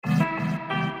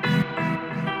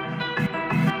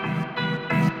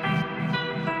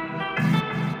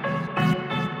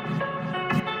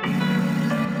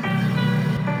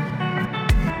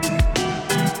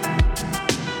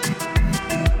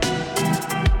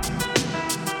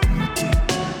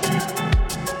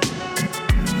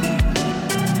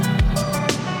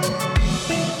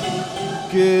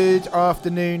Good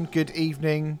afternoon, good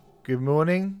evening, good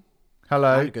morning.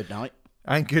 Hello. And good night.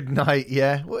 And good night,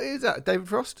 yeah. What is that, David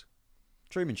Frost?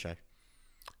 Truman Show.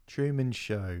 Truman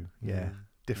Show, yeah.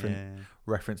 Different Yeah.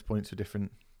 reference points for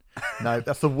different... No,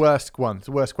 that's the worst one. It's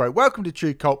the worst quote. Welcome to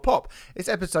True Cult Pop. It's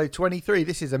episode 23.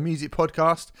 This is a music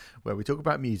podcast where we talk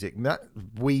about music.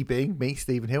 We being me,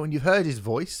 Stephen Hill, and you've heard his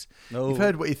voice. No. You've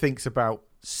heard what he thinks about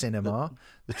cinema,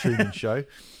 the Truman Show.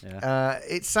 Yeah.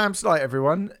 It's Sam Slight,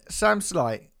 everyone. Sam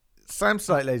Slight,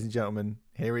 ladies and gentlemen.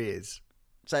 Here he is.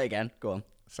 Say it again. Go on.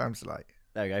 Sam Slight.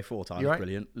 There we go. 4 times. You right?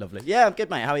 Brilliant. Lovely. Yeah, I'm good,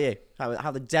 mate. How are you?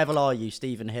 How the devil are you,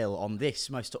 Stephen Hill, on this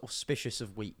most auspicious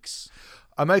of weeks?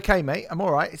 I'm okay, mate. I'm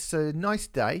all right. It's a nice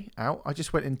day out. I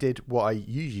just went and did what I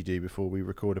usually do before we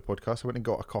record a podcast. I went and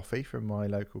got a coffee from my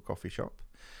local coffee shop.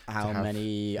 How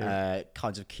many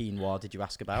kinds of quinoa did you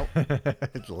ask about?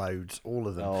 Loads, all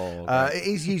of them. Oh, it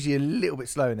is usually a little bit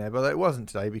slow in there, but it wasn't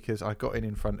today because I got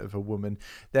in front of a woman.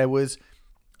 There was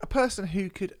a person who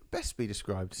could best be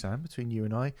described, Sam, between you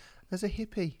and I, as a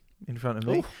hippie in front of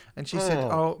me. Ooh. And she said,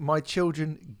 "Oh, my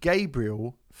children,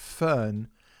 Gabriel, Fern,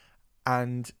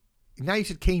 and..." Now you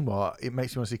said quinoa, it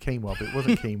makes me want to say quinoa, but it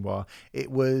wasn't quinoa. It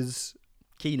was...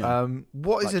 Quinoa.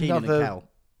 What is Like Keenan and another... Kel.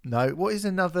 No, what is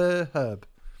another herb?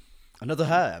 Another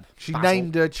herb. She Basil.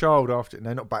 named her child after...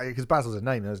 No, not Basil, because Basil's a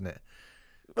name, isn't it?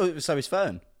 Oh, so is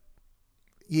Fern.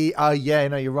 Yeah,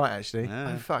 no, you're right, actually.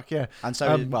 Yeah. Oh, fuck, yeah. And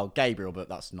so, Gabriel, but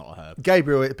that's not a herb.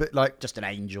 Gabriel, but like... Just an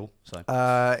angel. So.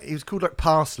 He was called like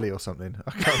Parsley or something.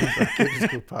 I can't remember. It was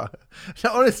called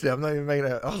No, honestly, I'm not even making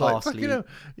it. I was like, fucking hell.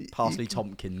 Parsley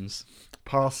Tompkins.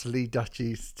 Parsley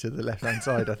Duchies to the left-hand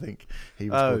side, I think he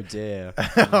was Oh, called. dear.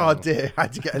 Oh, dear. I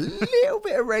had to get a little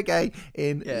bit of reggae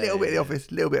in, a little bit of the office,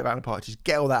 a little bit of Anna Partridge.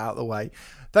 Get all that out of the way.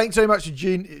 Thanks so much for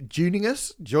joining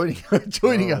us. Joining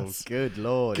us. Good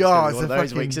Lord. God, it's one of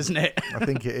those weeks, isn't it? I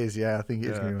think it is, yeah. I think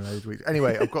it's going to be one of those weeks.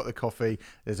 Anyway, I've got the coffee.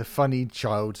 There's a funny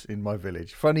child in my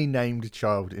village. Funny named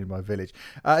child in my village.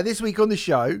 This week on the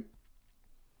show,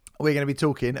 we're going to be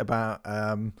talking about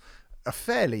a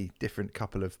fairly different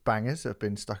couple of bangers that have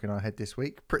been stuck in our head this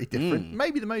week. Pretty different.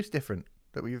 Maybe the most different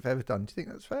that we've ever done. Do you think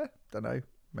that's fair? Don't know.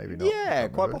 Maybe not. Yeah,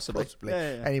 quite possibly.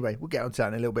 Yeah. Anyway, we'll get on to that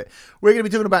in a little bit. We're going to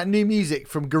be talking about new music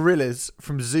from Gorillaz,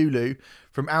 from Zulu,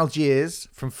 from Algiers,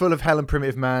 from Full of Hell and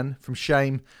Primitive Man, from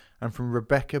Shame, and from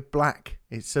Rebecca Black.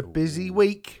 It's a busy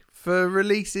week for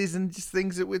releases and just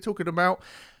things that we're talking about,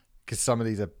 because some of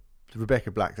these are...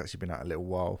 Rebecca Black's actually been out a little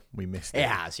while. We missed it. It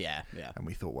has, yeah. And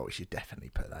we thought, well, we should definitely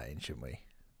put that in, shouldn't we?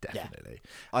 Definitely.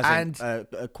 Yeah. I think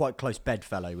a quite close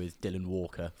bedfellow with Dylan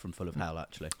Walker from Full of Hell,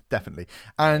 actually. Definitely.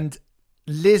 And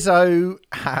Lizzo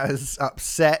has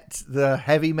upset the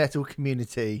heavy metal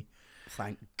community.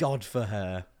 Thank God for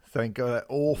her. Thank God.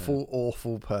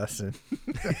 Awful person.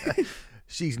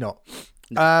 She's not.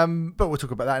 No. But we'll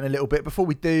talk about that in a little bit. Before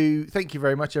we do, thank you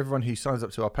very much, everyone who signs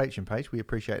up to our Patreon page. We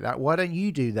appreciate that. Why don't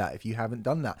you do that if you haven't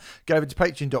done that? Go over to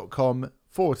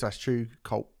patreon.com/True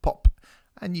Cult Pop,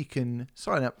 and you can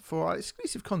sign up for our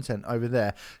exclusive content over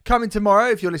there. Coming tomorrow,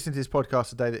 if you're listening to this podcast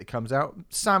the day that it comes out,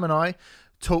 Sam and I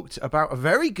talked about a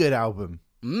very good album.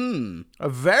 A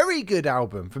very good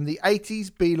album from the 80s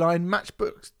Beeline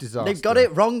Matchbox disaster. They've got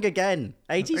it wrong again.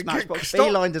 80s Matchbox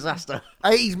Beeline disaster.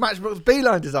 80s Matchbox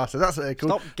Beeline disaster. That's what they're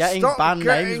called. Stop getting band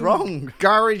names wrong.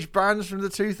 Garage bands from the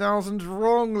 2000s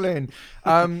wrong, Lynn.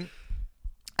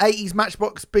 80s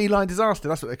Matchbox Beeline disaster.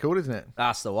 That's what they're called, isn't it?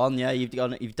 That's the one. Yeah,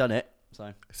 you've done it.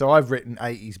 So I've written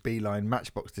 80s Beeline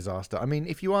Matchbox disaster. I mean,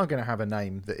 if you are going to have a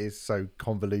name that is so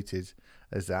convoluted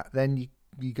as that, then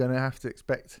you're going to have to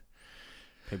expect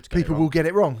people will get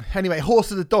it wrong. Anyway, Horse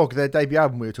of the Dog, their debut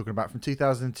album we were talking about from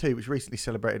 2002, which recently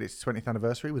celebrated its 20th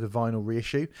anniversary with a vinyl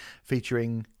reissue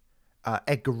featuring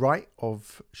Edgar Wright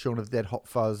of Shaun of the Dead, Hot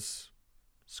Fuzz,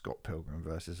 Scott Pilgrim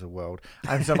versus the World,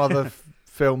 and some other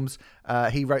films.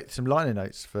 He wrote some liner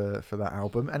notes for that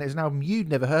album, and it's an album you'd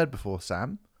never heard before,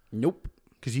 Sam. Nope.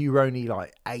 Because you were only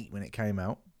like 8 when it came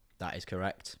out. That is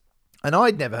correct. And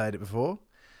I'd never heard it before,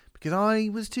 because I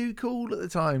was too cool at the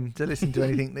time to listen to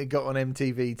anything that got on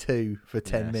MTV2 for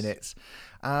 10 minutes.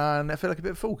 And I feel like a bit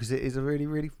of a fool, because it is a really,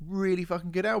 really, really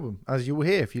fucking good album, as you will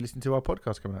hear if you listen to our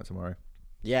podcast coming out tomorrow.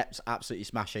 Yeah, it's absolutely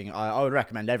smashing. I would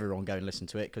recommend everyone go and listen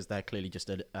to it, because they're clearly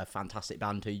just a fantastic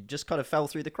band who just kind of fell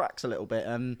through the cracks a little bit.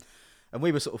 And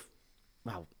we were sort of,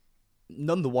 well,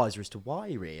 none the wiser as to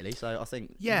why, really. So I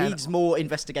think needs more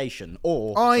investigation.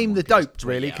 Or I'm the dope,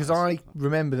 really, because I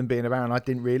remember them being around. I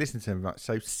didn't really listen to them much,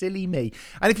 so silly me.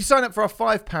 And if you sign up for our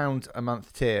 £5 a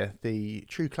month tier, the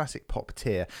True Classic Pop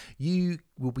tier, you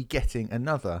will be getting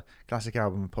another classic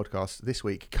album podcast this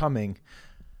week coming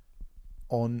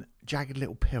on Jagged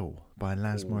Little Pill by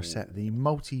Alanis Morissette, the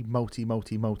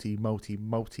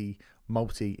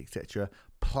multi, etc.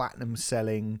 platinum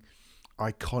selling,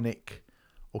 iconic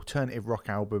alternative rock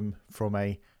album from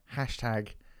a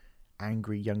hashtag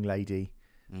angry young lady.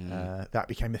 That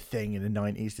became a thing in the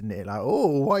 90s, didn't it? Like,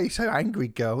 oh, why are you so angry,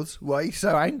 girls? Why are you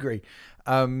so angry?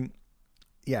 But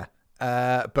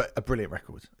a brilliant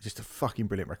record. Just a fucking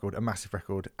brilliant record. A massive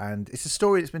record. And it's a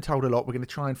story that's been told a lot. We're going to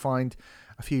try and find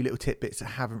a few little tidbits that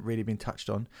haven't really been touched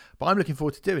on. But I'm looking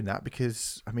forward to doing that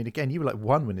because, I mean, again, you were like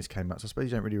one when this came out, so I suppose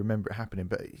you don't really remember it happening.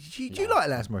 But do you like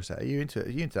Alanis Morissette? Are you into it?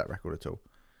 Are you into that record at all?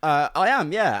 I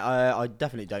am, yeah. I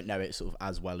definitely don't know it sort of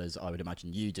as well as I would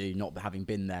imagine you do, not having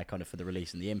been there kind of for the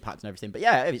release and the impact and everything. But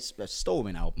yeah, it's a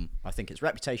storming album. I think its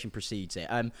reputation precedes it.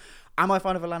 Am I a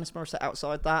fan of Alanis Morissette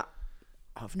outside that?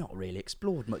 I've not really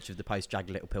explored much of the post-Jagged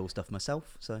Little Pill stuff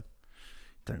myself, so...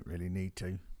 Don't really need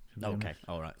to okay,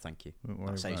 all right, thank you.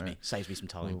 That saves me some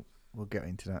time. We'll get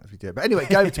into that as we do it. But anyway,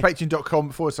 go over to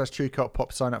patreon.com/TrueCult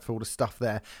Pop, sign up for all the stuff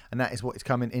there, and that is what is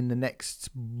coming in the next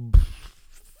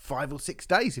 5 or 6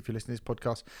 days if you're listening to this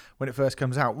podcast when it first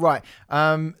comes out. Right,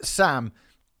 Sam,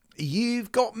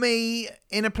 you've got me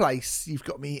in a place. You've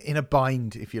got me in a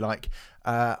bind, if you like.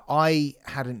 I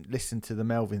hadn't listened to the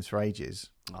Melvins for ages.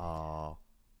 Oh.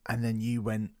 And then you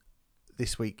went,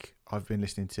 this week I've been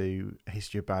listening to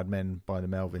History of Bad Men by the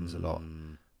Melvins a lot.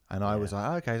 And I was like,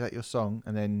 oh, okay, is that your song?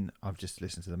 And then I've just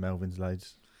listened to the Melvins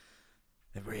loads.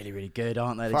 They're really, really good,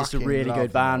 aren't they? They're just a really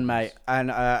good band, mate. And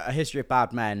A History of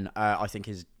Bad Men, I think,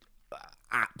 is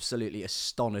absolutely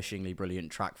astonishingly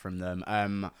brilliant track from them.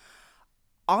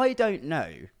 I don't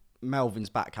know Melvin's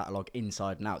back catalogue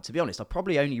inside and out. To be honest, I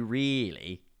probably only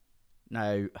really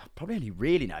know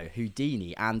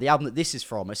Houdini and the album that this is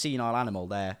from, A Senile Animal,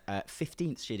 their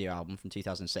 15th studio album from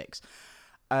 2006.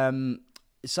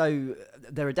 So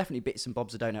there are definitely bits and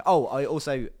bobs I don't know. Oh, I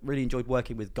also really enjoyed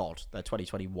working with God, their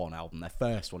 2021 album, their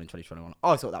first one in 2021.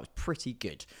 I thought that was pretty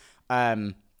good.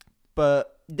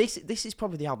 But this is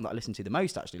probably the album that I listen to the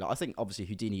most, actually. Like, I think, obviously,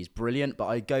 Houdini is brilliant, but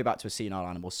I go back to A Senile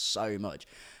Animal so much.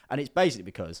 And it's basically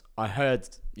because I heard,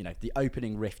 the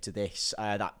opening riff to this,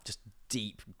 that just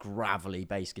deep, gravelly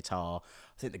bass guitar.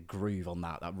 I think the groove on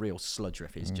that real sludge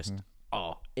riff is just,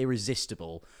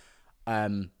 irresistible.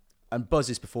 And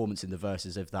Buzz's performance in the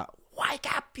verses of that, wake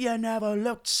up, you never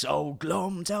looked so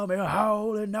glum, tell me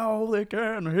how they know they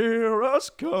can hear us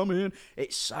coming.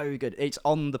 It's so good. It's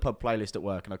on the pub playlist at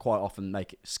work, and I quite often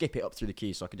skip it up through the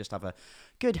queue so I can just have a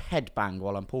good headbang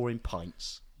while I'm pouring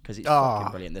pints, because it's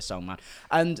fucking brilliant, this song, man.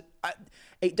 And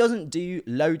it doesn't do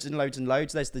loads and loads and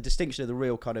loads. There's the distinction of the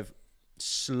real kind of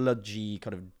sludgy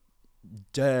kind of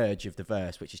dirge of the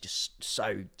verse, which is just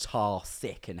so tar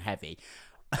thick and heavy.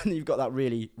 And you've got that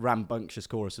really rambunctious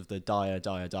chorus of the dire,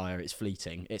 dire, dire. It's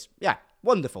fleeting. It's,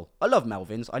 wonderful. I love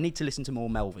Melvins. I need to listen to more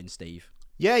Melvins, Steve.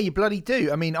 Yeah, you bloody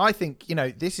do. I mean, I think,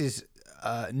 this is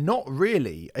not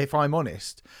really, if I'm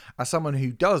honest, as someone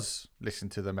who does listen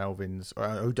to the Melvins, or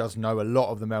who does know a lot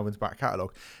of the Melvins back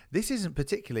catalogue, this isn't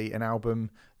particularly an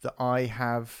album that I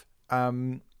have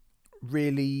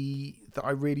really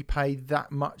pay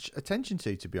that much attention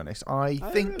to be honest. I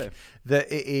think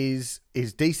that it is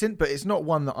decent, but it's not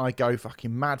one that I go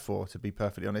fucking mad for, to be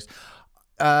perfectly honest.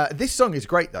 This song is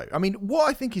great though. I mean, what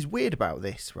I think is weird about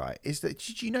this, right, is that,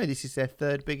 did you know this is their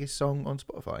third biggest song on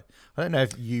Spotify? I don't know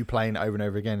if you playing it over and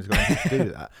over again has got anything to do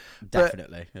with that.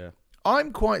 Definitely, yeah.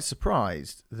 I'm quite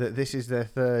surprised that this is their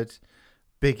third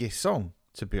biggest song,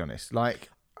 to be honest.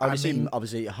 Like,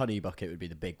 obviously, Honey Bucket would be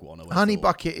the big one. Honey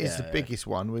Bucket is the biggest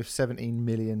one with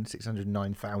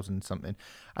 17,609,000 something.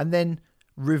 And then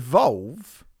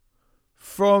Revolve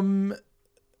from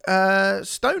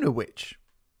Stoner Witch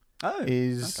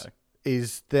is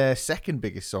their second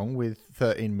biggest song with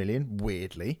 13 million,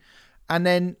 weirdly. And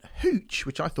then Hooch,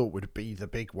 which I thought would be the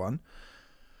big one,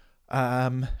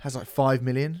 has like 5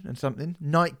 million and something.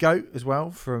 Night Goat as well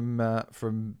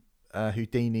from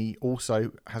Houdini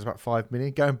also has about 5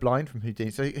 million. Going Blind from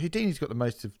Houdini. So Houdini's got the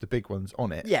most of the big ones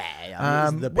on it. Yeah.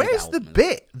 Where's the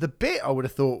bit? The bit I would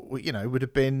have thought, would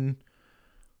have been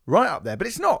right up there, but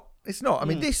it's not. It's not. I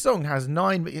mean, this song has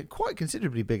 9 million, quite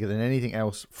considerably bigger than anything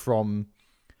else from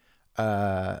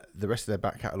the rest of their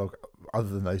back catalogue other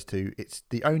than those two. It's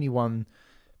the only one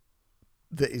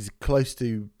that is close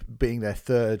to being their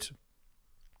third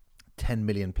 10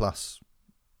 million plus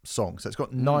song. So it's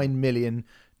got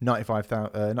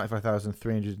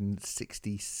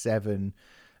 95,367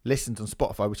 listens on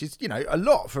Spotify, which is, a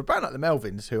lot for a band like the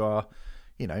Melvins, who are,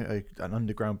 an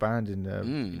underground band and,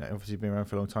 obviously been around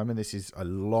for a long time. And this is a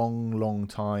long, long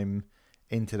time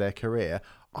into their career.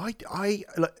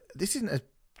 This isn't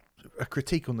a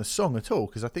critique on the song at all,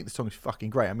 because I think the song is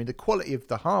fucking great. I mean, the quality of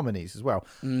the harmonies as well.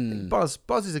 Buzz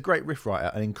is a great riff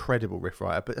writer, an incredible riff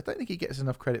writer, but I don't think he gets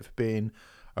enough credit for being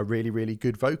a really, really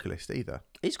good vocalist either.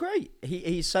 He's great.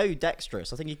 He's so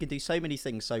dexterous. I think he can do so many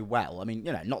things so well. I mean,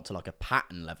 not to like a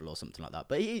Patton level or something like that,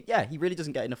 but he really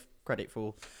doesn't get enough credit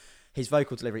for his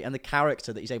vocal delivery and the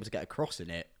character that he's able to get across in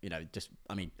it.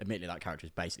 Admittedly, that character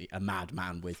is basically a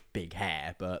madman with big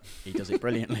hair, but he does it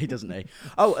brilliantly, doesn't he?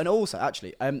 Oh, and also,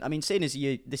 actually, seeing as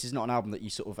this is not an album that you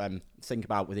sort of think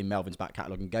about within Melvin's back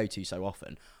catalogue and go to so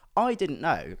often, I didn't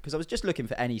know, because I was just looking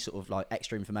for any sort of like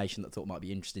extra information that I thought might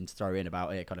be interesting to throw in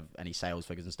about it, kind of any sales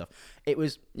figures and stuff. It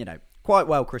was, quite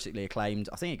well critically acclaimed.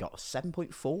 I think it got a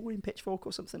 7.4 in Pitchfork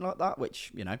or something like that,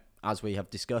 which, as we have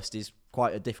discussed, is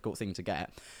quite a difficult thing to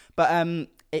get. But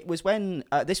it was when,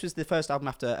 this was the first album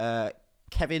after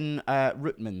Kevin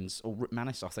Rutmans, or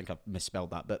Rutmanis, I think I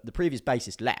misspelled that, but the previous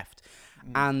bassist left,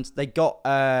 and they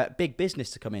got Big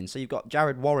Business to come in. So you've got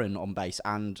Jared Warren on bass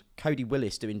and Cody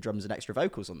Willis doing drums and extra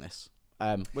vocals on this,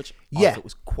 which I thought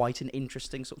was quite an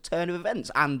interesting sort of turn of events.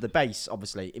 And the bass,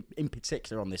 obviously, in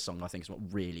particular on this song, I think is what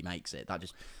really makes it. That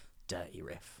just dirty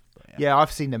riff. But, yeah,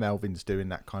 I've seen the Melvins doing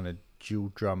that kind of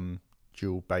dual drum,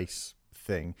 dual bass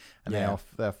thing, and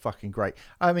they're fucking great.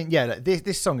 I mean,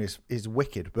 this song is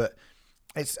wicked, but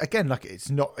it's, again, like, it's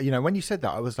not, when you said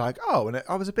that, I was like, oh, and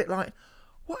I was a bit like,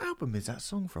 what album is that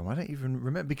song from? I don't even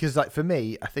remember, because, like, for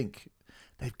me, I think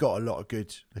they've got a lot of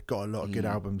good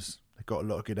albums. They've got a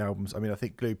lot of good albums. I mean, I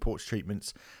think Glue Porch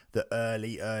Treatments, the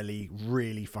early,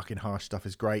 really fucking harsh stuff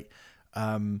is great.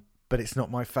 But it's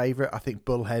not my favourite. I think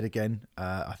Bullhead, again,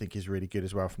 I think is really good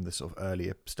as well from the sort of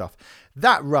earlier stuff.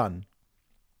 That run,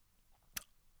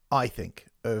 I think,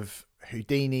 of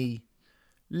Houdini,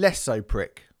 less so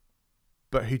Prick,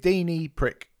 but Houdini,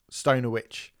 Prick, Stoner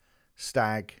Witch,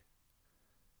 Stag,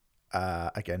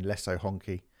 again, less so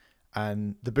Honky,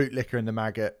 and the Bootlicker and the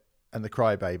Maggot and the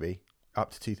Crybaby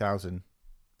up to 2000,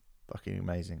 fucking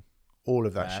amazing. All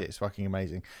of that shit is fucking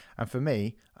amazing. And for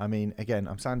me, I mean, again,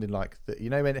 I'm sounding like that.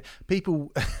 When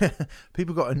people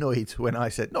got annoyed when I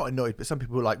said, not annoyed, but some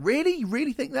people were like, really, you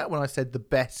really think that? When I said the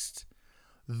best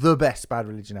Bad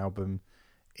Religion album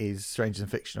is Strangers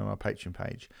and Fiction on our Patreon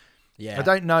page. Yeah, I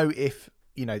don't know if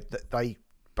that they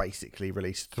basically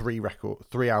released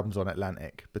three albums on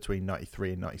Atlantic between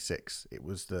 93 and 96. It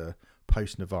was the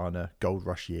post Nirvana Gold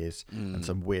Rush years, and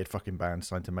some weird fucking bands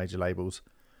signed to major labels.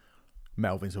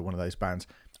 Melvins were one of those bands.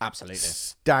 Absolutely.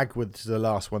 Stag was the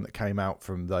last one that came out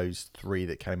from those three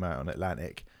that came out on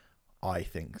Atlantic. I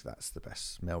think that's the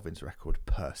best Melvins record,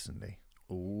 personally.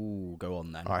 Ooh, go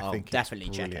on then. I'll definitely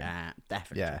check it out.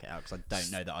 Check it out, because I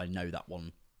don't know that I know that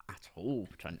one at all,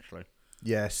 potentially.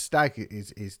 Yeah, Stag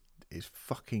is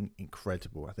fucking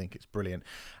incredible. I think it's brilliant.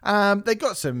 They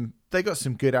got some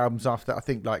good albums after that. I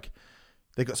think, like,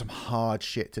 they got some hard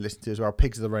shit to listen to as well.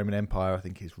 Pigs of the Roman Empire, I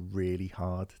think, is really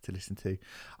hard to listen to.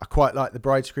 I quite like the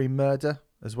Bride Scream Murder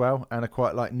as well, and I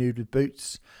quite like Nude with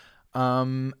Boots.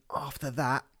 After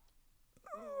that,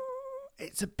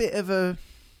 it's a bit of a,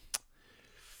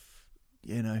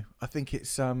 I think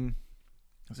it's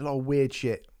there's a lot of weird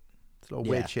shit. There's a lot of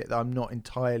weird shit that I'm not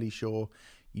entirely sure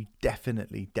you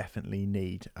definitely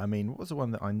need. I mean, what was the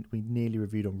one that we nearly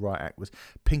reviewed on Right Act was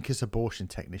Pincus Abortion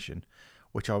Technician,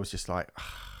 which I was just like,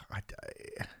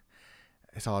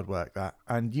 it's hard work, that.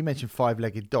 And you mentioned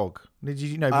Five-Legged Dog. Did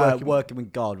you know? Working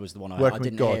with God was the one I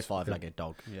didn't hear Five-Legged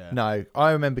Dog. Yeah. No,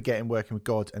 I remember getting Working with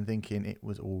God and thinking it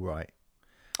was all right.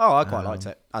 Oh, I quite liked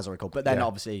it, as I recall. But then,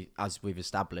 obviously, as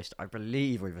I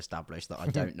believe we've established that I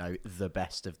don't know the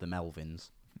best of the Melvins.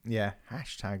 Yeah,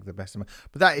 hashtag the best of them.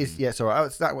 But that is, sorry,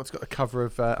 that one's got a cover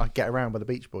of I Get Around by the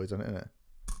Beach Boys on it, isn't it?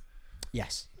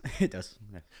 Yes, it does.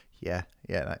 Yeah,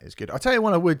 that is good. I'll tell you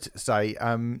what I would say.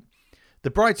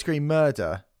 The Bride Scream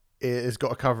Murder has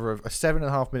got a cover of a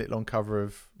 7.5 minute long cover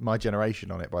of My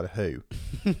Generation on it by The Who.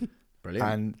 Brilliant.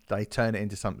 And they turn it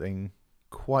into something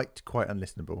quite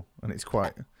unlistenable, and it's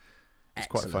quite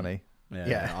funny.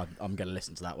 Yeah. I'm going to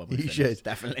listen to that one. You should.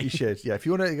 Definitely. You should. Yeah. If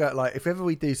you want to go, like, if ever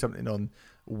we do something on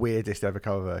weirdest ever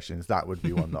cover versions, that would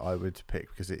be one that I would pick,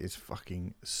 because it is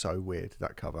fucking so weird,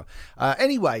 that cover.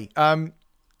 Anyway, but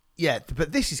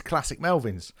this is classic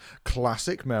Melvins.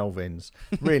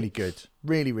 Really good.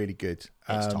 Really, really good.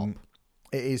 It's top.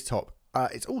 It is top.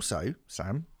 It's also,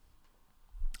 Sam,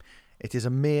 it is a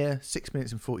mere 6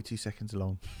 minutes and 42 seconds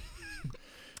long.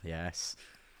 Yes.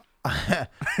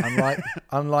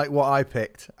 unlike what I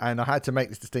picked, and I had to make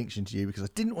this distinction to you because I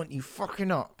didn't want you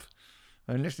fucking up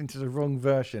and listening to the wrong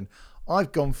version.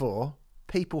 I've gone for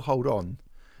People Hold On,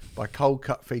 by Cold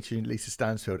Cut featuring Lisa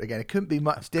Stansfield. Again, it couldn't be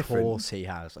much different. Of course he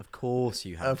has. Of course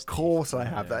you have. Of course I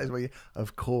have. That is what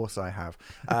of course I have.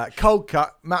 Cold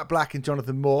Cut, Matt Black and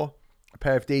Jonathan Moore, a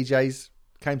pair of DJs,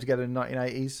 came together in the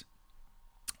 1980s.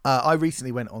 I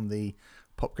recently went on the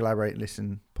Pop Collaborate and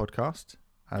Listen podcast,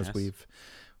 as we've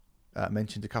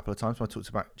mentioned a couple of times when I talked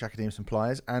about Jackademus and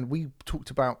Pliers, and we talked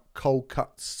about Cold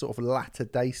Cut's sort of latter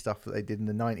day stuff that they did in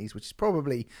the 90s, which is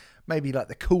probably maybe like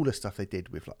the coolest stuff they did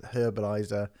with like the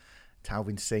Herbalizer,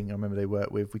 Talvin Singh, I remember they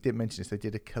worked with. We didn't mention this, they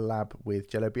did a collab with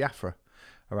Jello Biafra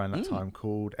around that time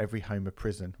called Every Home a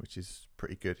Prison, which is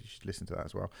pretty good. You should listen to that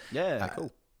as well. Yeah,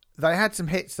 cool. They had some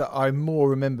hits that I more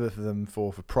remember them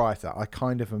for prior to that. I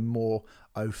kind of am more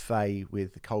au fait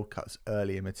with the Cold Cut's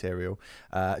earlier material.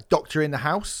 Doctor in the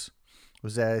House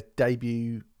was their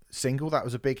debut single. That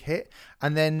was a big hit.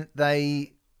 And then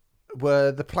they were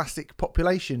the Plastic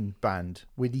Population band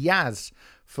with Yaz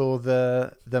for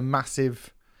the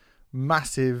massive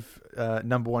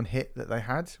number one hit that they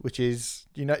had, which is,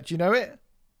 do you know it?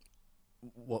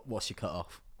 What's your cut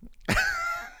off?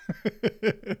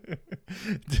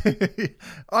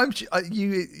 What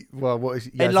is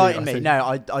Yazzie? Enlighten me.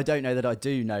 No, I don't know that I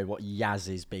do know what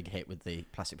Yaz's big hit with the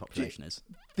Plastic Population is.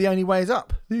 The Only Way Is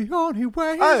Up. The only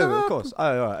way is up. up. Of course.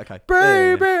 Oh, all right, okay.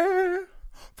 Baby, yeah.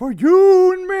 for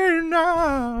you and me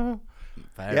now.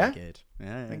 Very good.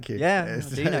 Yeah, thank you. Yeah, I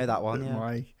do know that one. Yeah.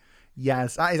 My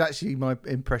Yaz. That is actually my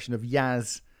impression of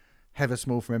Yaz, Heather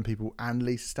Small from M People, and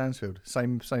Lisa Stansfield.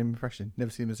 Same impression. Never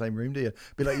seen them in the same room, do you?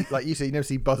 But like you say, you never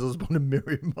see Buzz Osborne and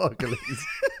Miriam Margolyes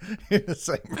in the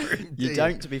same room. You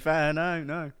don't, to be fair.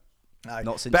 No.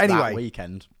 Not since that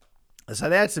weekend. So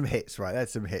they had some hits, right? They had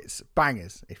some hits,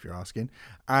 bangers, if you're asking.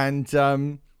 And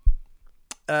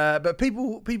but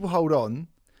people hold on.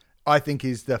 I think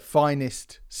is the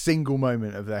finest single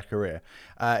moment of their career.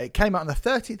 It came out on the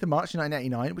 30th of March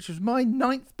 1989, which was my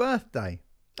 9th birthday.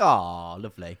 Oh,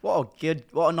 lovely. What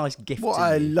a nice gift. What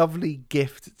a lovely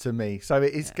gift to me. So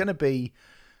it is going to be,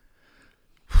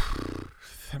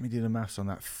 let me do the maths on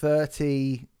that,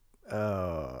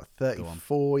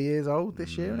 34 years old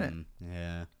this year, isn't it?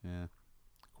 Yeah.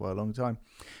 Quite a long time.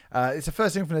 It's the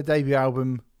first thing from the debut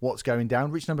album, What's Going Down,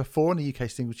 reached number 4 on the UK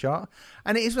single chart.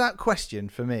 And it is without question,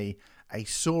 for me, a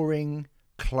soaring,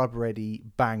 club-ready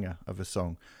banger of a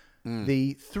song.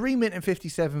 The 3-minute and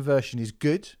 57 version is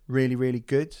good, really, really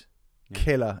good. Yeah.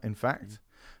 Killer, in fact.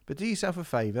 But do yourself a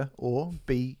favour, or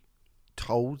be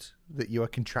told that you are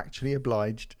contractually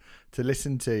obliged to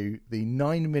listen to the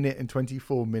 9-minute and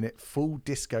 24-minute full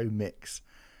disco mix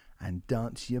and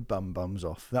dance your bum-bums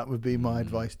off. That would be my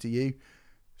advice to you.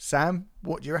 Sam,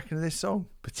 what do you reckon of this song?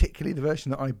 Particularly the version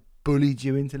that I bullied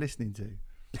you into listening to.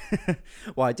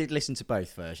 Well, I did listen to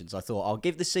both versions. I thought I'll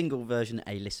give the single version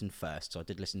a listen first. So I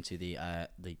did listen to the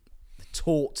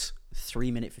taut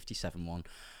 3-minute 57 one.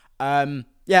 I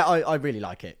really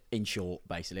like it, in short,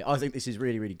 basically. I think this is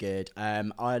really, really good.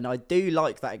 And I do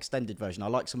like that extended version. I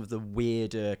like some of the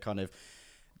weirder kind of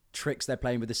tricks they're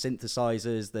playing with the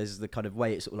synthesizers. There's the kind of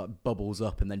way it sort of like bubbles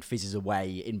up and then fizzes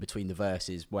away in between the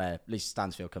verses, where Lisa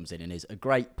Stansfield comes in and is a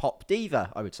great pop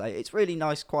diva, I would say. It's really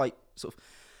nice, quite sort of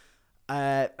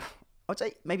I'd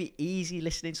say maybe easy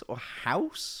listening, sort of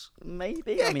house,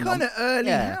 maybe. Yeah, kind of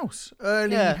early house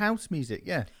music.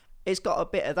 Yeah, it's got a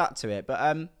bit of that to it,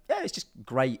 but it's just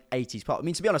great 80s pop. I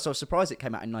mean, to be honest, I was surprised it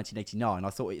came out in 1989. I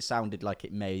thought it sounded like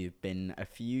it may have been a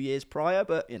few years prior,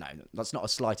 but that's not a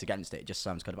slight against it. It just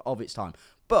sounds kind of its time.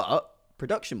 But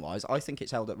production-wise, I think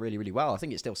it's held up really, really well. I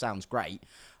think it still sounds great.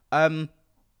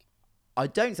 I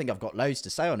don't think I've got loads to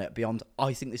say on it beyond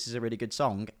I think this is a really good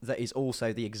song that is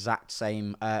also the exact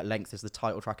same length as the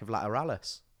title track of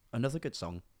Lateralis. Another good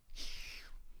song.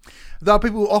 Though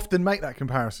people often make that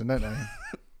comparison, don't they?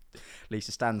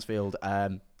 Lisa Stansfield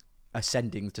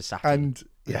ascending to Saturn. And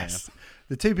yes,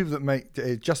 the two people that make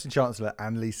Justin Chancellor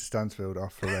and Lisa Stansfield are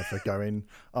forever going,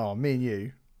 me and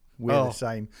you, we're the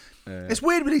same. It's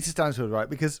weird with Lisa Stansfield, right?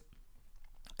 Because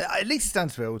Lisa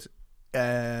Stansfield...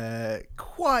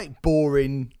 quite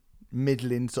boring,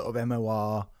 middling sort of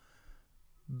MOR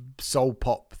soul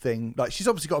pop thing. Like, she's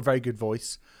obviously got a very good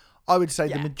voice. I would say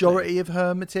the majority of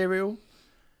her material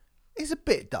is a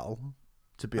bit dull,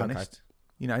 to be honest.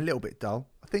 A little bit dull.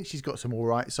 I think she's got some all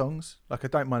right songs. Like, I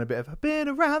don't mind a bit of I've been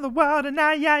around the world and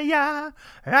I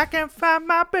can't find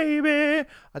my baby.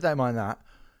 I don't mind that.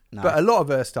 No. But a lot of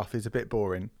her stuff is a bit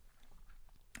boring.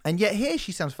 And yet here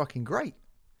she sounds fucking great.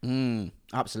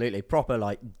 Absolutely. Proper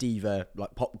like diva,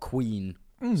 like pop queen,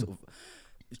 sort of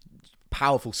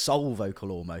powerful soul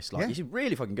vocal almost. Like, she's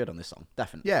really fucking good on this song,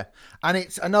 definitely. Yeah. And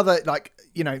it's another, like,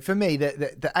 for me,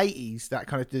 the 80s, that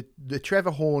kind of the Trevor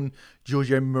Horn,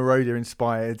 Giorgio Moroder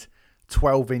inspired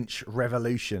 12-inch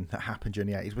revolution that happened during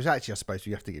the 80s, which actually I suppose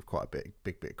we have to give quite a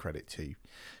big bit of credit to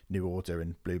New Order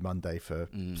and Blue Monday for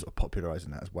sort of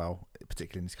popularising that as well,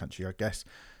 particularly in this country, I guess.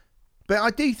 But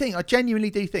I genuinely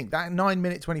do think that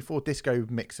 9-minute 24 disco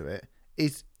mix of it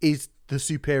is the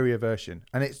superior version,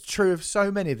 and it's true of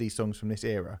so many of these songs from this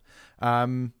era. I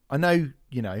know,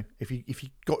 if you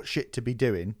got shit to be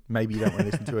doing, maybe you don't want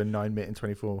to listen to a 9-minute and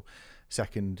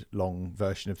 24-second long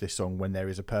version of this song when there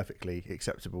is a perfectly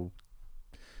acceptable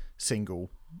single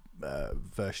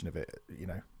version of it,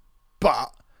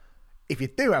 But if you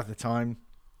do have the time,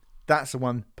 that's the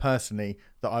one personally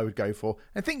that I would go for.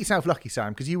 And think yourself lucky,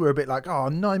 Sam, because you were a bit like,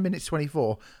 9 minutes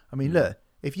 24. I mean, look,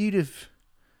 if you'd have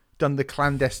done the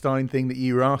clandestine thing that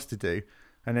you were asked to do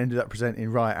and ended up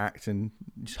presenting Riot Act and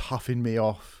just huffing me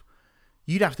off,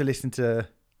 you'd have to listen to...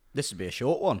 This would be a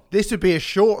short one. This would be a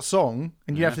short song,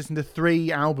 and you'd have to listen to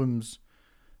 3 albums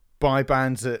by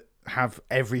bands that have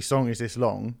every song is this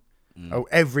long,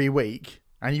 every week,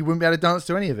 and you wouldn't be able to dance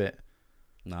to any of it.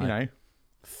 No.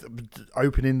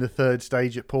 Opening the 3rd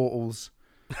stage at Portal's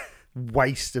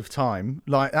waste of time,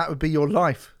 like that would be your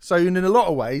life. So in a lot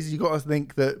of ways, you got to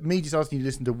think that me just asking you to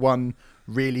listen to one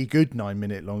really good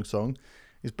 9-minute long song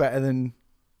is better than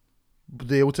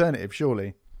the alternative,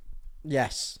 surely.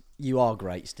 Yes, you are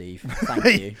great, Steve.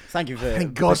 Thank you. Thank you for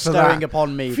Thank God bestowing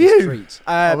upon me this treat.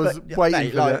 I was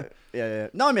waiting for that. Yeah.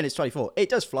 9 minutes 24. It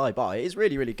does fly by. It's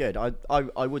really, really good.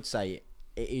 I would say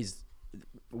it is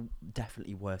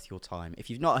definitely worth your time. If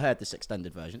you've not heard this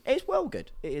extended version, it's well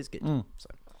good. It is good. So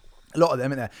a lot of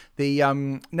them in there.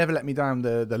 The Never Let Me Down,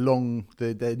 the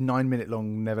 9-minute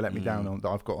long Never Let Me Down that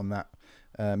I've got on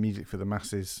that Music for the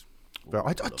Masses. But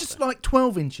I just like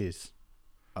 12 inches.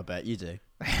 I bet you do.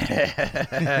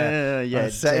 Yeah,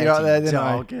 set you out there, didn't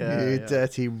dog, I? You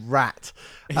dirty rat.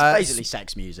 It's basically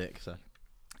sex music. So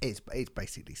it's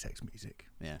basically sex music.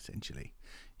 Yeah, essentially,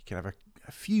 you can have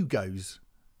a few goes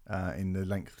in the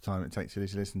length of time it takes you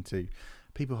to listen to.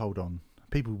 People hold on.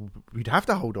 You'd have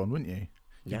to hold on, wouldn't you?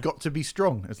 Yeah. You've got to be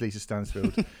strong, as Lisa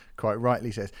Stansfield quite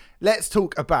rightly says. Let's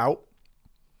talk about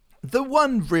the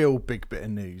one real big bit of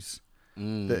news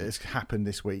that has happened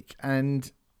this week.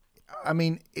 And, I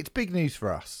mean, it's big news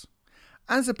for us.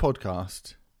 As a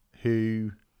podcast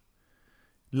who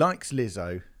likes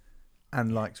Lizzo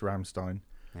and likes Rammstein,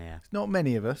 there's not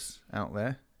many of us out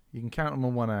there. You can count them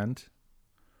on one hand.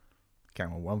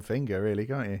 Count on one finger, really,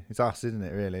 can't you? It's us, isn't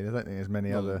it, really? I don't think there's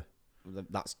many other...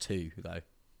 That's 2, though.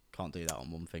 Can't do that on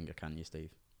one finger, can you,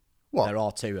 Steve? What? There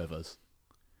are 2 of us.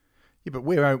 Yeah, but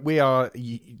we are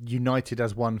united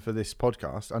as one for this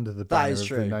podcast under the banner of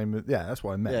the name of... Yeah, that's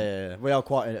what I meant. Yeah. We are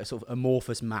quite a sort of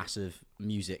amorphous mass of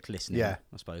music listening, I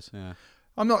suppose. Yeah.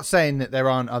 I'm not saying that there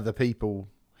aren't other people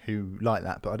who like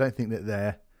that, but I don't think that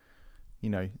they're,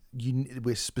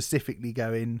 we're specifically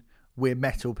going, we're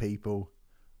metal people,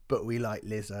 but we like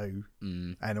Lizzo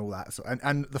and all that.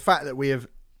 And the fact that we have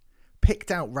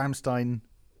picked out Rammstein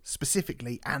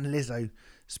specifically and Lizzo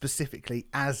specifically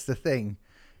as the thing,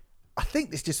 I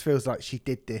think this just feels like she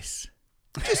did this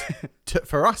just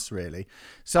for us, really.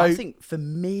 So I think for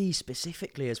me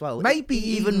specifically as well, maybe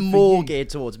even more geared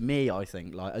towards me. I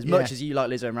think like as much as you like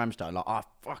Lizzo and Rammstein, like I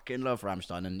fucking love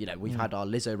Rammstein, and we've had our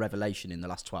Lizzo revelation in the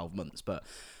last 12 months. But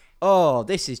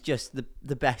this is just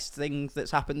the best thing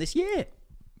that's happened this year.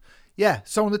 Yeah.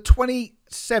 So on the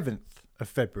 27th of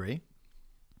February,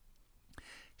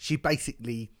 she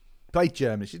basically played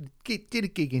Germany. She did a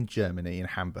gig in Germany, in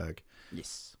Hamburg.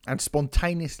 Yes. And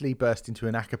spontaneously burst into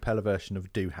an a cappella version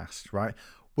of Du Hast, right?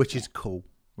 Which is cool,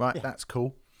 right? Yeah. That's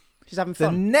cool. She's having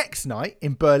fun. The next night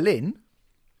in Berlin,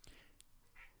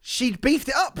 she'd beefed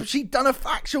it up. She'd done a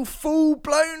actual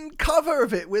full-blown cover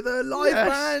of it with a live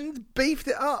band, beefed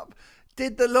it up,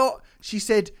 did the lot. She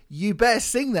said, you better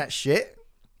sing that shit.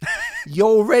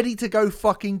 You're ready to go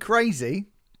fucking crazy.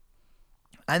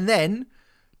 And then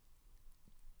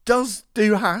does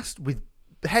Du Hast with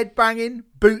head banging,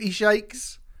 booty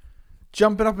shakes,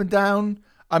 jumping up and down.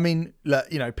 I mean, look,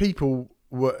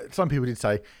 some people did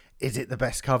say, is it the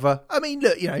best cover? I mean,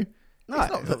 look,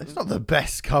 it's not the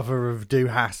best cover of Du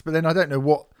Hast, but then I don't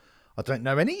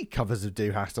know any covers of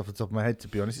Du Hast off the top of my head, to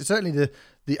be honest. It's certainly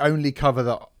the only cover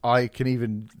that I can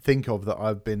even think of that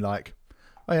I've been like,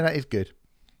 oh yeah, that is good.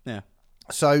 Yeah.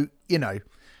 So,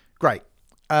 great.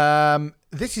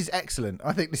 This is excellent.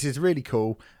 I think this is really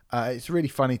cool. It's really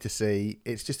funny to see.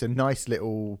 It's just a nice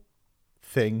little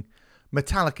thing.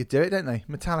 Metallica do it, don't they?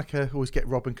 Metallica always get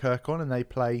Rob and Kirk on, and they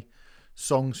play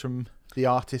songs from the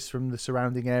artists from the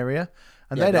surrounding area,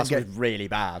 and they don't get really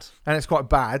bad, and it's quite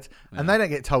bad, and they don't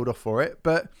get told off for it.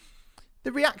 But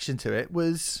the reaction to it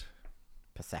was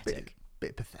pathetic,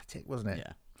 bit pathetic, wasn't it?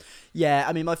 Yeah. Yeah,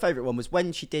 I mean, my favourite one was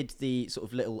when she did the sort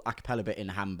of little a cappella bit in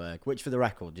Hamburg, which for the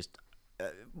record, just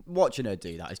watching her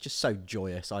do that is just so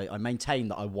joyous. I maintain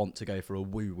that I want to go for a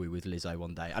woo-woo with Lizzo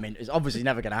one day. I mean, it's obviously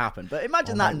never going to happen, but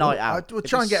imagine that night out. We'll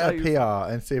try and get a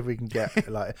PR and see if we can get,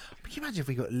 like... Can you imagine if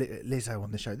we got Lizzo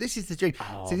on the show? This is the dream.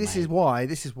 See, this is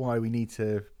why we need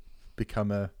to become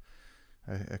a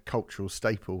cultural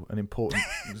staple, an important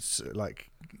like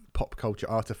pop culture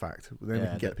artifact. Then we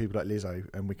can get people like Lizzo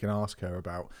and we can ask her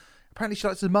about... Apparently she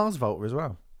likes the Mars Volta as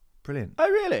well. Brilliant. Oh,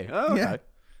 really? Oh, okay. Yeah.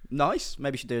 Nice.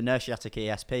 Maybe we should do a Nerciatic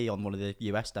ESP on one of the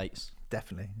US dates.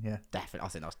 Definitely, yeah. Definitely. I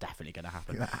think that's definitely going to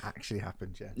happen. That actually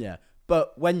happened, yeah. Yeah.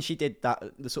 But when she did that,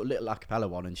 the sort of little a cappella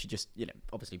one, and she just,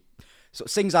 obviously sort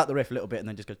of sings out the riff a little bit and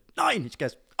then just goes, 9! And she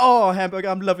goes, oh, Hamburger,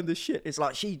 I'm loving this shit. It's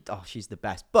like, she's the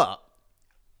best. But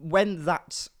when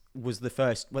that was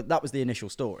that was the initial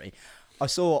story, I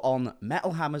saw on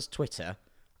Metal Hammer's Twitter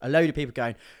a load of people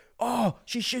going, oh,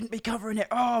 she shouldn't be covering it.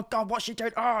 Oh, God, what's she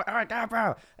doing? Oh.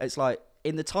 It's like,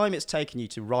 in the time it's taken you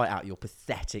to write out your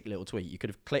pathetic little tweet, you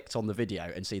could have clicked on the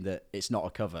video and seen that it's not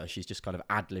a cover. She's just kind of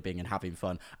ad-libbing and having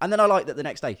fun. And then I like that the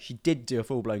next day she did do a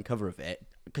full-blown cover of it,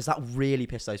 because that really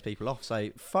pissed those people off. So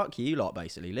fuck you lot,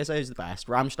 basically. Lizzo's the best.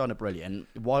 Rammstein are brilliant.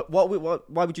 Why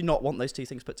would you not want those two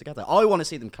things put together? I want to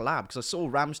see them collab, because I saw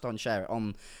Rammstein share it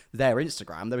on their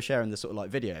Instagram. They were sharing the sort of like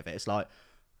video of it. It's like,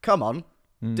 come on,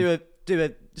 do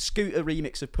a Scooter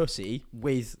remix of Pussy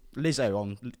with Lizzo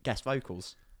on guest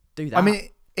vocals. Do that. I mean,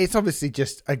 it's obviously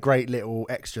just a great little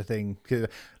extra thing. She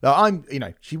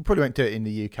probably won't do it in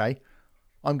the UK.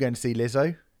 I'm going to see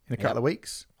Lizzo in a couple of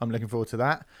weeks. I'm looking forward to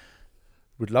that.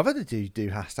 Would love her to do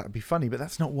Hass. That would be funny, but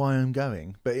that's not why I'm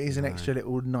going. But it is an extra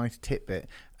little nice tidbit.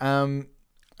 What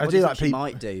do you think she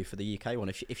might do for the UK one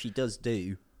if she does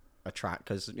do a track?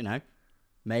 Because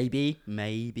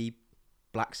maybe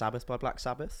Black Sabbath by Black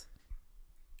Sabbath.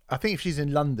 I think if she's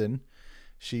in London,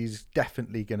 she's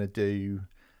definitely going to do.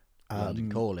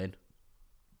 London Calling.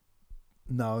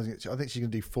 No, I think she's going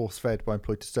to do Force Fed by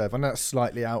Employed to Serve. I know that's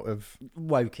slightly out of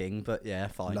Woking, but yeah,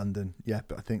 fine. London, yeah,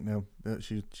 but I think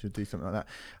she should do something like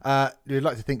that. We'd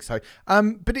like to think so.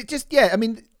 But it just, I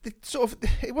mean,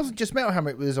 it wasn't just Metal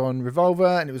Hammer. It was on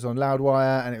Revolver, and it was on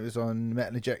Loudwire, and it was on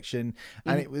Metal Injection,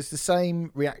 and it was the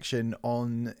same reaction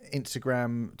on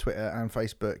Instagram, Twitter, and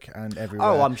Facebook, and everywhere.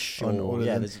 Oh, I'm sure.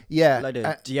 There's a load of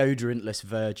deodorantless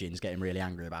virgins getting really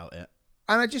angry about it.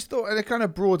 And I just thought, at a kind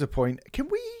of broader point, can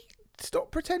we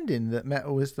stop pretending that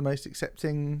metal is the most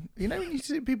accepting? When you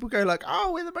see people go like,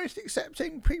 "Oh, we're the most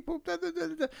accepting people," blah, blah, blah,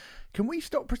 blah. Can we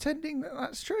stop pretending that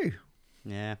that's true?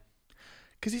 Yeah,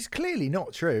 because it's clearly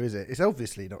not true, is it? It's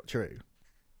obviously not true.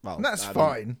 Well, and that's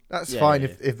fine. That's fine.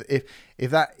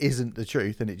 If that isn't the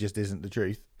truth, and it just isn't the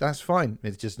truth, that's fine.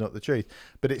 It's just not the truth.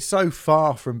 But it's so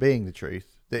far from being the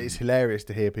truth that it's hilarious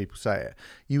to hear people say it.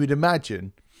 You would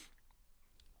imagine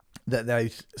that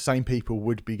those same people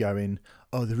would be going,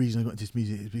 oh, the reason I got into this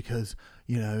music is because,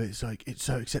 it's like, it's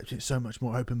so accepting, it's so much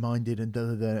more open-minded and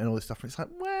and all this stuff. And it's like,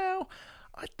 well,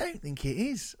 I don't think it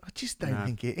is. I just don't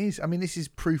think it is. I mean, this is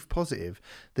proof positive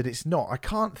that it's not. I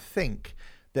can't think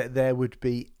that there would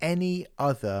be any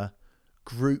other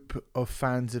group of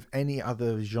fans of any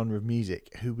other genre of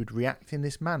music who would react in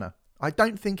this manner. I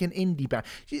don't think an indie band...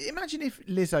 Imagine if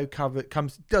Lizzo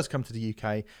does come to the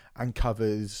UK and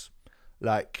covers...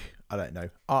 like, I don't know,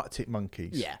 Arctic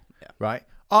Monkeys. Yeah. Right?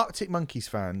 Arctic Monkeys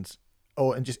fans,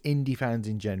 and just indie fans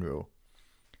in general,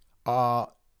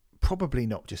 are probably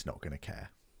not going to care.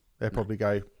 They'll probably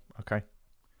go, okay,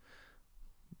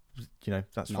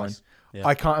 that's fine. Yeah.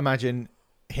 I can't imagine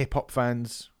hip-hop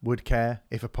fans would care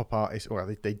if a pop artist,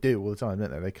 they do all the time, don't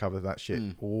they? They cover that shit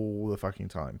all the fucking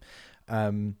time.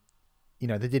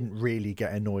 They didn't really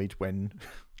get annoyed when...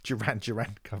 Duran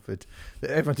covered.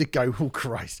 Everyone did go, oh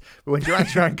Christ! But when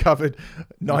Duran covered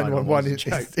 911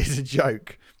 is a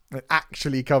joke, and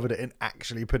actually covered it and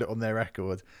actually put it on their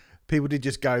record, people did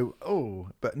just go, oh,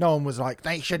 but no one was like,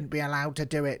 they shouldn't be allowed to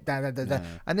do it. Da, da, da, da. No.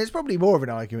 And there's probably more of an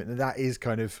argument that is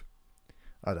kind of,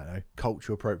 I don't know,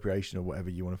 cultural appropriation or whatever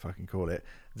you want to fucking call it,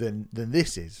 than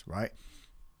this is, right?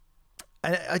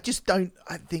 And I just don't.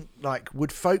 I think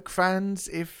would folk fans,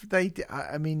 if they,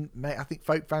 I mean, mate, I think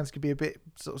folk fans could be a bit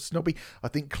sort of snobby. I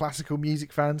think classical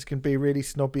music fans can be really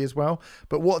snobby as well.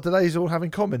 But what do those all have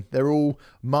in common? They're all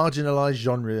marginalised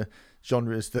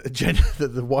genres that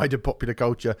the wider popular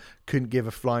culture couldn't give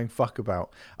a flying fuck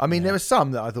about. I mean, there were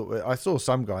some that I saw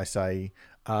some guy say,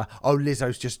 oh,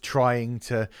 Lizzo's just trying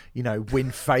to, win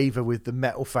favour with the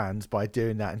metal fans by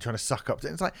doing that and trying to suck up to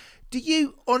it. It's like, do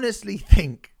you honestly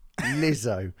think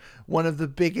Lizzo, one of the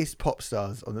biggest pop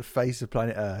stars on the face of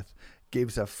planet Earth,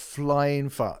 gives a flying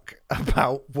fuck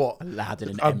about what a lad in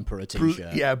an Emperor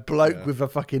t-shirt. Bloke with a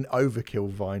fucking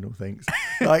Overkill vinyl thinks.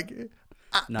 Like,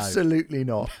 absolutely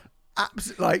not.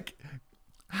 Like,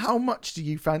 how much do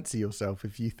you fancy yourself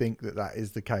if you think that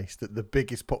is the case, that the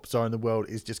biggest pop star in the world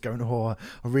is just going, oh,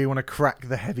 I really want to crack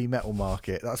the heavy metal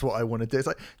market. That's what I want to do. It's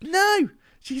like, no,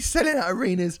 she's selling out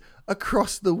arenas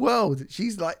across the world.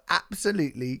 She's like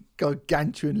absolutely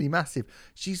gargantuanly massive.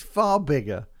 She's far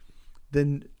bigger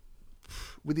than,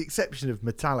 with the exception of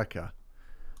Metallica,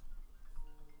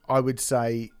 I would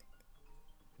say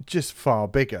just far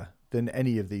bigger than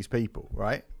any of these people,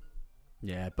 right?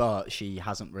 Yeah, but she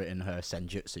hasn't written her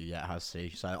Senjutsu yet, has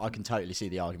she? So I can totally see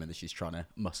the argument that she's trying to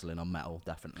muscle in on metal,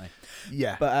 definitely.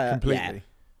 Yeah, but completely.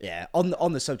 Yeah.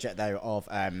 On the subject though of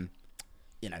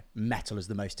metal as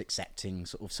the most accepting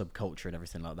sort of subculture and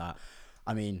everything like that.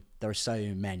 I mean, there are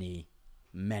so many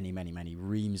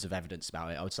reams of evidence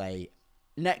about it. I would say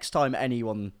next time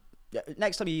you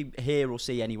hear or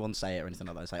see anyone say it or anything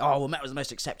like that, say, "Oh, well, metal is the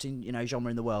most accepting genre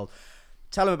in the world."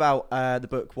 Tell them about the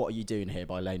book "What Are You Doing Here"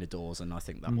 by Lena Dawes, and I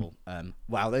think that will.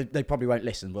 They probably won't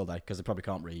listen, will they? Because they probably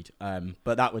can't read.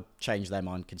 But that would change their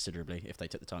mind considerably if they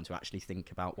took the time to actually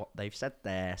think about what they've said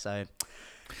there. So,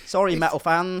 sorry, metal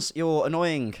fans, you're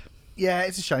annoying. Yeah,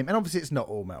 it's a shame, and obviously it's not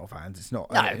all metal fans. It's not.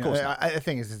 No, of course not. The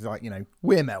thing is like,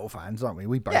 we're metal fans, aren't we?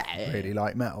 We both really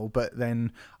like metal, but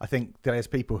then I think there's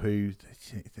people who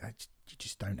you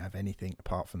just don't have anything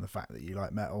apart from the fact that you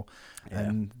like metal,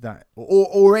 and that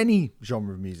or any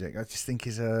genre of music. I just think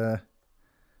is a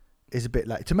bit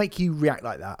like, to make you react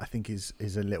like that. I think is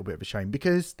a little bit of a shame,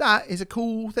 because that is a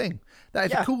cool thing. That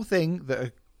is a cool thing that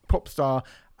a pop star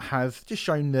has just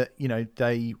shown that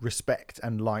they respect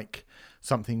and like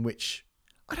something, which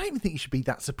I don't even think you should be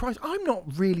that surprised. I'm not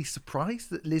really surprised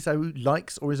that Lizzo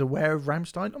likes or is aware of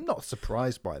Rammstein. I'm not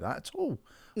surprised by that at all.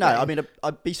 No, I mean,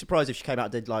 I'd be surprised if she came out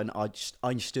and did like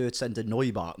Ein Sender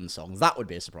Neubauten song. That would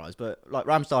be a surprise. But like,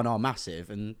 Rammstein are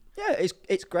massive, and yeah,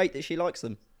 it's great that she likes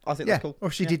them. I think that's cool. Or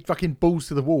if she did fucking balls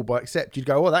to the wall by Accept, you'd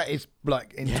go, oh, that is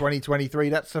like in 2023,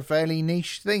 that's a fairly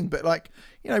niche thing. But like,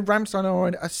 Rammstein are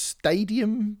a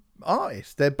stadium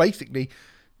artist. They're basically,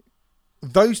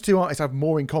 those two artists have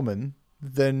more in common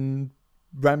than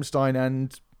Rammstein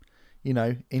and,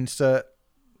 insert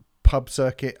pub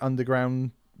circuit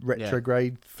underground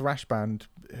retrograde thrash band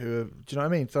who are, do you know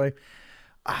what I mean? So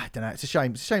I don't know, it's a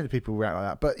shame that people react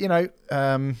like that, but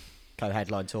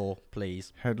co-headline tour,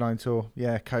 please. Headline tour,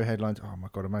 co-headline. Oh my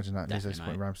god, imagine that. Lizzo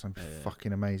supporting Rammstein,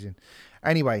 fucking amazing.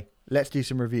 Anyway, let's do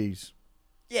some reviews.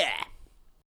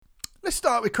 Let's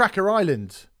start with Cracker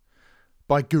Island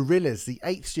by Gorillaz, the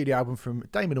 8th studio album from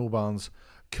Damon Albarn's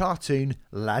cartoon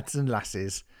Lads and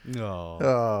Lasses.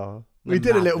 We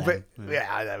did a little bit.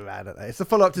 I don't know. It's the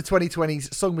follow-up to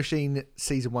 2020's Song Machine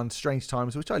Season 1 Strange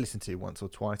Times, which I listened to once or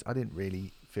twice. I didn't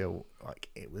really feel like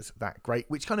it was that great,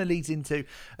 which kind of leads into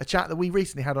a chat that we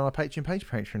recently had on our Patreon page,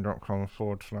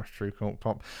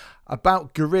 patreon.com/TrueCultPop,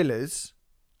 about Gorillaz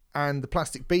and the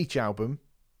Plastic Beach album,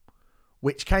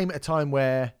 which came at a time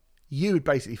where you had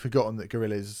basically forgotten that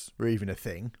Gorillaz were even a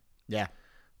thing. Yeah.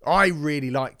 I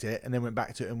really liked it, and then went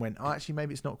back to it and went, actually,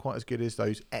 maybe it's not quite as good as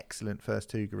those excellent first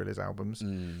two Gorillaz albums.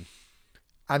 And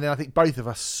then I think both of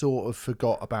us sort of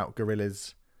forgot about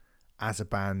Gorillaz as a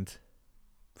band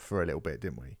for a little bit,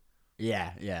 didn't we?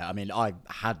 Yeah. I mean, I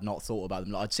had not thought about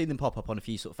them. I'd seen them pop up on a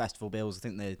few sort of festival bills. I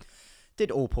think they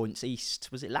did All Points East.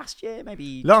 Was it last year?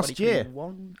 Maybe last year.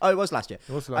 Oh, it was last year.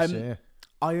 It was last year, yeah.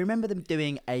 I remember them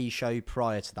doing a show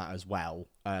prior to that as well,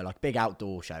 like a big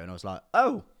outdoor show, and I was like,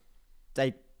 oh,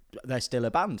 they're still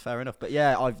a band, fair enough. But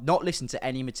yeah, I've not listened to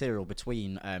any material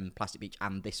between Plastic Beach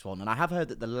and this one, and I have heard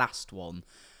that the last one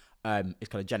is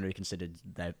kind of generally considered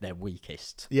their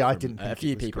weakest. Yeah, I didn't think a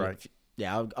few it was people. great.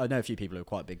 Yeah, I know a few people who are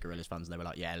quite big Gorillaz fans, and they were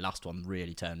like, yeah, last one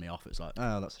really turned me off. It's like,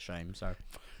 oh, that's a shame. So,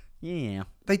 yeah.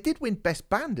 They did win Best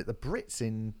Band at the Brits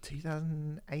in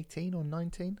 2018 or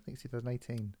 19. I think it's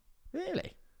 2018.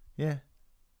 Really? Yeah.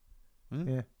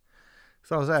 Yeah.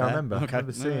 So I was there. Fair. I remember. Okay. I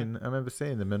remember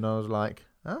seeing them, and I was like,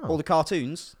 oh. All the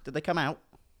cartoons, did they come out?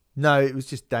 No, it was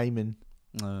just Damon.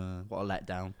 What a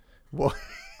letdown. What?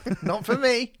 Not for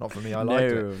me. Not for me. I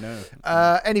liked it. No.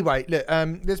 Anyway, look.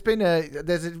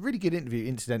 There's a really good interview,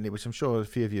 incidentally, which I'm sure a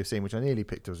few of you have seen, which I nearly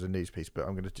picked up as a news piece, but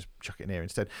I'm going to just chuck it in here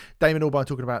instead. Damon Albarn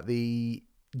talking about the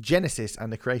genesis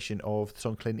and the creation of the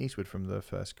song Clint Eastwood from the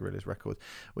first Gorillaz record,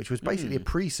 which was basically a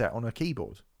preset on a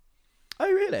keyboard.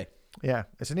 Oh, really? Yeah,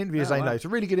 it's an interview, as I know. It's a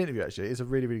really good interview, actually. It's a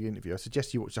really, really good interview. I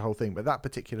suggest you watch the whole thing, but that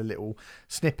particular little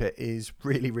snippet is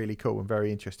really, really cool and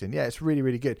very interesting. Yeah, it's really,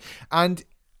 really good. And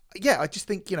yeah, I just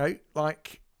think,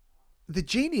 like, the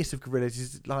genius of Gorillaz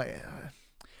is like,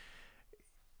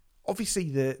 obviously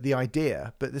the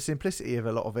idea, but the simplicity of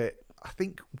a lot of it, I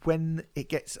think when it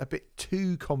gets a bit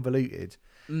too convoluted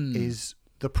is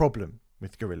the problem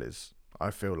with Gorillaz.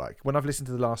 I feel like when I've listened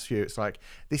to the last few, it's like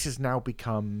this has now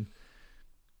become,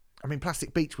 I mean,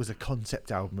 Plastic Beach was a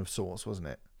concept album of sorts, wasn't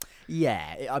it?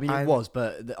 Yeah, I mean, it was,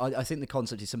 but I think the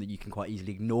concept is something you can quite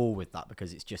easily ignore with that,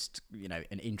 because it's just,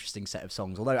 an interesting set of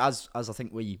songs. Although, as I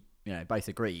think we, both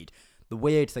agreed, the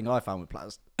weird thing I found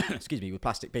with with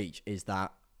Plastic Beach is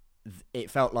that it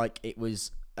felt like it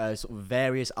was a sort of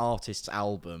various artists'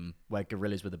 album where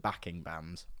Gorillaz were the backing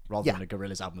band, rather than a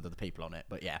Gorillaz album with other people on it.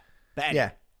 But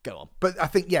anyway, go on. But I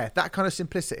think, that kind of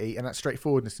simplicity and that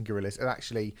straightforwardness in Gorillaz, it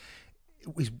actually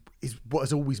is what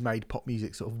has always made pop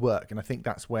music sort of work, and I think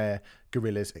that's where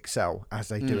Gorillaz excel, as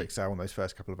they do excel on those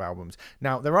first couple of albums.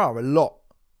 Now there are a lot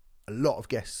of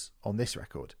guests on this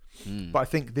record, but I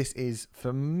think this is,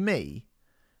 for me,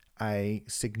 a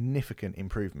significant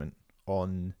improvement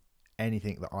on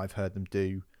anything that I've heard them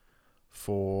do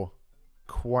for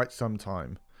quite some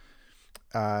time.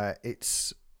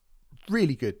 It's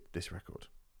really good, this record.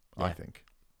 I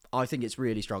think it's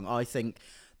really strong. I think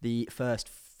the first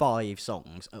 5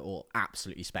 songs are all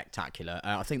absolutely spectacular.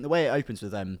 I think the way it opens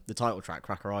with the title track,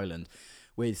 Cracker Island,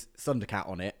 with Thundercat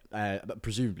on it, but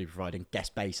presumably providing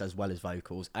guest bass as well as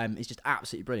vocals, it's just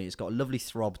absolutely brilliant. It's got a lovely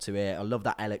throb to it. I love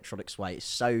that electronic sway. It's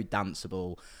so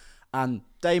danceable. And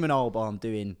Damon Albarn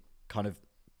doing kind of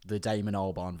the Damon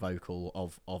Albarn vocal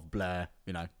of Blur,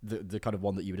 the kind of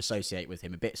one that you would associate with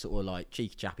him, a bit sort of like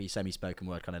cheeky chappy, semi-spoken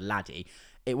word kind of laddie.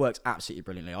 It works absolutely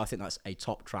brilliantly. I think that's a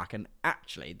top track. And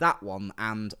actually, that one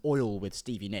and Oil with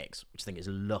Stevie Nicks, which I think is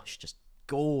a lush, just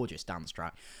gorgeous dance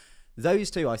track, those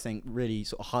two, I think, really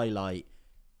sort of highlight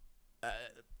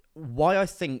why I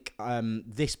think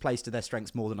this plays to their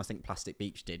strengths more than I think Plastic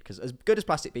Beach did. Because as good as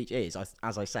Plastic Beach is,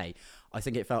 as I say, I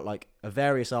think it felt like a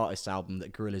various artists album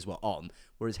that Gorillaz were on.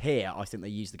 Whereas here, I think they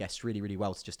use the guests really, really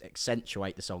well to just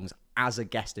accentuate the songs as a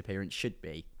guest appearance should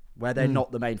be, where they're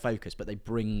not the main focus, but they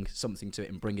bring something to it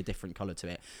and bring a different colour to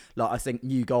it. Like, I think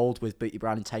New Gold with Booty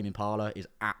Brown and Tame Impala is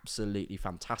absolutely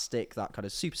fantastic. That kind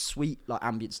of super sweet, like,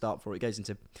 ambient start before it goes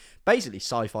into basically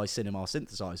sci-fi cinema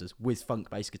synthesizers with funk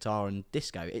bass guitar and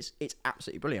disco. It's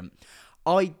absolutely brilliant.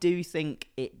 I do think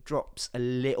it drops a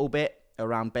little bit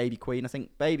around Baby Queen. I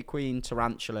think Baby Queen,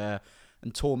 Tarantula,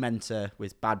 and Tormentor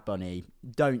with Bad Bunny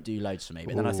don't do loads for me.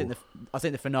 But then I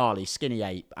think the finale, Skinny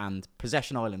Ape and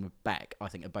Possession Island with Beck, I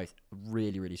think are both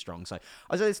really, really strong. So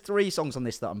I say there's 3 songs on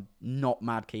this that I'm not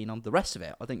mad keen on. The rest of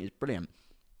it I think is brilliant.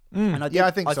 And I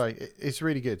think so. It's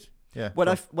really good. Yeah. When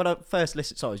I first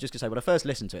listened, sorry, I was just gonna say when I first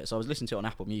listened to it, so I was listening to it on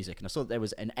Apple Music, and I saw that there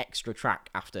was an extra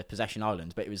track after Possession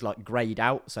Island, but it was like greyed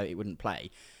out, so it wouldn't play.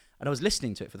 And I was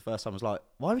listening to it for the first time. I was like,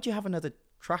 why would you have another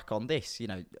track on this?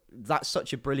 That's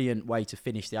such a brilliant way to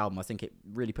finish the album. I think it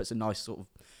really puts a nice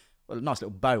a nice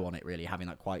little bow on it, really, having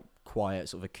that quite quiet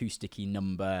sort of acoustic-y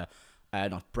number,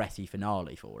 nice breathy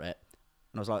finale for it.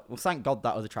 And I was like, well, thank God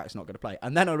that other track's not going to play.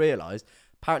 And then I realised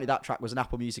apparently that track was an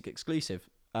Apple Music exclusive.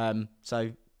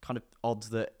 So kind of odd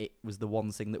that it was the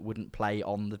one thing that wouldn't play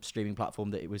on the streaming platform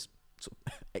that it was sort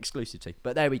of exclusive to.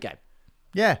 But there we go.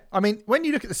 Yeah, I mean, when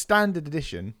you look at the standard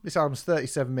edition, this album's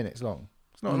 37 minutes long.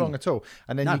 It's not long at all.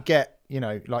 And then you get, you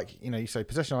say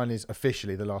Possession Island is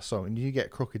officially the last song, and you get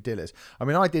Crocodillas. I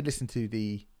mean, I did listen to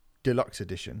the deluxe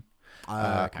edition,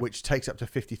 which takes up to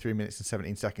 53 minutes and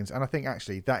 17 seconds. And I think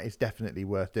actually that is definitely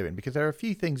worth doing, because there are a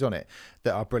few things on it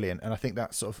that are brilliant. And I think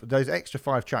that sort of those extra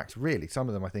 5 tracks, really, some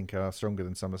of them I think are stronger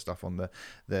than some of the stuff on the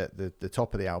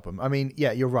top of the album. I mean,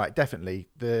 yeah, you're right. Definitely.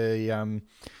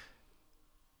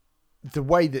 The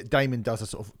way that Damon does a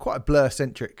sort of quite a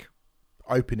Blur-centric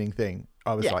opening thing,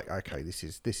 I was like, okay, this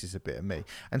is a bit of me.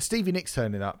 And Stevie Nicks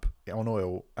turning up on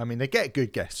Oil. I mean, they get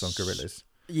good guests on Gorillaz.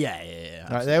 Yeah.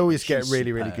 Like, they always get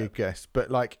really, really good guests, but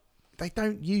like they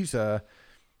don't use her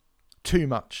too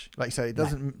much. Like you say, it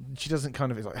doesn't. She doesn't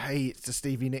kind of. It's like, hey, it's the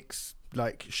Stevie Nicks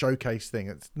like showcase thing.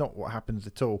 It's not what happens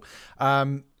at all.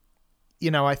 I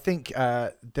think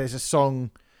there's a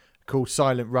song called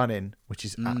Silent Running, which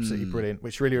is absolutely brilliant,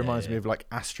 which really reminds me of like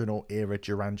astronaut era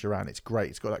Duran Duran. It's great.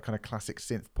 It's got that kind of classic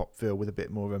synth pop feel with a bit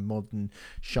more of a modern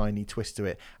shiny twist to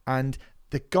it. And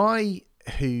the guy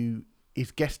who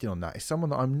is guesting on that is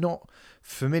someone that I'm not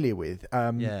familiar with.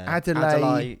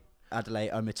 Adelaide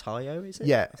Omitayo, is it?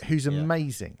 Yeah, who's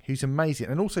amazing.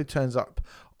 And also turns up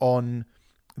on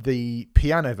the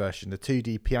piano version, the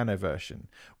 2D piano version,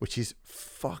 which is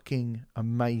fucking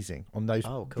amazing on those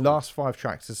last 5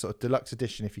 tracks, the sort of deluxe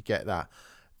edition. If you get that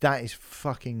is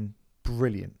fucking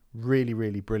brilliant. Really,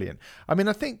 really brilliant. I mean,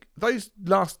 I think those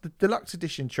the deluxe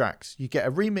edition tracks, you get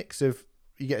a remix of,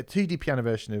 get a 2D piano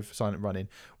version of Silent Running,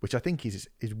 which I think is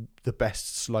the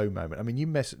best slow moment. I mean, you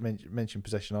mentioned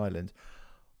Possession Island.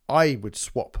 I would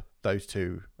swap those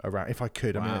two around if I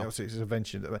could. Wow. I mean, obviously it's a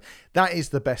venture. That is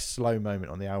the best slow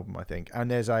moment on the album, I think. And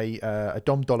there's a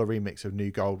Dom Dollar remix of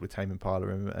New Gold with Tame Impala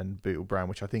and Bootle Brown,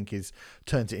 which I think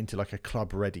turns it into like a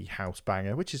club ready house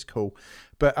banger, which is cool.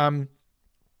 But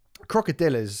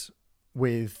Crocodillas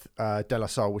with De La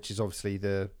Soul, which is obviously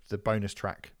the bonus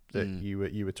track that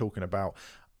you were talking about.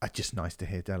 Just nice to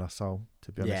hear De La Soul,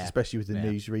 to be honest, especially with the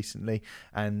news recently.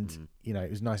 And,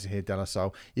 it was nice to hear De La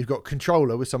Soul. You've got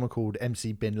Controller with someone called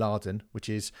MC Bin Laden, which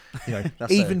is,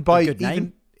 even by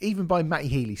Matty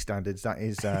Healy standards, that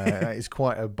is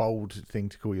quite a bold thing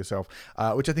to call yourself,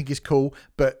 which I think is cool.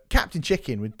 But Captain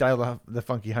Chicken with Dale the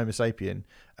Funky Homo Sapien,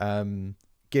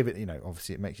 give it,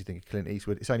 obviously it makes you think of Clint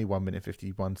Eastwood. It's only 1 minute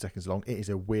 51 seconds long. It is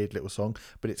a weird little song,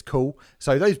 but it's cool.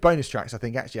 So those bonus tracks, I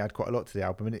think, actually add quite a lot to the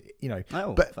album. And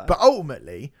but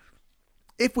ultimately,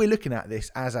 if we're looking at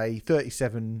this as a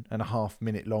 37.5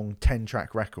 minute long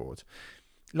 10-track record,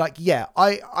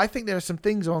 I think there are some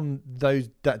things on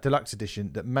that deluxe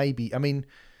edition that maybe, I mean,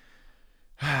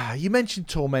 you mentioned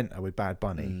Tormentor with Bad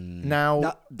Bunny.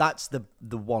 Now that's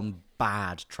the one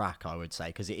bad track, I would say,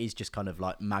 because it is just kind of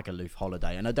like Magaluf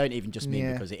Holiday, and I don't even just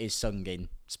mean because it is sung in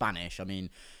Spanish. I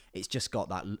mean, it's just got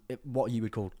that what you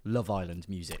would call Love Island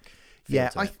music.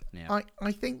 I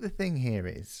think the thing here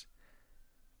is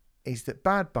that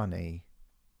Bad Bunny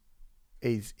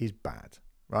is bad,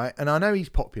 right? And I know he's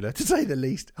popular, to say the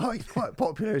least. He's quite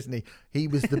popular, isn't he? He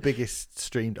was the biggest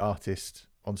streamed artist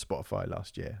on Spotify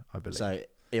last year, I believe. So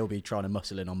he'll be trying to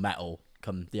muscle in on metal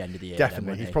come the end of the year.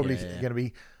 Definitely. He's probably going to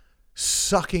be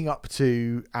sucking up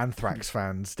to Anthrax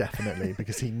fans, definitely,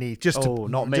 because he needs just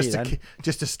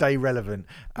to stay relevant.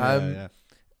 But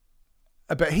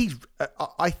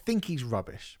I think he's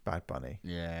rubbish, Bad Bunny.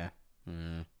 Yeah.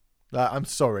 I'm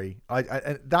sorry. I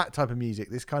that type of music,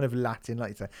 this kind of Latin, like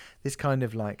you say, this kind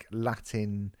of like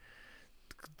Latin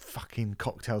fucking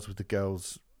cocktails with the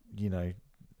girls,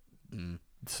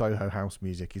 Soho house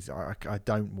music is I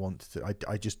don't want to.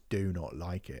 I just do not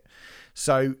like it.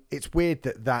 So it's weird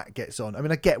that gets on. I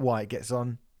mean, I get why it gets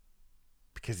on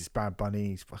because it's Bad Bunny.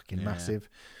 He's fucking massive.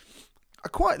 I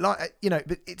quite like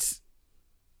but it's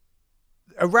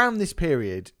around this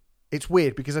period. It's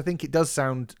weird because I think it does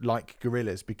sound like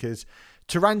Gorillaz, because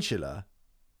Tarantula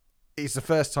is the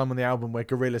first time on the album where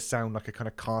Gorillaz sound like a kind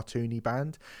of cartoony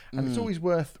band, and it's always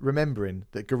worth remembering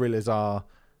that Gorillaz are,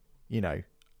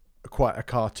 quite a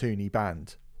cartoony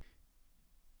band,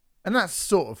 and that's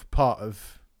sort of part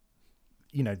of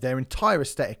their entire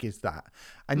aesthetic is that.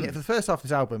 And yet for the first half of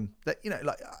this album, that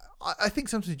I think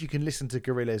sometimes you can listen to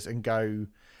Gorillaz and go,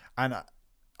 and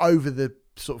over the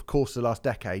sort of course of the last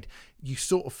decade, you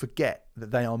sort of forget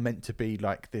that they are meant to be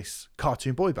like this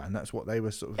cartoon boy band. That's what they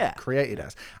were sort of created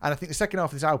as. And I think the second half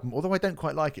of this album, although I don't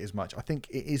quite like it as much, I think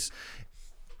it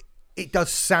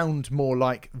does sound more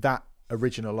like that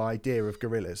original idea of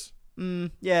Gorillaz.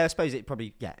 I suppose it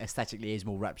probably aesthetically is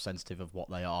more representative of what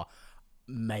they are.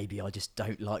 Maybe I just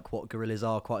don't like what Gorillaz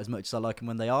are quite as much as I like them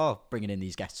when they are bringing in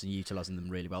these guests and utilising them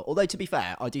really well. Although, to be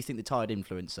fair, I do think the Tired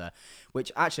Influencer,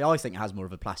 which actually I think has more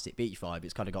of a Plastic Beach vibe,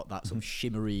 it's kind of got that sort of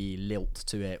shimmery lilt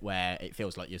to it where it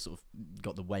feels like you're sort of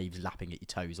got the waves lapping at your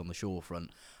toes on the shorefront.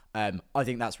 I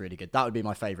think that's really good. That would be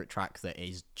my favourite track that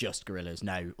is just Gorillaz,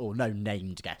 no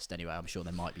named guest anyway. I'm sure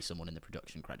there might be someone in the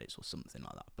production credits or something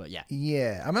like that. But yeah.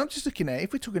 I mean, I'm just looking at it.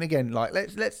 If we're talking again, like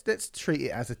let's treat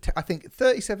it as I think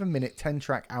 37-minute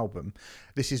 10-track album.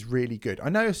 This is really good. I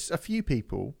know a few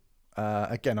people.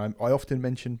 Again, I often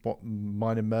mention what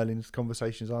mine and Merlin's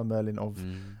conversations are. Merlin of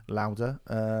Louder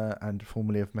and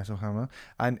formerly of Metal Hammer,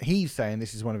 and he's saying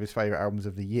this is one of his favourite albums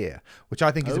of the year, which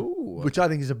I think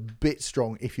is a bit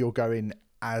strong if you're going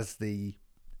as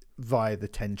via the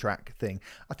 10-track thing.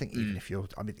 I think even if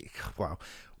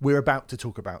we're about to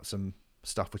talk about some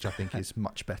stuff which I think is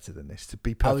much better than this, to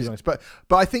be perfectly honest. But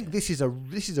I think this is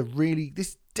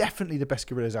definitely the best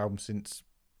Gorillaz album since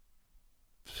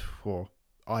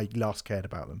I last cared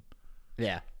about them.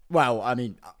 Yeah. Well, I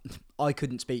mean, I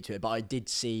couldn't speak to it, but I did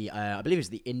see, I believe it was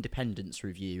the Independence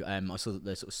review. I saw that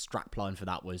the sort of strapline for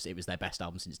that was it was their best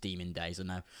album since Demon Days.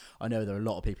 And I know there are a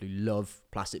lot of people who love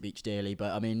Plastic Beach dearly,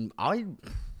 but I mean, I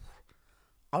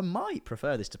might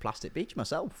prefer this to Plastic Beach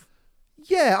myself.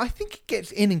 Yeah, I think it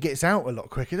gets in and gets out a lot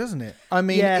quicker, doesn't it? I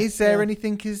mean, is there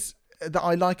anything that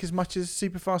I like as much as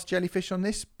Superfast Jellyfish on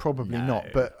this? Probably not.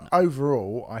 But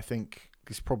overall, I think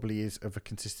this probably is of a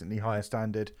consistently higher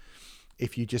standard.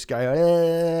 if you just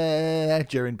go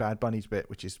during Bad Bunny's bit,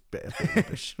 which is a bit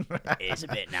rubbish. It is a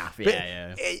bit naff,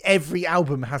 yeah. Every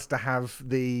album has to have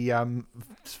the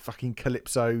fucking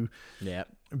calypso,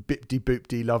 bip-de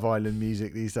boop-de Love Island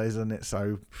music these days, isn't it?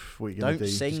 So what are you going to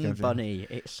do? Don't sing, Bunny.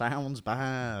 It sounds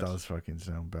bad. It does fucking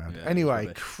sound bad. Yeah,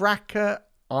 anyway, Cracker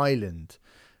Island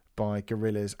by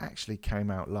Gorillaz actually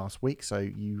came out last week, so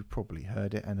you probably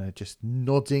heard it and are just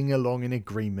nodding along in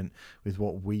agreement with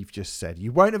what we've just said.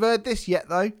 You won't have heard this yet,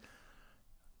 though.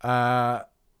 I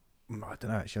don't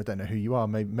know, actually. I don't know who you are.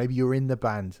 Maybe you're in the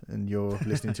band and you're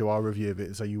listening to our review of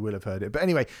it, so you will have heard it. But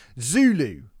anyway,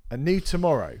 Zulu, A New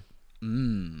Tomorrow.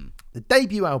 The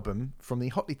debut album from the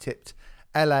hotly tipped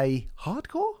LA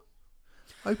hardcore?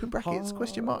 Open brackets,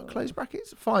 question mark, close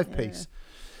brackets, 5-piece.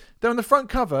 They're on the front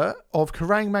cover of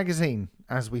Kerrang! Magazine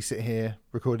as we sit here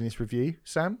recording this review,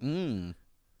 Sam.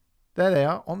 There they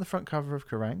are on the front cover of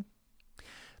Kerrang!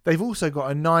 They've also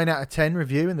got a 9 out of 10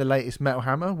 review in the latest Metal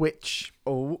Hammer, which...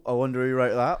 Oh, I wonder who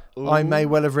wrote that. Ooh. I may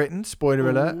well have written, spoiler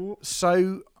alert.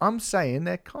 So I'm saying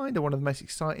they're kind of one of the most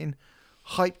exciting,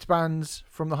 hyped bands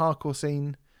from the hardcore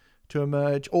scene to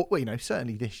emerge. Or, well,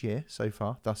 certainly this year so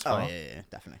far, thus far. Oh, yeah,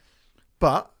 definitely.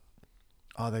 But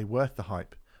are they worth the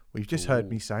hype? We've just heard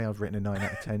me say I've written a 9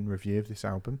 out of 10 review of this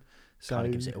album. So kind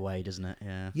of gives it away, doesn't it?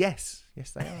 Yeah. Yes,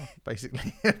 they are,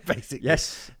 basically.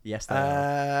 Yes, they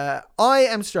are. I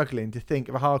am struggling to think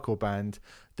of a hardcore band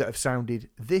that have sounded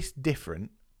this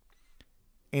different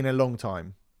in a long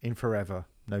time, in forever.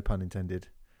 No pun intended.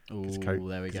 Oh,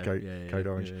 there we go. Code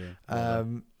Orange. Yeah.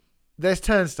 There's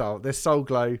Turnstile, there's Soul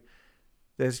Glow,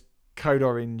 there's Code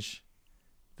Orange.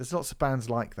 There's lots of bands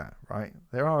like that, right?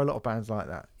 There are a lot of bands like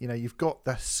that. You've got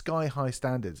the sky-high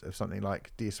standards of something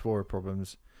like Diaspora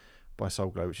Problems by Soul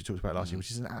Glow, which you talked about last year,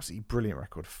 which is an absolutely brilliant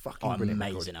record. Brilliant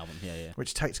amazing record, album, yeah.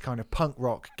 Which takes kind of punk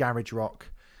rock, garage rock,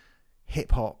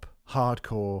 hip-hop,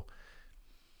 hardcore,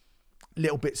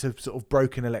 little bits of sort of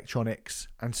broken electronics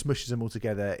and smushes them all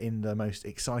together in the most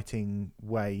exciting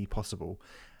way possible.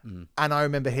 And I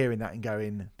remember hearing that and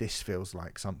going, this feels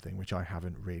like something which I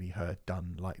haven't really heard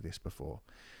done like this before.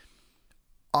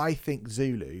 I think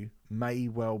Zulu may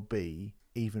well be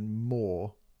even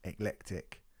more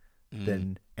eclectic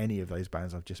than any of those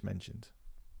bands I've just mentioned.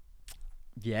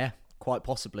 Yeah, quite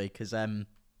possibly, because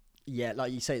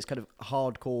like you say, it's kind of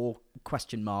hardcore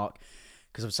question mark,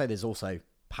 because I would say there's also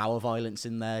power violence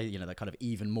in there. They're kind of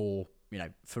even more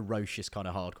ferocious kind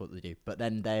of hardcore that they do. But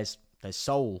then there's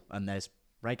soul and there's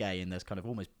reggae and there's kind of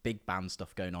almost big band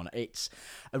stuff going on. It's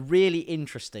a really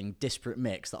interesting disparate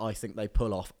mix that I think they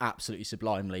pull off absolutely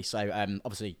sublimely. So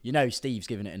obviously Steve's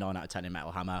given it a 9 out of 10 in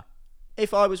Metal Hammer.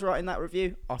 If I was writing that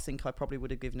review, I think I probably would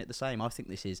have given it the same. I think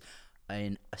this is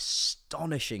an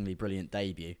astonishingly brilliant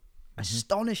debut.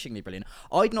 Astonishingly brilliant.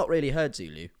 I'd not really heard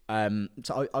Zulu,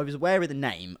 so I was aware of the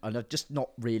name and I've just not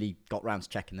really got round to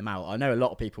checking them out. I know a lot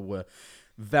of people were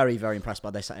very, very impressed by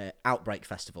this Outbreak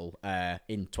Festival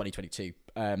in 2022.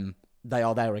 They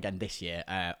are there again this year.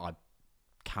 I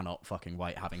cannot fucking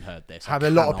wait, having heard this. Had a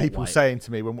lot of people saying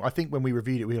to me, when we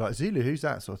reviewed it, we were like, Zulu, who's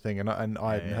that sort of thing? And I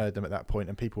hadn't heard them at that point,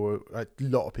 and a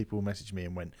lot of people messaged me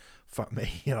and went, fuck me,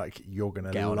 you're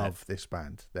going to love this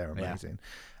band. They're amazing.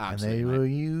 Yeah,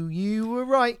 absolutely, and you were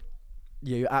right.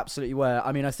 You absolutely were.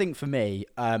 I mean, I think for me,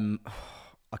 I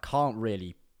can't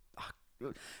really...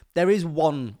 There is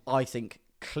one, I think,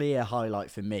 clear highlight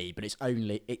for me, but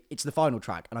it's the final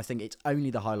track, and I think it's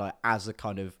only the highlight as a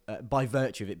kind of by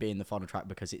virtue of it being the final track,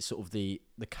 because it's sort of the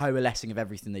coalescing of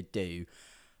everything they do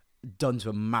done to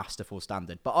a masterful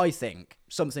standard. But I think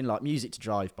something like Music to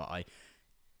Drive By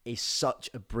is such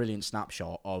a brilliant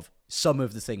snapshot of some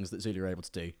of the things that Zulu are able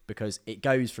to do, because it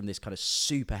goes from this kind of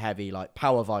super heavy like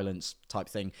power violence type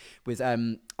thing with I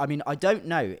mean, I don't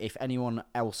know if anyone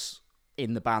else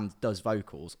in the band does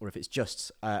vocals or if it's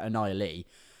just Anaya,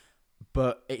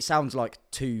 but it sounds like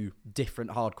two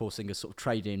different hardcore singers sort of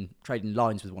trading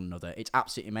lines with one another. It's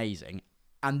absolutely amazing.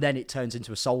 And then it turns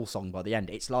into a soul song by the end.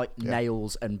 It's like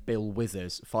Nails and Bill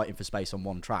Withers fighting for space on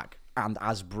one track, and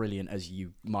as brilliant as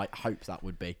you might hope that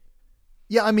would be.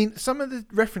 Yeah, I mean, some of the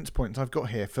reference points I've got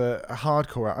here for a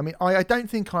hardcore... I mean, I don't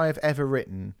think I have ever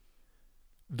written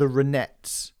the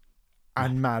Ronettes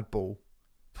and Madball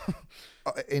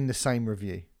in the same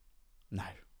review. No,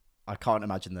 I can't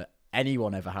imagine that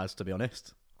anyone ever has, to be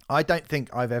honest. I don't think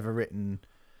I've ever written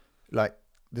like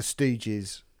the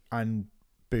Stooges and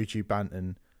Buju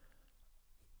Banton.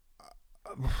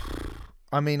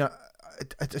 I mean, I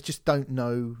just don't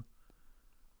know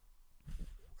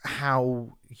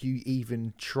how you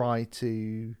even try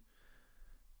to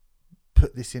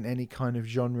put this in any kind of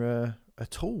genre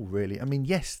at all, really. I mean,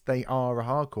 yes, they are a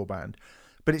hardcore band,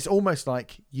 but it's almost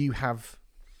like you have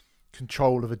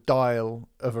control of a dial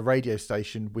of a radio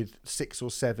station with 6 or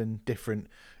 7 different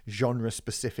genre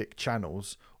specific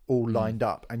channels all lined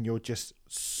up, and you're just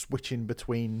switching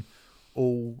between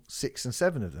all 6 and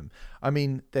 7 of them. I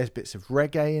mean, there's bits of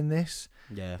reggae in this.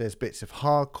 Yeah. There's bits of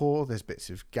hardcore. There's bits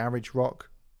of garage rock.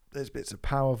 There's bits of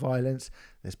power violence.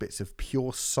 There's bits of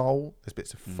pure soul. There's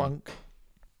bits of funk.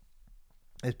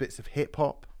 There's bits of hip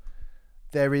hop.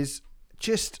 There is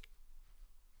just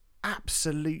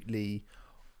absolutely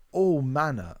all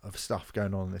manner of stuff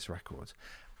going on this record.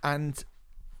 And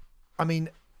I mean,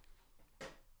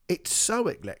 it's so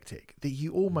eclectic that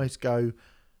you almost go,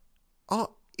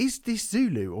 oh, is this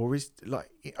Zulu, or is like,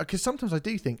 because sometimes I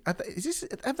do think,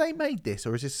 have they made this,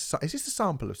 or is this a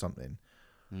sample of something?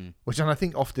 Which, and I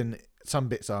think often some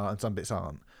bits are and some bits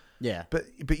aren't. Yeah.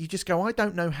 But you just go, I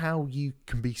don't know how you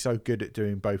can be so good at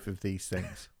doing both of these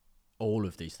things. All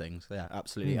of these things, yeah,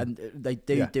 absolutely. And they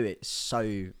do it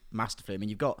so masterfully. I mean,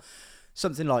 you've got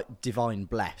something like Divine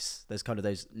Bless. There's kind of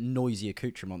those noisy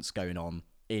accoutrements going on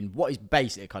in what is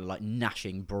basically kind of like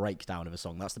gnashing breakdown of a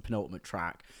song. That's the penultimate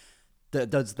track. That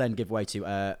does then give way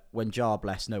to When Jar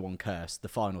Bless, No One Curse, the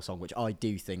final song, which I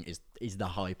do think is the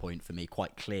high point for me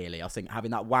quite clearly. I think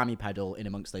having that whammy pedal in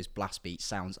amongst those blast beats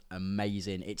sounds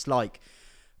amazing. It's like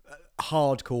a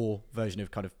hardcore version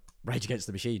of kind of Rage Against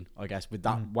the Machine, I guess, with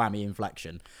that whammy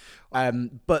inflection.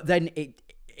 But then it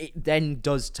then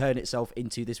does turn itself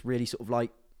into this really sort of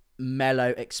like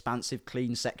mellow, expansive,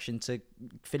 clean section to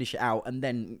finish it out, and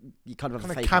then you kind of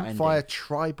have a fake campfire ending.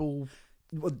 tribal.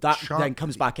 Well, that then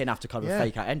comes back in after kind of a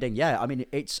fake out ending. Yeah, I mean,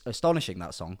 it's astonishing,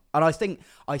 that song. And I think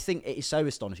it is so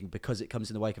astonishing because it comes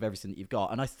in the wake of everything that you've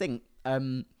got. And I think,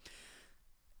 like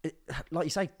you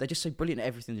say, they're just so brilliant at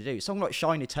everything they do. A song like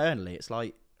Shine Eternally, it's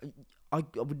like, I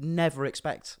would never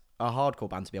expect a hardcore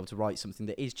band to be able to write something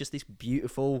that is just this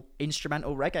beautiful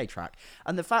instrumental reggae track.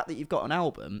 And the fact that you've got an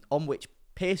album on which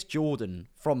Pierce Jordan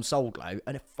from Soul Glow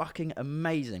and a fucking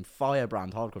amazing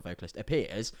firebrand hardcore vocalist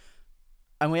appears,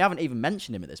 and we haven't even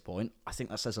mentioned him at this point, I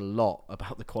think that says a lot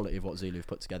about the quality of what Zulu have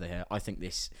put together here. I think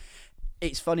it's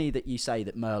funny that you say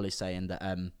that Merle is saying that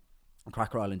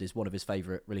Cracker Island is one of his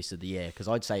favourite releases of the year, because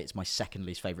I'd say it's my second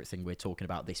least favourite thing we're talking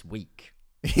about this week.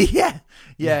 Yeah.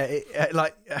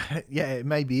 It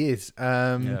maybe is.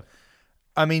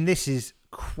 I mean, this is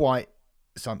quite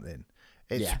something.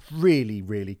 It's really,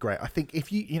 really great. I think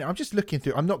if I'm just looking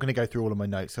through, I'm not going to go through all of my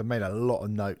notes. I've made a lot of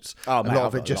notes. A lot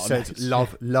of it just says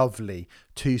lovely,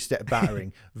 2-step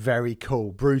battering, very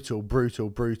cool,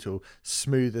 brutal,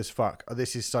 smooth as fuck. Oh,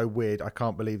 this is so weird. I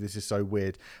can't believe this is so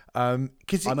weird.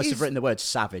 Because I must have written the word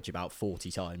savage about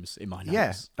 40 times in my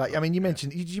notes. Yeah. I mean,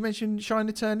 did you mention Shine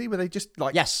Eternally, where they just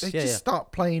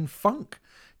start playing funk?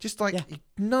 Just like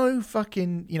no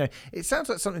fucking, it sounds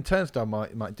like something Turnstile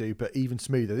might do, but even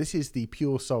smoother. This is the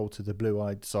pure soul to the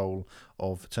blue-eyed soul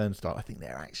of Turnstile. I think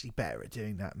they're actually better at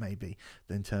doing that maybe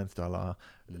than Turnstile are.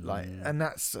 And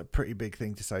that's a pretty big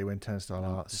thing to say when Turnstile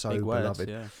are so beloved.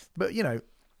 Yeah. But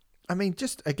I mean,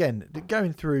 just again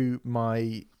going through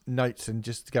my notes and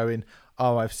just going,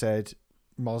 I've said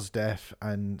Mos Def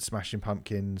and Smashing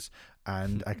Pumpkins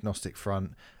and Agnostic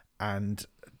Front and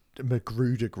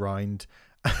Magruder Grind.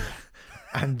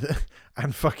 and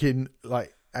fucking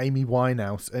like Amy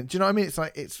Winehouse, and do you know what I mean? It's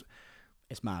like it's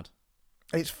mad.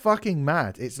 It's fucking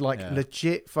mad. It's like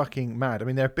legit fucking mad. I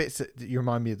mean, there are bits that you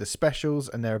remind me of the Specials,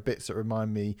 and there are bits that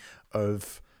remind me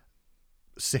of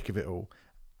Sick of It All,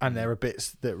 and there are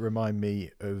bits that remind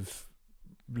me of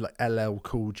like LL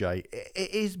Cool J. It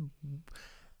is.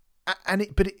 And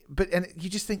you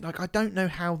just think like, I don't know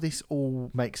how this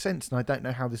all makes sense, and I don't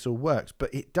know how this all works,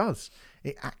 but it does.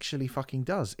 It actually fucking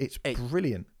does. It's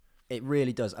brilliant. It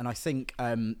really does. And I think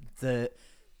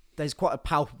there's quite a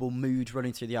palpable mood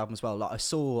running through the album as well. Like I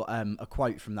saw a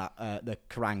quote from that the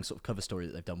Kerrang sort of cover story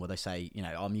that they've done, where they say,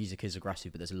 our music is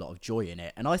aggressive, but there's a lot of joy in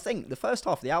it. And I think the first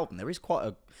half of the album, there is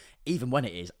quite even when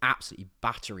it is absolutely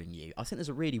battering you, I think there's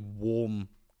a really warm,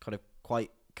 kind of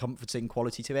quite comforting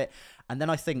quality to it. And then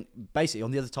I think basically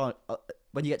on the other time,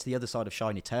 when you get to the other side of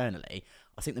Shine Eternally,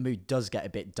 I think the mood does get a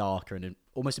bit darker and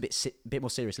almost a bit more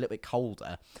serious, a little bit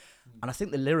colder. And I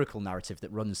think the lyrical narrative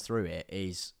that runs through it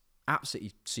is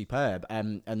absolutely superb,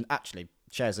 and actually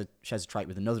shares a trait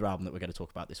with another album that we're going to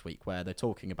talk about this week, where they're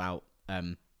talking about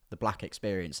the black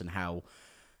experience and how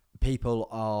people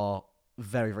are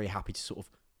very, very happy to sort of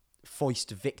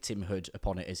foist victimhood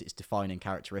upon it as its defining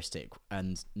characteristic,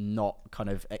 and not kind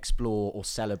of explore or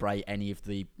celebrate any of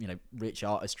the rich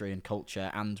artistry and culture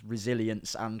and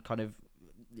resilience and kind of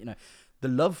the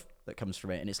love that comes from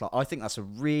it. And it's like, I think that's a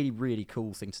really, really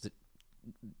cool thing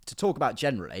to talk about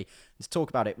generally, to talk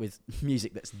about it with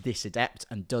music that's this adept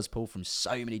and does pull from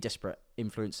so many disparate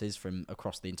influences from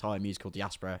across the entire musical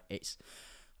diaspora, it's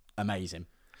amazing.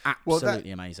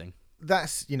 Absolutely amazing.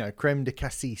 That's, Creme de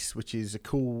Cassis, which is a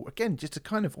cool, again, just a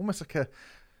kind of almost like a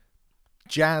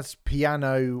jazz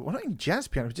piano, well, not even jazz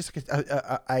piano, just like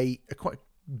a quite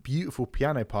beautiful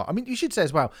piano part. I mean, you should say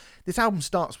as well, this album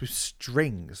starts with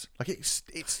strings. Like it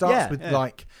starts with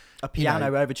like a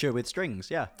piano overture with strings.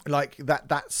 Yeah, like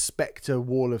that Spectre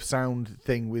wall of sound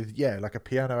thing with like a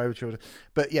piano overture.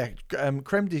 But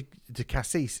Creme de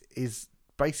Cassis is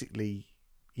basically,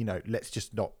 let's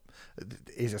just not.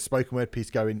 Is a spoken word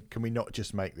piece going, can we not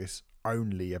just make this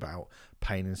only about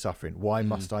pain and suffering? Why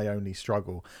must I only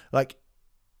struggle? Like,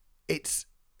 it's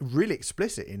really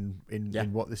explicit in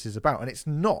what this is about, and it's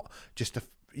not just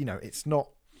it's not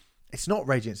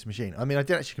Rage Against the Machine. I mean, I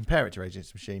did actually compare it to Rage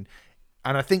Against the Machine,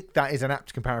 and I think that is an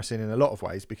apt comparison in a lot of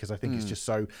ways, because I think it's just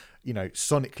so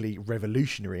sonically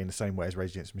revolutionary in the same way as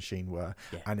Rage Against the Machine were,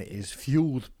 and it is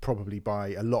fueled probably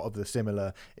by a lot of the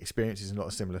similar experiences and a lot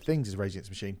of similar things as Rage Against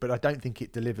the Machine. But I don't think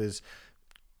it delivers.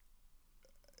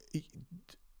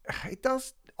 It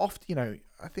does often,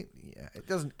 I think it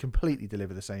doesn't completely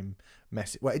deliver the same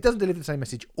message. Well, it doesn't deliver the same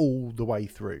message all the way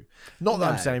through. Not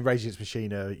that I'm saying Rage Against the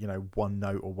Machine are, one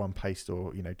note or one paced,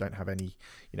 or, don't have any,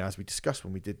 as we discussed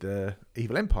when we did the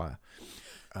Evil Empire.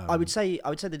 I would say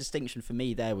the distinction for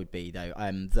me there would be, though,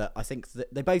 that I think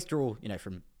that they both draw,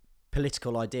 from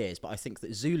political ideas, but I think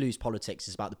that Zulu's politics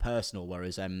is about the personal,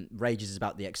 whereas Rage's is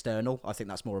about the external. I think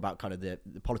that's more about kind of the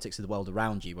politics of the world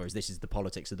around you, whereas this is the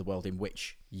politics of the world in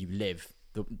which you live,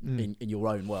 in your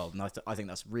own world. And I think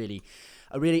that's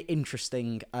a really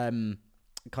interesting kind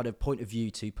of point of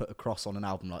view to put across on an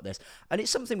album like this. And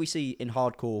it's something we see in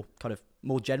hardcore kind of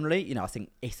more generally. I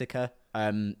think Ithaca,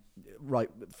 right,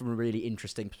 from a really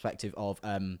interesting perspective of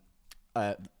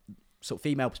sort of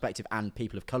female perspective and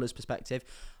people of colour's perspective.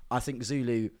 I think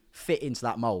Zulu fit into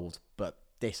that mould, but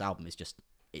this album is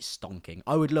it's stonking.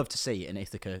 I would love to see an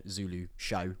Ithaca Zulu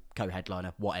show,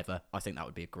 co-headliner, whatever. I think that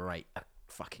would be a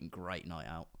fucking great night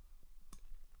out.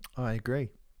 I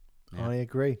agree. Yeah. I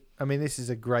agree. I mean, this is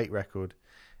a great record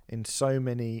in so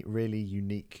many really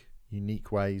unique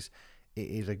ways. It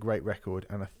is a great record,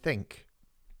 and I think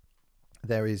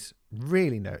there is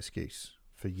really no excuse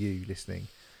for you listening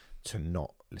to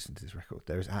not listen to this record.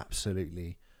 There is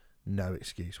absolutely no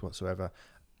excuse whatsoever.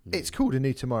 It's called A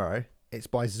New Tomorrow. It's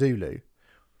by Zulu.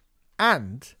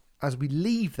 And as we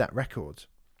leave that record,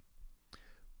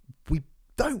 we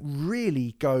don't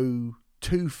really go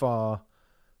too far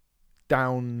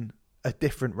down a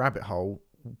different rabbit hole,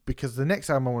 because the next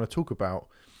album I want to talk about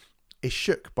is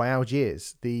Shook by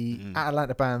Algiers, the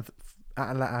Atlanta band.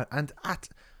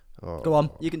 Go on,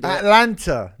 you can do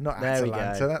Atlanta, it. not There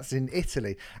Atalanta. That's in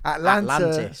Italy.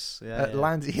 Atlantis.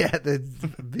 The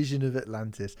vision of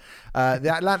Atlantis.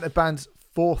 The Atlanta band's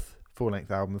fourth full-length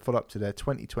album, the follow-up to their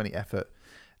 2020 effort,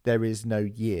 There Is No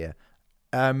Year.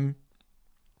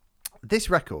 This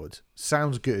record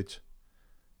sounds good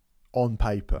on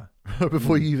paper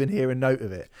before you even hear a note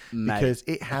of it, because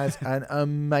it has an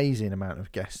amazing amount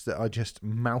of guests that are just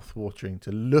mouth-watering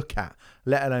to look at,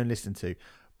 let alone listen to.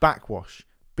 Backwash,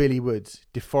 Billy Woods,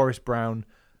 DeForest Brown,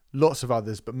 lots of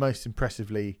others, but most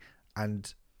impressively,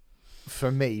 and for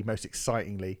me, most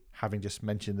excitingly, having just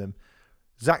mentioned them,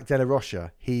 Zach De La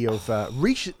Rocha, he of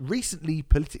recently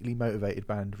politically motivated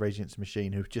band Rage Against the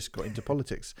Machine, who've just got into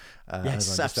politics.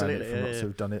 Yes, absolutely. From lots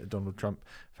of Donald Trump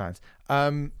fans.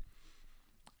 I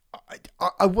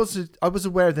was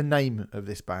aware of the name of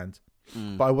this band,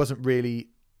 but I wasn't really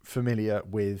familiar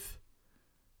with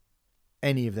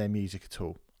any of their music at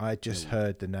all. I just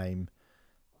heard the name.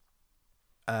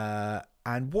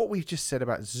 And what we've just said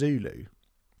about Zulu,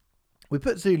 we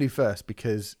put Zulu first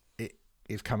because it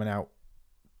is coming out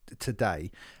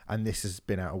today, and this has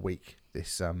been out a week,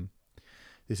 this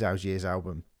Algiers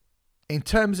album. In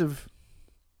terms of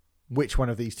which one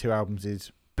of these two albums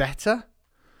is better,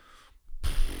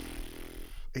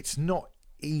 it's not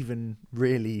even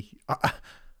really.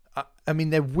 I mean,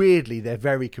 they're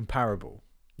very comparable.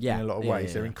 In a lot of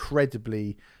ways. They're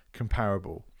incredibly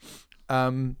comparable.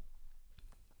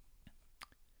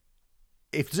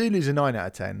 If Zulu's a 9 out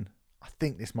of 10, I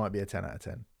think this might be a 10 out of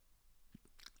 10.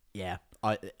 Yeah,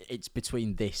 it's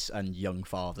between this and Young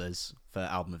Fathers for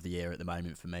album of the year at the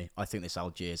moment for me. I think this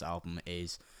Algiers album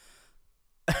is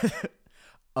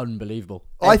unbelievable.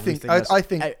 I think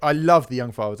I love the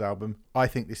Young Fathers album. I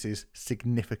think this is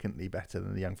significantly better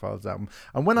than the Young Fathers album.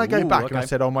 And when I go back and I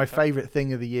said, my favourite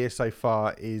thing of the year so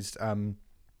far is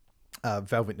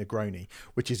Velvet Negroni,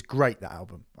 which is great. That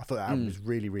album, I thought that album was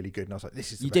really, really good, and I was like,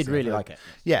 "This is." You did really like it,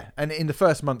 yeah. And in the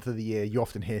first month of the year, you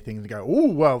often hear things and go,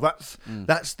 "Oh, well,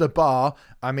 that's the bar."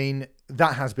 I mean,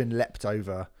 that has been leapt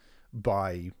over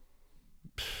by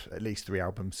at least 3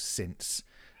 albums since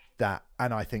that,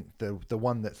 and I think the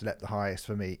one that's leapt the highest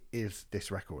for me is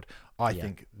this record. I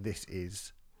think this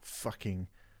is fucking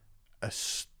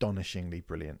astonishingly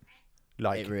brilliant.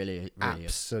 Like, it really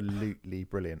absolutely is.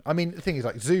 Brilliant. I mean, the thing is,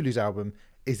 like, Zulu's album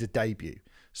is a debut,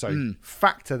 so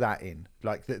factor that in.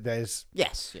 Like, that there's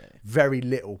very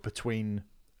little between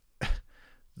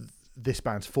this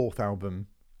band's 4th album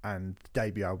and the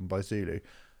debut album by Zulu.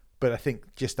 But I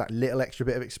think just that little extra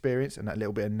bit of experience and that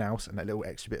little bit of nous and that little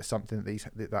extra bit of something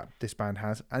that this band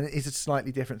has, and it is a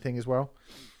slightly different thing as well.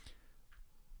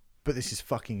 But this is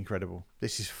fucking incredible.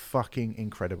 This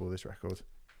record.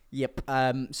 Yep.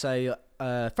 So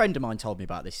a friend of mine told me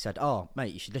about this. He said, "Oh,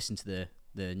 mate, you should listen to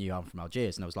the new album from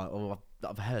Algiers." And I was like, "Oh,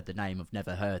 I've heard the name. I've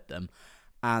never heard them."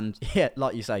 And yeah,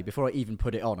 like you say, before I even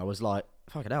put it on, I was like,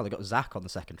 "Fucking hell, they got Zach on the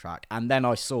second track." And then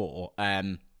I saw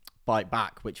Bite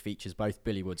Back, which features both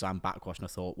Billy Woods and Backwash, and I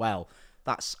thought, well,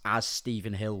 that's as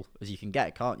Stephen Hill as you can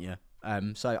get, can't you?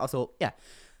 So I thought, yeah,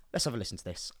 let's have a listen to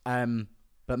this.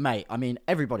 But mate, I mean,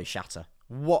 Everybody Shatter.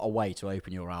 What a way to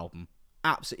open your album.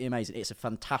 Absolutely amazing. It's a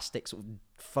fantastic sort of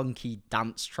funky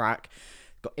dance track.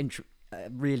 Got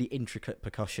really intricate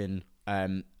percussion.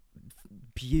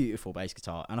 Beautiful bass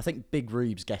guitar. And I think Big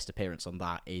Rube's guest appearance on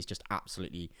that is just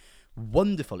absolutely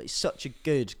wonderful. It's such a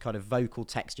good kind of vocal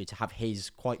texture to have his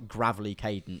quite gravelly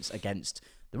cadence against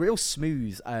the real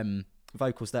smooth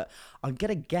vocals that I'm going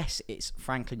to guess it's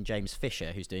Franklin James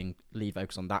Fisher who's doing lead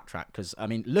vocals on that track. Because, I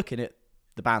mean, looking at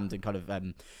the band and kind of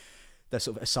the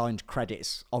sort of assigned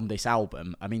credits on this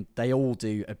album, I mean, they all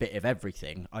do a bit of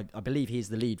everything. I believe he's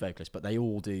the lead vocalist, but they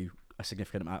all do a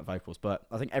significant amount of vocals. But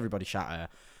I think Everybody Shatter,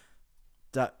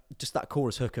 that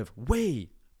chorus hook of "we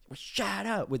shut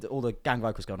up" with all the gang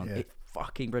vocals going on, it's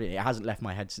fucking brilliant. It hasn't left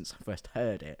my head since I first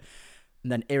heard it.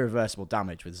 And then Irreversible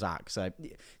Damage with Zach. So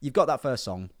you've got that first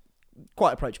song,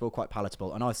 quite approachable, quite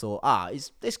palatable, and I thought,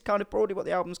 is this kind of broadly what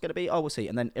the album's going to be? Oh, we'll see.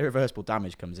 And then Irreversible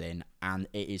Damage comes in, and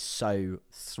it is so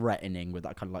threatening with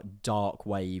that kind of like dark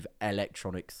wave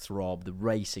electronic throb, the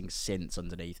racing synths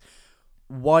underneath,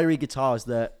 wiry guitars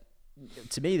that,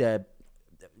 to me, they're,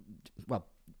 well,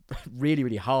 really,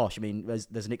 really harsh. I mean, there's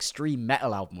an extreme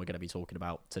metal album we're going to be talking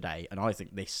about today, and I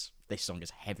think this song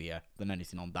is heavier than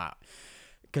anything on that,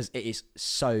 because it is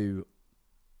so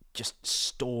just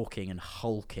stalking and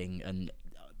hulking and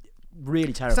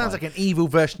really terrifying. Sounds like an evil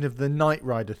version of the Knight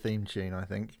Rider theme tune, I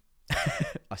think.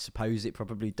 I suppose it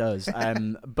probably does.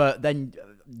 But then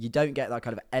you don't get that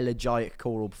kind of elegiac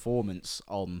choral performance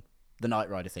on the Knight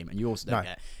Rider theme, and you also don't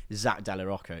get Zach De La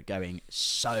Rocca going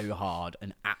so hard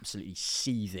and absolutely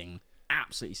seething.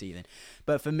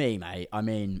 But for me, mate, I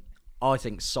mean, I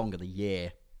think Song of the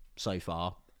Year so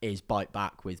far is Bite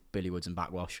Back with Billy Woods and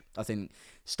Backwash. I think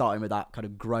starting with that kind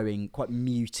of growing, quite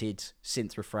muted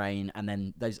synth refrain, and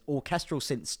then those orchestral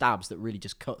synth stabs that really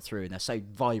just cut through, and they're so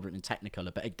vibrant and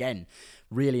technicolor, but again,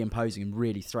 really imposing and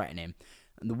really threatening.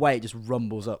 And the way it just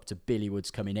rumbles up to Billy Woods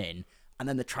coming in, and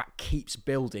then the track keeps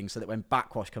building so that when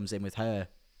Backwash comes in with her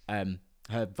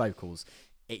vocals,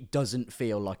 it doesn't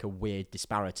feel like a weird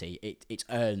disparity. It's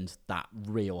earned that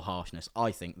real harshness.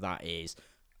 I think that is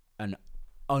an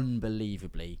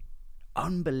unbelievably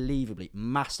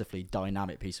masterfully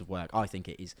dynamic piece of work. I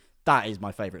think that is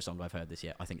my favourite song I've heard this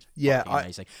year. I think it's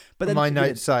amazing. But then, my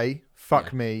notes say,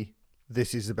 fuck me,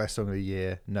 this is the best song of the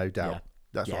year, no doubt.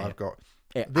 That's what I've got.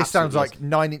 This sounds like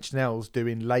 9 Inch Nails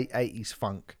doing late 80s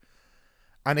funk.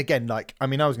 And again, like, I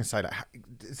mean, I was going to say that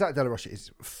Zach De La Rocha is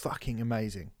fucking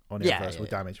amazing on Irreversible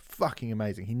Damage. Fucking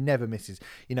amazing. He never misses.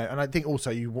 You know, and I think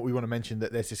also we want to mention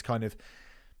that there's this kind of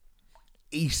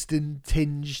Eastern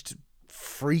tinged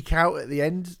freak out at the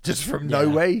end, just from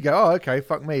nowhere. You go, oh, okay,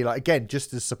 fuck me. Like, again,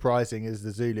 just as surprising as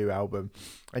the Zulu album.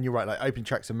 And you're right, like, opening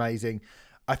track's amazing.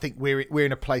 I think we're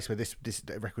in a place where this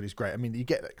record is great. I mean, you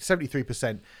get like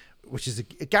 73%, which is a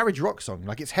garage rock song.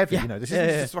 Like, it's heavy, you know. This is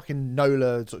this fucking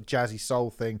Nola sort of jazzy soul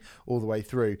thing all the way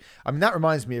through. I mean, that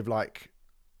reminds me of, like,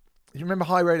 you remember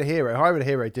High Road to Hero? High Road to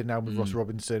Hero did an album with Ross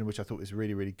Robinson, which I thought was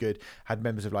really, really good. Had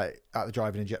members of, like, Out the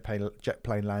Driving and Jet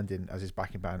Plane Landing as his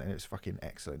backing band, and it was fucking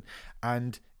excellent.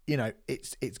 And, you know,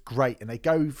 it's great. And they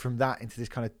go from that into this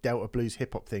kind of Delta blues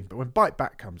hip hop thing. But when Bite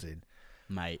Back comes in,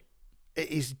 mate, it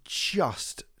is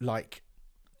just like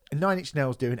 9 Inch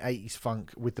Nails doing 80s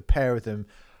funk with the pair of them,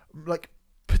 like,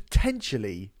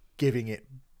 potentially giving it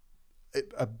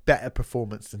a better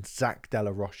performance than Zach De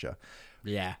La Rocha.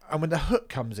 Yeah. And when the hook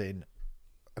comes in,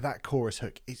 that chorus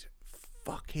hook is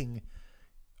fucking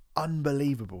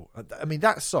unbelievable. I mean,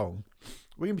 that song,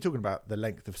 we're going to be talking about the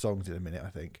length of songs in a minute, I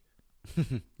think.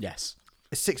 Yes.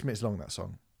 It's 6 minutes long, that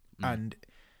song. And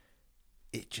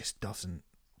it just doesn't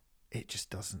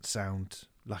sound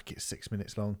like it's 6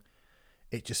 minutes long.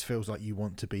 It just feels like you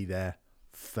want to be there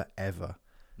forever.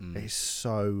 It's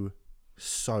so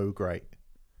great.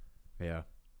 Yeah.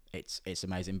 It's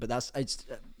amazing, but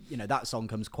that song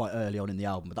comes quite early on in the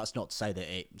album, but that's not to say that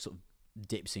it sort of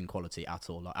dips in quality at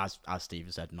all. Like, as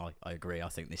Stephen said, and I agree, I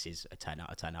think this is a 10 out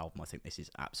of 10 album. I think this is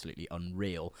absolutely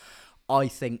unreal. I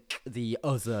think the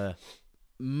other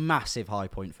massive high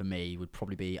point for me would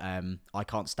probably be I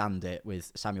Can't Stand It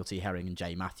with Samuel T. Herring and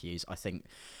Jay Matthews. I think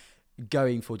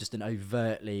going for just an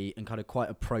overtly and kind of quite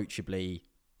approachably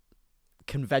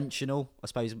conventional, I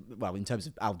suppose, well, in terms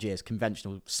of Algiers,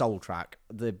 conventional soul track,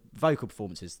 the vocal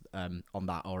performances on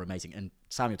that are amazing, and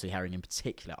Samuel T. Herring in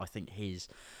particular, I think his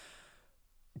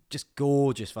just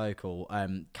gorgeous vocal,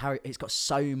 it's got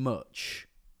so much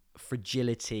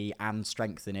fragility and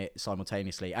strength in it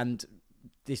simultaneously. And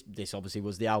this obviously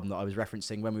was the album that I was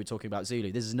referencing when we were talking about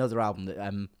Zulu. This is another album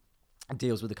that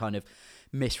deals with the kind of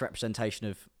misrepresentation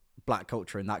of black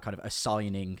culture and that kind of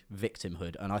assigning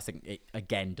victimhood, and I think it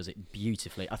again does it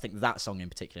beautifully. I think that song in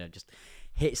particular just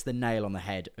hits the nail on the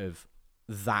head of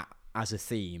that as a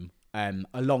theme,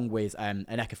 along with an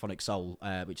Echophonic Soul,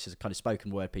 which is a kind of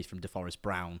spoken word piece from DeForest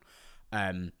Brown,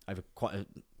 over quite a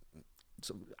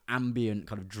sort of ambient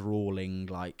kind of drawling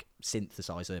like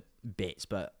synthesizer bits,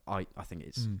 but I think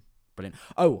it's brilliant.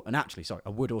 Oh, and actually, sorry, I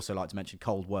would also like to mention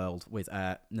Cold World with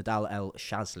Nadal El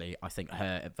Shazli. I think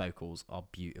her vocals are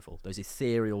beautiful. Those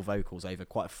ethereal vocals over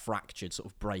quite a fractured sort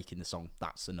of break in the song.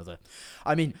 That's another.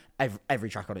 I mean, every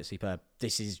track on it's superb.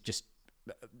 This is just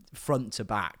front to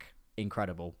back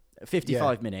incredible.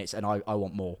 55 minutes, and I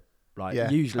want more.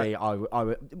 Like usually, I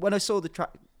when I saw the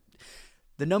track.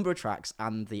 The number of tracks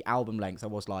and the album length, I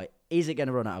was like, is it going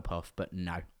to run out of puff? But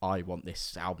no, I want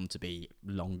this album to be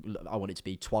long. I want it to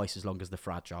be twice as long as The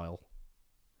Fragile.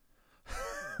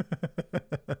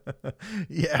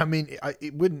 Yeah, I mean,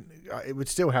 it would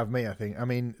still have me, I think. I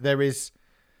mean, there is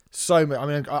so much. I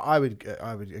mean, I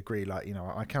would agree. Like, you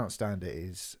know, I Can't Stand It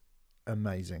is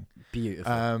amazing.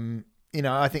 Beautiful. You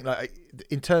know, I think like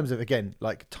in terms of, again,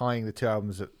 like tying the two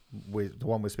albums with the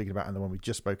one we're speaking about and the one we've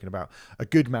just spoken about, A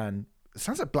Good Man, it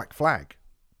sounds like Black Flag.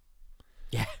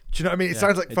 Yeah. Do you know what I mean? It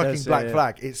sounds like fucking Black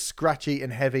Flag. It's scratchy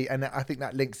and heavy, and I think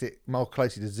that links it more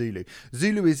closely to Zulu.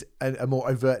 Zulu is a more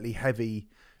overtly heavy,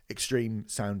 extreme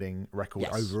sounding record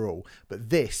overall, but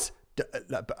this,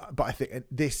 but I think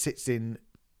this sits in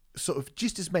sort of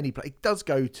just as many. It does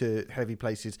go to heavy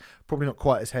places, probably not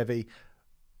quite as heavy,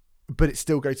 but it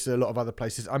still goes to a lot of other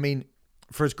places. I mean,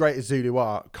 for as great as Zulu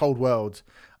are, Cold World,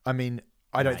 I mean,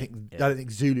 I don't think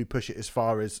Zulu push it as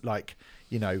far as, like,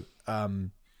 you know,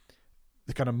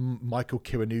 the kind of Michael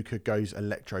Kiwanuka goes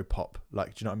electro pop.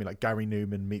 Like, do you know what I mean? Like Gary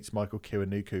Newman meets Michael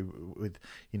Kiwanuka with,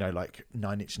 you know, like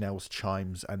Nine Inch Nails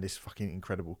chimes and this fucking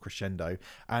incredible crescendo.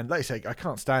 And like I say, I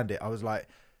Can't Stand It. I was like,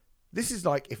 this is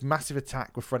like if Massive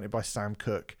Attack were fronted by Sam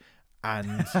Cooke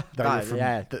and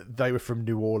they were from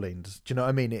New Orleans. Do you know what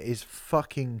I mean? It is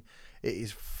fucking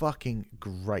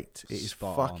great. It is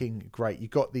fucking great. You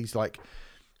got these, like,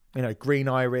 you know, Green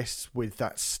Iris with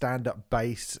that stand-up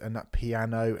bass and that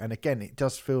piano, and again, it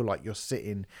does feel like you're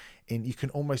sitting in. You can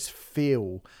almost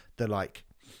feel the, like,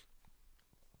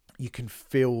 you can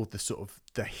feel the sort of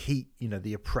the heat, you know,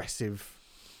 the oppressive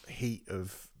heat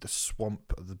of the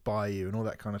swamp of the bayou and all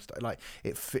that kind of stuff. Like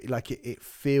it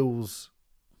feels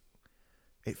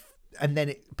it, and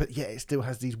then but yeah, it still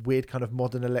has these weird kind of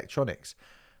modern electronics.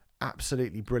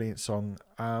 Absolutely brilliant song.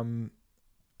 And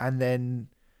then,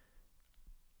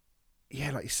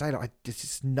 yeah, like you say, like there's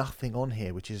just nothing on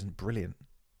here which isn't brilliant.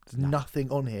 There's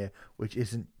nothing on here which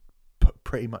isn't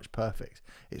pretty much perfect.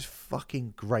 It's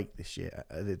fucking great this year,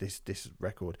 this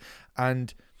record.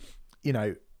 And, you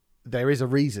know, there is a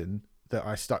reason that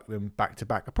I stuck them back to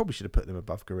back. I probably should have put them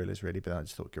above Gorillaz, really, but I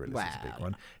just thought Gorillaz is a big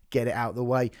one. Get it out of the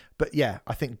way. But yeah,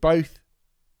 I think both.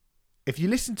 If you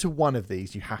listen to one of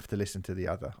these, you have to listen to the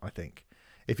other, I think.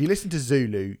 If you listen to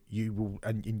Zulu, you will,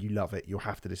 and you love it, you'll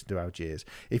have to listen to Algiers.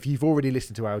 If you've already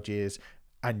listened to Algiers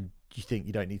and you think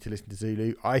you don't need to listen to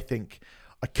Zulu, I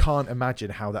can't imagine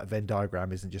how that Venn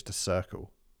diagram isn't just a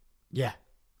circle. Yeah.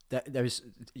 It's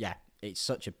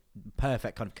such a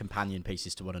perfect kind of companion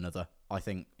pieces to one another. I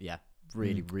think,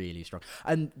 really, really strong.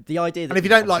 And the idea that... And if you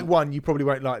don't like one, you probably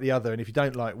won't like the other. And if you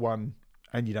don't like one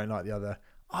and you don't like the other,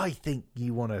 I think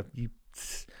you want to...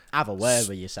 have a word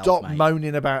with yourself, stop mate.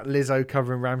 Moaning about Lizzo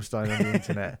covering Rammstein on the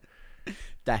internet.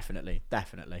 Definitely.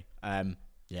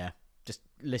 just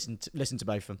listen to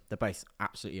both of them. They're both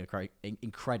absolutely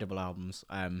incredible albums.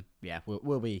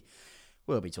 We'll be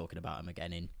talking about them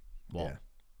again in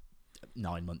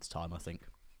 9 months' time, I think.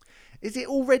 Is it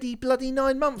already bloody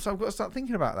 9 months? I've got to start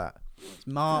thinking about that. It's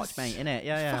March, mate, isn't it?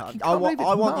 Yeah. I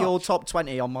want your top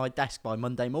 20 on my desk by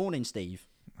Monday morning, Steve.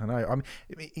 I know. I'm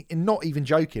not even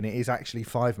joking. It is actually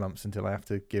 5 months until I have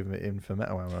to give it in for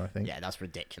Metal Hammer, I think. Yeah, that's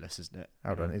ridiculous, isn't it?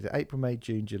 Hold on. Is it April, May,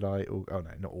 June, July? Oh no,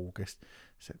 not August.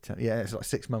 September. Yeah, it's like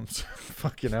 6 months.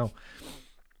 Fucking hell.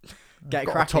 Get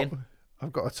cracking.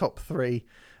 I've got a top 3.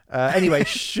 Anyway,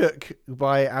 Shook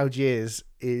by Algiers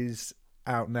is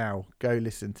out now. Go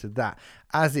listen to that.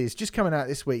 As is, just coming out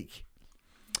this week,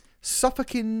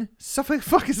 Suffocating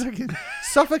Succotash.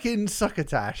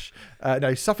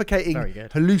 Suffocating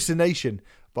Hallucination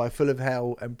by Full of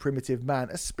Hell and Primitive Man.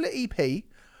 A split EP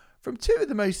from 2 of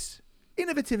the most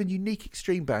innovative and unique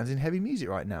extreme bands in heavy music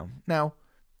right now. Now,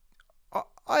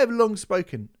 I have long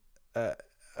spoken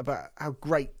about how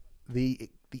great the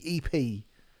EP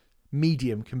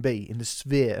medium can be in the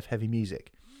sphere of heavy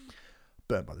music.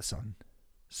 Burnt by the Sun,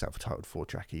 self-titled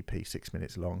 4-track EP, 6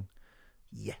 minutes long.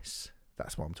 Yes,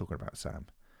 that's what I'm talking about, Sam.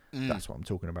 That's what I'm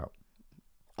talking about.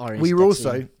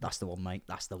 That's the one, mate.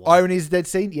 That's the one. Irony's Dead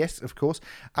Scene, yes, of course.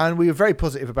 And we were very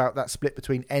positive about that split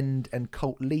between End and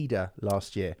Cult Leader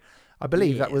last year. I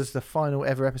believe that was the final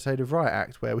ever episode of Riot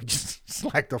Act where we just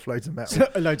slagged off loads of metal.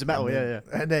 Loads of metal, yeah.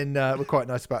 And then we're quite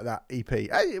nice about that EP.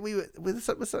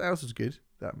 Something else was good.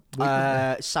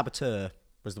 Saboteur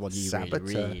was the one you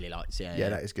really liked. Yeah,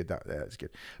 that is good. That's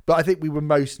good. But I think we were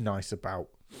most nice about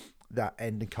that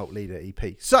End and Cult Leader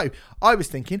EP. So I was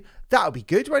thinking that'll be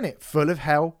good, won't it? Full of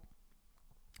Hell,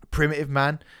 Primitive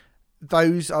Man.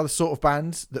 Those are the sort of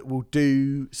bands that will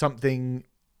do something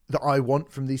that I want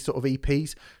from these sort of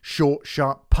EPs. Short,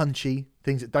 sharp, punchy,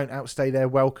 things that don't outstay their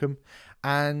welcome.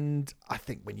 And I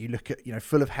think when you look at,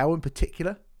 Full of Hell in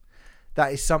particular,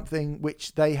 that is something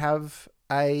which they have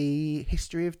a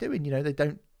history of doing. They're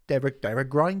a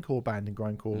grindcore band, and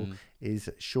grindcore is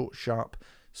short, sharp,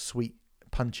 sweet,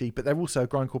 punchy, but they're also a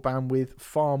grindcore band with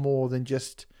far more than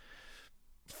just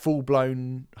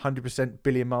full-blown 100%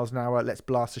 billion miles an hour, let's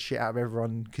blast the shit out of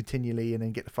everyone continually and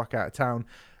then get the fuck out of town.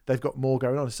 They've got more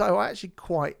going on. So I actually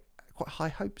quite high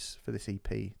hopes for this EP,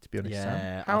 to be honest,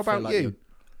 Sam. How about you?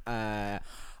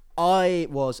 I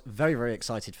was very, very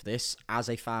excited for this as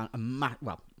a fan. I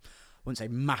wouldn't say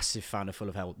massive fan of Full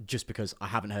of Hell, just because I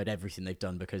haven't heard everything they've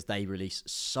done, because they release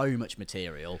so much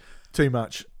material. Too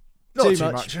much. Not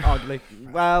too much. Arguably.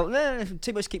 Well,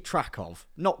 too much to keep track of.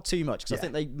 Not too much, because I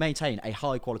think they maintain a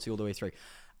high quality all the way through.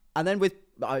 And then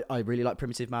I really like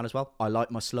Primitive Man as well. I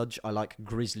like my sludge. I like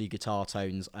grisly guitar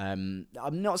tones. I'm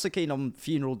not so keen on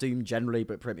Funeral Doom generally,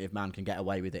 but Primitive Man can get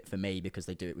away with it for me because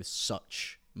they do it with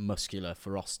such muscular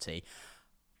ferocity.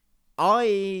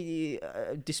 I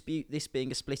dispute this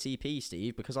being a split EP,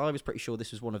 Steve, because I was pretty sure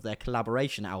this was one of their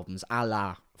collaboration albums, a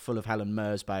la Full of Hell and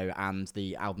Mersbow and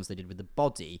the albums they did with The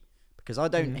Body. Because I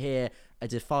don't hear a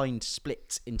defined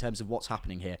split in terms of what's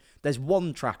happening here. There's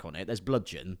one track on it, there's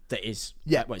Bludgeon, that is,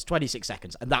 it's 26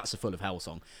 seconds, and that's a Full of Hell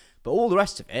song. But all the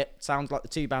rest of it sounds like the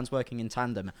two bands working in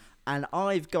tandem. And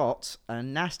I've got a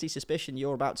nasty suspicion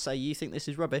you're about to say you think this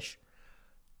is rubbish.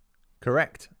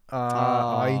 Correct.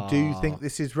 I do think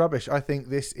this is rubbish. I think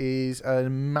this is a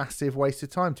massive waste of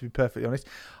time, to be perfectly honest.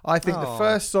 I think the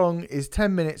first song is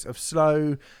 10 minutes of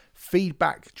slow,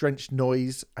 feedback-drenched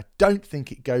noise. I don't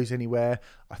think it goes anywhere.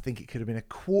 I think it could have been a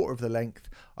quarter of the length.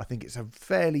 I think it's a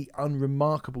fairly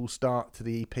unremarkable start to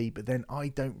the EP, but then I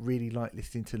don't really like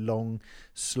listening to long,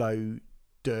 slow,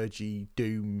 dirgy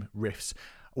doom riffs.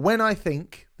 When I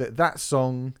think that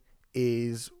song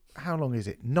is... How long is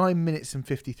it? 9 minutes and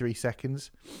 53 seconds.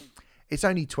 It's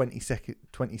only 20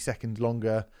 seconds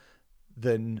longer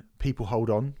than People Hold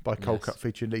On by Cold Cut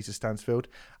featuring Lisa Stansfield.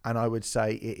 And I would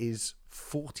say it is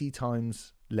 40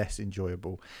 times less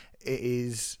enjoyable. It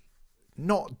is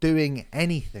not doing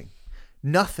anything.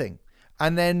 Nothing.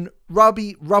 And then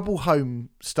Rubble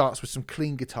Home starts with some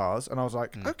clean guitars. And I was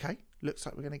like, okay, looks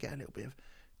like we're going to get a little bit of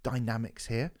dynamics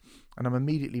here. And I'm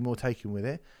immediately more taken with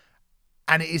it.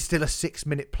 And it is still a 6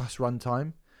 minute plus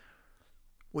runtime,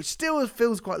 which still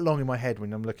feels quite long in my head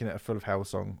when I'm looking at a Full of Hell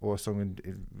song or a song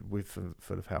with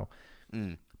Full of Hell.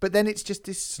 But then it's just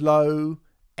this slow,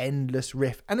 endless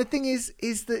riff. And the thing is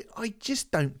that I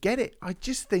just don't get it. I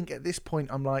just think at this point,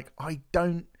 I'm like, I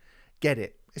don't get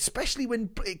it. Especially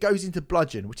when it goes into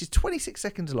Bludgeon, which is 26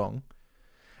 seconds long.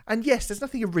 And yes, there's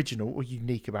nothing original or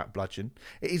unique about Bludgeon.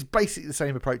 It is basically the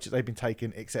same approach that they've been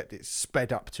taking, except it's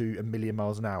sped up to 1,000,000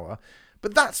 miles an hour.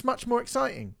 But that's much more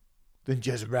exciting. than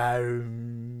just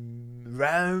roam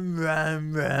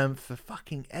for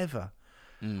fucking ever.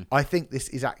 I think this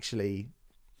is actually...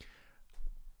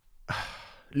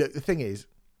 Look, the thing is,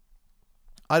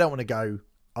 I don't want to go,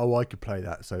 oh, I could play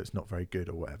that, so it's not very good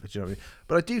or whatever. Do you know what I mean?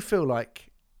 But I do feel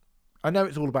like, I know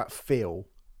it's all about feel,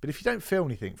 but if you don't feel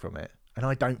anything from it, and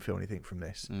I don't feel anything from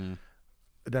this,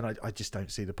 then I just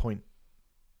don't see the point.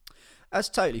 That's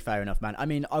totally fair enough, man. I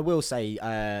mean, I will say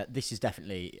this is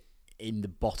definitely in the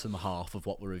bottom half of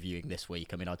what we're reviewing this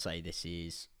week. I mean, I'd say this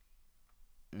is...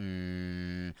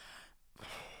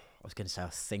 I was going to say I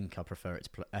think I prefer it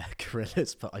to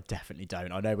Gorillaz, but I definitely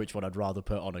don't. I know which one I'd rather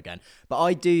put on again. But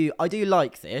I do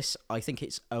like this. I think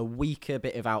it's a weaker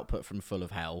bit of output from Full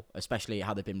of Hell, especially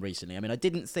how they've been recently. I mean, I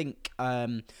didn't think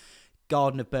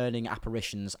Garden of Burning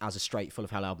Apparitions as a straight Full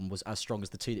of Hell album was as strong as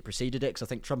the two that preceded it, because I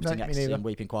think Trumpeting Ecstasy and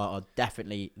Weeping Quiet are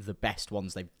definitely the best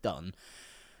ones they've done.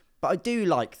 But I do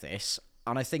like this.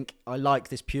 And I think I like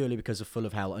this purely because of Full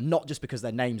of Hell, and not just because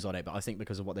their name's on it, but I think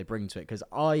because of what they bring to it. Because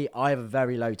I have a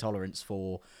very low tolerance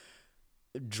for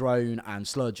drone and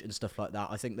sludge and stuff like that.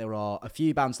 I think there are a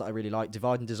few bands that I really like.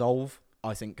 Divide and Dissolve,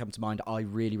 I think, come to mind. I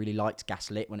really, really liked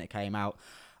Gaslit when it came out.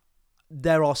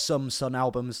 There are some Sun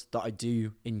albums that I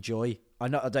do enjoy. I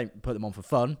don't put them on for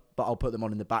fun, but I'll put them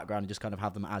on in the background and just kind of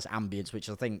have them as ambience, which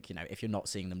I think, if you're not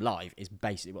seeing them live, is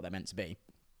basically what they're meant to be.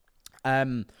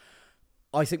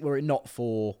 I think were it not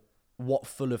for what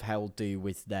Full of Hell do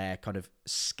with their kind of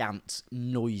scant,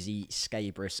 noisy,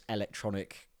 scabrous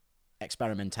electronic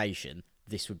experimentation,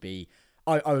 this would be...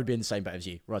 I would be in the same boat as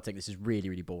you, where I think this is really,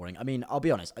 really boring. I mean, I'll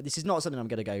be honest, this is not something I'm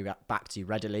going to go back to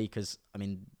readily, because, I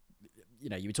mean,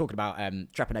 you were talking about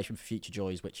Trepanation for Future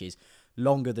Joys, which is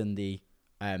longer than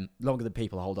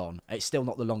People Hold On. It's still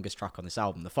not the longest track on this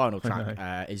album. The final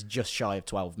track is just shy of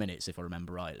 12 minutes, if I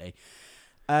remember rightly.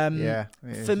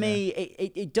 For me,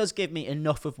 it does give me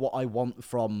enough of what I want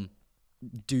from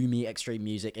doomy extreme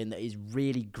music, in that it's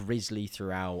really grisly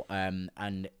throughout,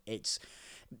 and it's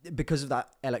because of that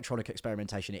electronic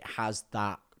experimentation, it has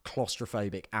that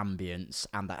claustrophobic ambience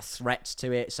and that threat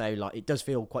to it, so like it does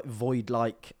feel quite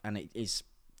void-like, and it is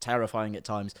terrifying at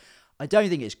times. I don't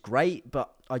think it's great,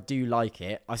 but I do like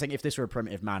it. I think if this were a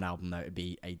Primitive Man album, though, it would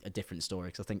be a different story,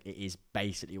 because I think it is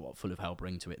basically what Full of Hell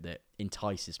bring to it that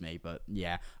entices me. But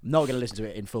yeah, I'm not going to listen to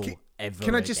it in full ever.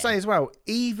 Can I just say as well,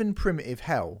 even Primitive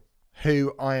Hell,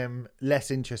 who I am less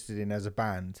interested in as a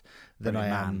band than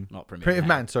Primitive I am... Man, not Primitive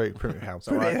Man, sorry, Primitive Hell.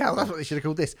 Primitive Hell, that's what they should have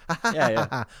called this.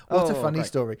 Yeah. What a funny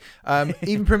story.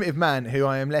 Even Primitive Man, who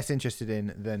I am less interested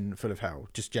in than Full of Hell,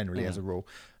 just generally as a rule.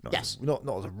 Not as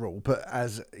a rule, but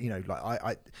as,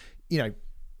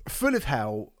 Full of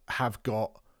Hell have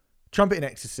got Trumpeting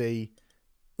Ecstasy,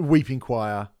 Weeping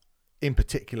Choir, in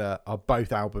particular, are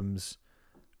both albums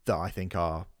that I think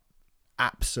are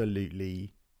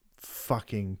absolutely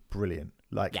fucking brilliant.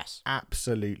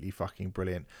 Absolutely fucking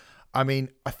brilliant. I mean,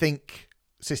 I think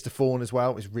Sister Fawn as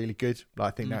well is really good.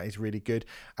 I think that is really good.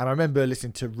 And I remember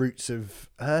listening to Roots of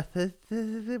Earth,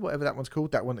 whatever that one's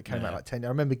called, that one that came out like 10. I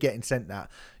remember getting sent that,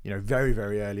 very,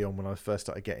 very early on when I first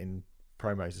started getting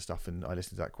promos and stuff, and I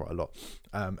listened to that quite a lot.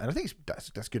 And I think that's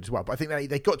good as well. But I think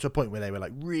they got to a point where they were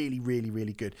like really, really,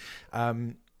 really good.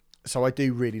 So I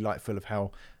do really like Full of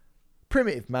Hell.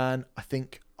 Primitive Man, I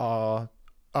think are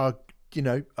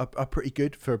pretty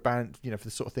good for a band, for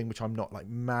the sort of thing which I'm not like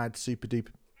mad, super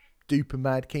duper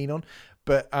mad keen on.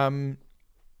 But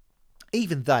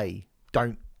even they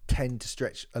don't tend to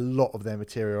stretch a lot of their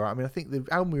material out. I mean, I think the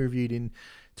album we reviewed in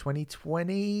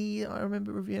 2020, I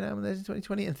remember reviewing an album in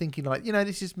 2020 and thinking like,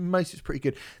 this is pretty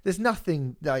good. There's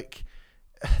nothing like,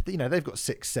 they've got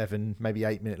 6, 7, maybe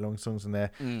 8 minute long songs in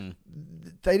there.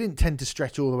 They didn't tend to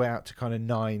stretch all the way out to kind of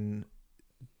 9,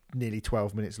 nearly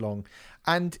 12 minutes long.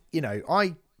 And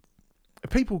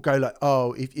people go like,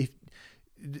 oh, if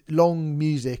long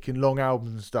music and long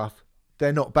albums and stuff,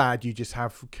 they're not bad, you just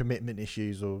have commitment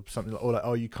issues or something, or like,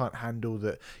 oh, you can't handle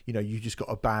that, you just got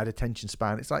a bad attention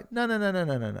span. It's like, no.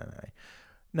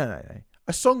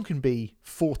 A song can be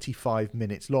 45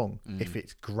 minutes long if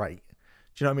it's great.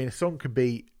 Do you know what I mean? A song can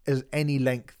be as any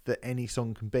length that any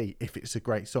song can be if it's a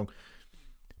great song.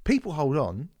 People Hold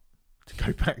On, to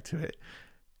go back to it,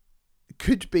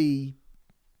 could be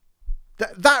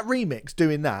that remix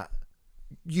doing that.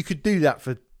 You could do that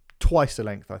for twice the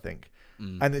length, I think.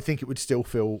 And I think it would still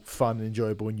feel fun and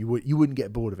enjoyable, and you wouldn't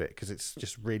get bored of it because it's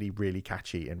just really, really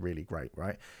catchy and really great,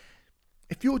 right?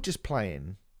 If you're just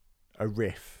playing a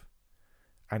riff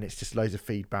and it's just loads of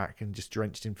feedback and just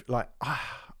drenched in,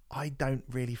 I don't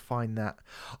really find that.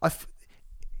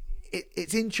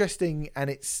 It's interesting, and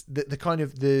it's the kind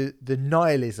of the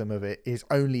nihilism of it is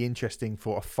only interesting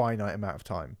for a finite amount of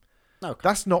time. Okay.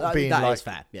 That's not being that like... is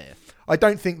fair. Yeah. I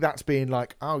don't think that's being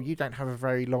like, oh, you don't have a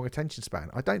very long attention span.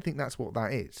 I don't think that's what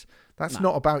that is. That's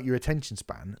not about your attention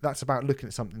span. That's about looking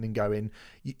at something and going,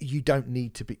 you don't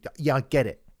need to be... Yeah, I get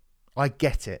it. I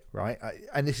get it, right?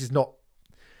 And this is not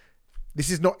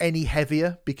any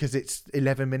heavier because it's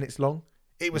 11 minutes long.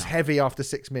 It was heavy after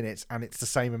 6 minutes, and it's the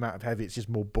same amount of heavy. It's just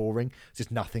more boring. It's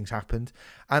just nothing's happened.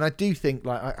 And I do think,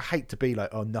 like, I hate to be like,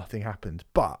 oh, nothing happened.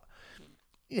 But,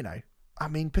 you know, I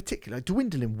mean, particularly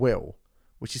Dwindling Will,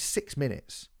 which is 6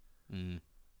 minutes,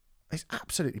 it's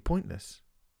absolutely pointless.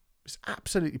 It's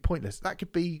absolutely pointless. That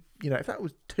could be, you know, if that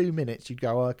was 2 minutes, you'd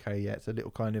go, okay, yeah, it's a little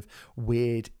kind of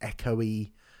weird,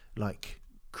 echoey, like,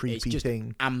 creepy it's just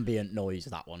thing. Ambient noise,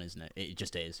 that one, isn't it? It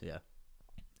just is, yeah.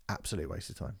 Absolute waste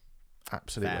of time.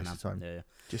 Absolute waste of time. Yeah.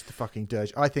 Just a fucking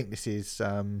dirge. I think this is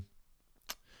a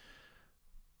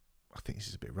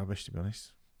bit rubbish, to be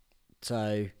honest.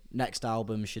 So next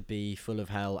album should be Full of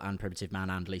Hell and Primitive Man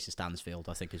and Lisa Stansfield,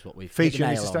 I think is what we've featuring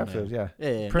Lisa Stansfield, yeah.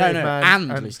 Yeah. No,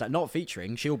 and Lisa, not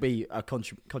featuring. She'll be a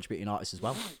contributing artist as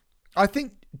well. I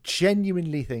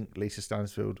genuinely think Lisa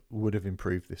Stansfield would have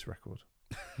improved this record.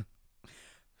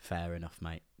 Fair enough,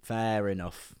 mate. Fair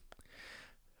enough.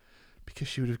 Because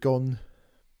she would have gone.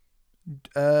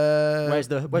 Where's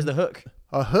the hook?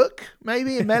 A hook,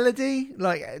 maybe a melody,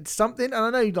 like something. And I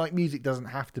know, like, music doesn't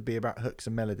have to be about hooks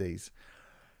and melodies,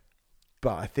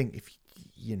 but I think if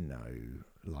you know,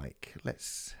 like,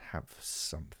 let's have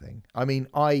something. I mean,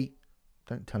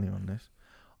 don't tell anyone this.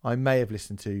 I may have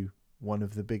listened to one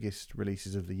of the biggest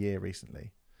releases of the year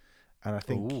recently, and I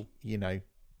think you know,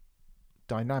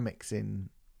 dynamics in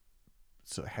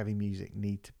sort of heavy music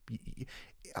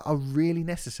are really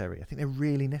necessary. I think they're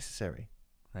really necessary.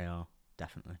 They are,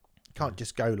 definitely. You can't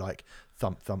just go like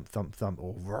thump, thump, thump, thump,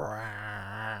 or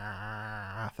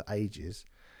rah for ages.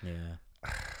 Yeah.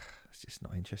 It's just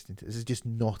not interesting. This is just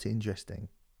not interesting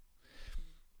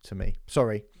to me.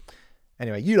 Sorry.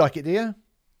 Anyway, you like it, do you?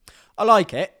 I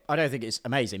like it. I don't think it's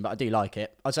amazing, but I do like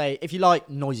it. I'd say if you like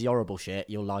noisy, horrible shit,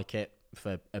 you'll like it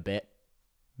for a bit.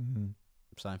 Mm-hmm.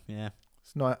 So, yeah.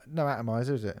 It's no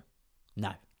atomizer, is it?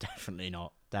 No, definitely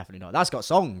not. Definitely not. That's got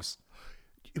songs.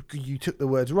 You took the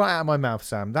words right out of my mouth,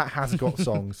 Sam. That has got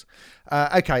songs.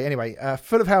 Okay, anyway.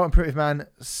 Full of Hell and Primitive Man,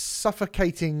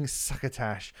 Suffocating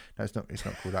Succotash. No, it's not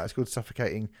called that. It's called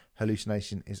Suffocating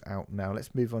Hallucination is out now.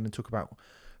 Let's move on and talk about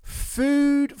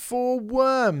Food for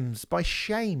Worms by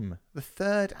Shame, the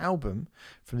third album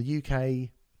from the UK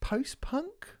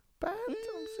post-punk band.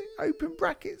 Open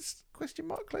brackets, question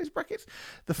mark, close brackets.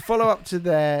 The follow-up to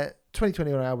their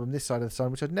 2021 album, This Side of the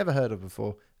Sun, which I'd never heard of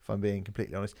before, if I'm being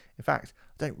completely honest. In fact,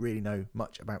 I don't really know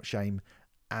much about Shame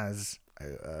as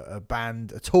a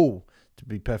band at all, to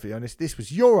be perfectly honest. This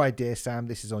was your idea, Sam.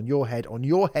 This is on your head. On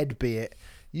your head be it.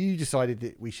 You decided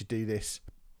that we should do this.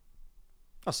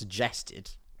 I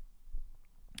suggested.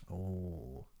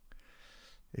 Oh.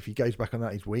 If he goes back on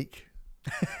that, he's weak.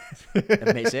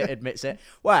 admits it.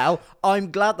 Well,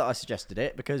 I'm glad that I suggested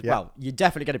it because, well, you're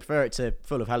definitely going to prefer it to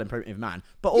Full of Hell and Primitive Man.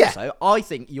 But also, I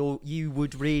think you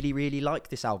would really, really like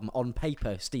this album on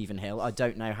paper, Stephen Hill. I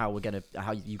don't know how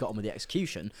you got on with the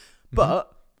execution,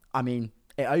 but I mean,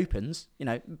 it opens. You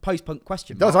know, post-punk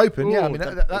question. It does open, yeah. I mean,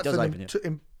 that's an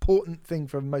important thing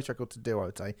for most records to do. I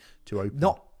would say to open.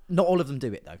 Not all of them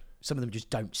do it though. Some of them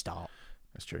just don't start.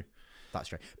 That's true.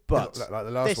 But like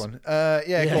the last one.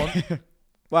 Go on.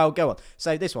 Well, go on.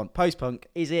 So this one, post-punk,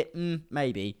 is it?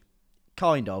 Maybe.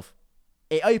 Kind of.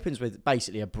 It opens with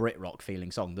basically a Brit rock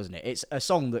feeling song, doesn't it? It's a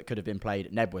song that could have been played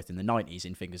at Nebworth in the 90s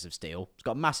in Fingers of Steel. It's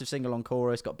got a massive sing-along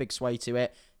chorus, got a big sway to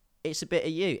it. It's a bit of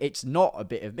you. It's not a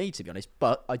bit of me, to be honest,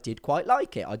 but I did quite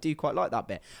like it. I do quite like that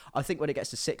bit. I think when it gets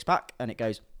to Six Pack and it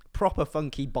goes proper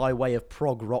funky by way of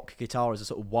prog rock guitar as a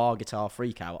sort of wah guitar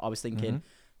freak out, I was thinking,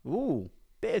 ooh,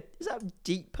 is that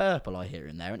Deep Purple I hear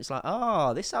in there? And it's like,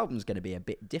 this album's going to be a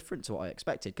bit different to what I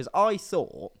expected. Because I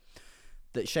thought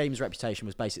that Shame's reputation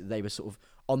was basically they were sort of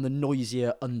on the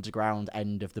noisier underground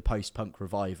end of the post-punk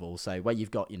revival. So where you've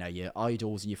got, you know, your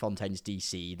Idols and your Fontaines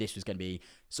DC, this was going to be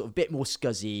sort of a bit more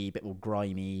scuzzy, a bit more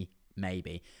grimy,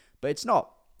 maybe. But it's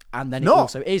not. And then it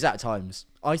also is at times.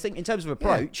 I think in terms of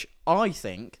approach, I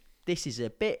think this is a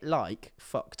bit like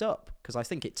Fucked Up, because I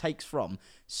think it takes from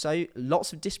so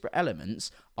lots of disparate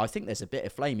elements. I think there's a bit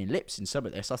of Flaming Lips in some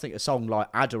of this. I think a song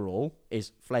like Adderall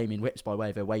is Flaming Lips by way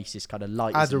of Oasis, kind of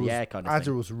light in the air kind of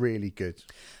thing. Adderall's really good.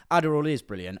 Adderall is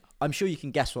brilliant. I'm sure you can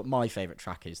guess what my favourite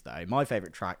track is, though. My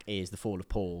favourite track is The Fall of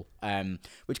Paul,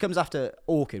 which comes after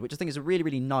Orchid, which I think is a really,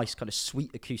 really nice kind of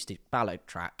sweet acoustic ballad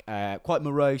track. Quite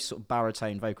morose, sort of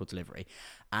baritone vocal delivery.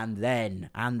 And then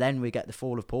we get The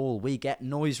Fall of Paul. We get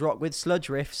noise rock with sludge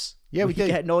riffs. Yeah, we do.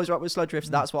 Get noise rock with sludge riffs.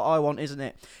 That's what I want, isn't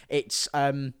it? It's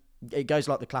it goes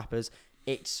like the Clappers.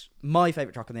 It's my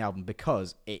favourite track on the album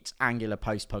because it's angular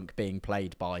post-punk being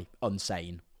played by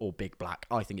Unsane or Big Black.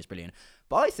 I think it's brilliant.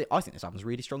 But I think this album's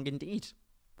really strong indeed.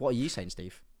 What are you saying,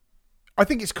 Steve? I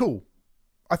think it's cool.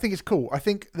 I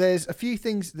think there's a few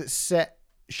things that set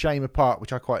Shame apart,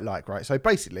 which I quite like, right? So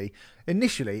basically,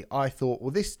 initially, I thought,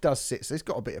 well, this does sit, so it's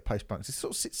got a bit of post-punk. So it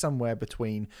sort of sits somewhere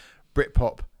between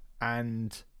Britpop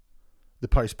and the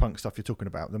post-punk stuff you're talking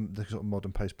about, the sort of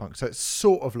modern post-punk. So it's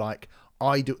sort of like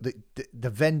the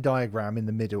Venn diagram in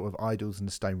the middle of Idols and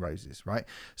the Stone Roses, right?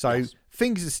 So Yes.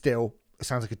 Fingers Are Still, it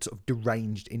sounds like a sort of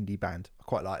deranged indie band. I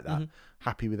quite like that.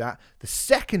 Happy with that. The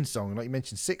second song, like you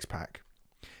mentioned, Six Pack,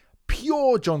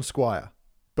 pure John Squire,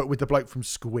 but with the bloke from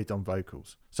Squid on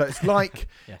vocals. So it's like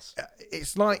Yes.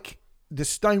 It's like the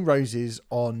Stone Roses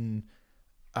on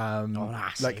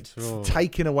acid. like Oh.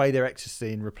 taking away their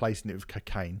ecstasy and replacing it with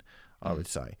cocaine, I would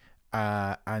say,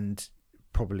 and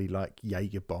probably like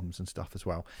Jaeger bombs and stuff as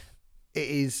well. It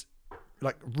is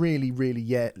like really,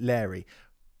 really Larry.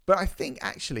 But I think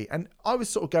actually, and I was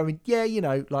sort of going, yeah, you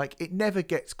know, like it never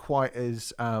gets quite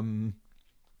as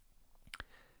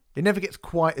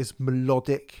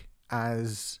melodic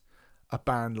as a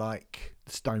band like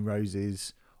the Stone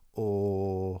Roses,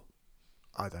 or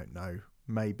I don't know,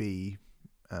 maybe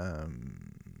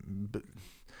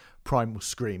Primal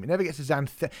Scream. It never gets as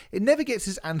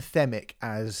anthemic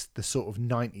as the sort of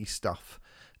 90s stuff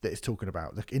that it's talking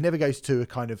about. It never goes to a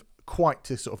kind of quite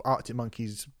to sort of Arctic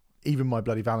Monkeys, Even My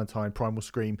Bloody Valentine, Primal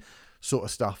Scream sort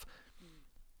of stuff.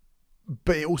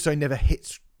 But it also never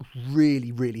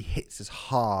really hits as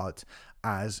hard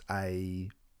as a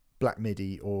Black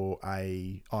Midi or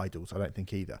a Idols, I don't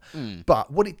think either.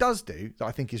 But what it does do that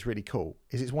I think is really cool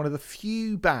is it's one of the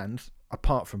few bands,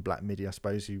 apart from Black Midi, I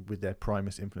suppose, who with their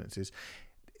Primus influences,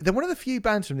 they're one of the few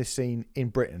bands from this scene in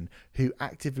Britain who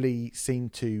actively seem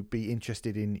to be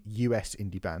interested in US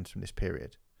indie bands from this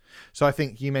period. So I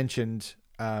think you mentioned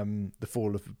The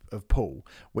Fall of Paul,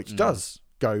 which does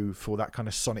go for that kind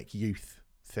of Sonic Youth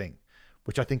thing,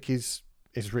 which I think is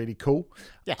really cool.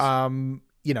 Yes.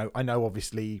 You know, I know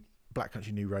obviously Black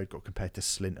Country New Road got compared to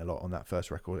Slint a lot on that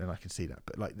first record, and I can see that.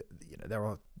 But like, you know, there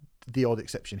are the odd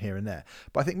exception here and there.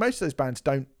 But I think most of those bands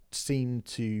don't seem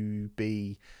to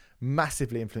be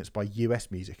massively influenced by US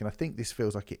music, and I think this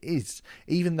feels like it is,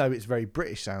 even though it's very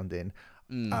British sounding.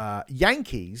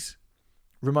 Yankees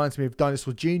reminds me of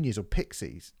Dinosaur Juniors or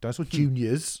Pixies. Dinosaur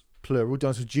Juniors, plural,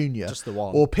 Dinosaur Junior. Just the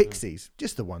one. Or Pixies,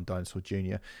 just the one, Dinosaur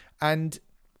Junior. And,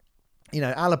 you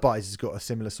know, Alibis has got a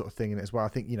similar sort of thing in it as well. I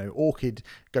think, you know, Orchid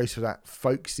goes for that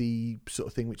folksy sort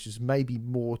of thing, which is maybe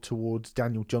more towards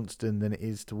Daniel Johnston than it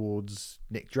is towards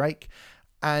Nick Drake.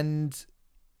 And,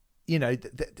 you know,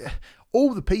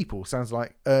 All the People sounds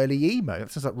like early emo.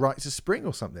 It sounds like Rites of Spring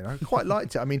or something. I quite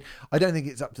liked it. I mean, I don't think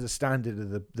it's up to the standard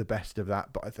of the best of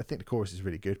that, but I think the chorus is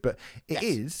really good. But it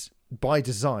is, by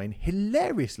design,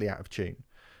 hilariously out of tune.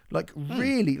 Like,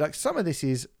 really, like some of this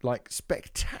is like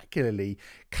spectacularly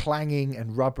clanging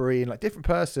and rubbery, and like Different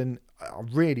Person, I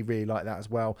really, really like that as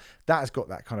well. That has got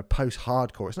that kind of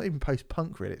post-hardcore. It's not even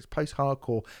post-punk, really. It's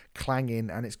post-hardcore clanging,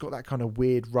 and it's got that kind of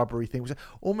weird rubbery thing, which is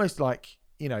almost like,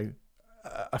 you know,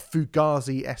 a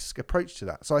Fugazi-esque approach to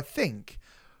that. So I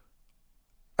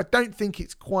don't think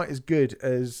it's quite as good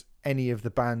as any of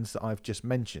the bands that I've just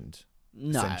mentioned.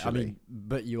 No, I mean,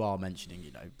 but you are mentioning,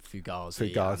 you know,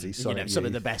 Fugazi, Sonic you know, some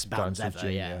of the Youth, best bands Dinosaur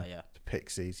ever. Jr., Yeah.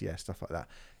 Pixies, stuff like that.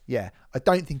 Yeah, I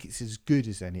don't think it's as good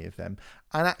as any of them.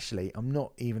 And actually, I'm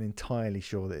not even entirely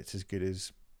sure that it's as good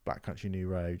as Black Country New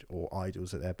Road or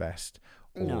Idols at their best,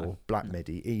 or Black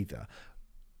Midi either.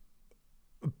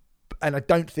 And I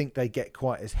don't think they get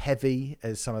quite as heavy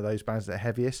as some of those bands that are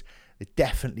heaviest. They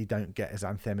definitely don't get as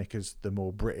anthemic as the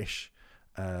more British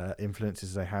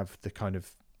influences they have, the kind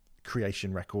of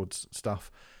Creation Records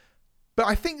stuff. But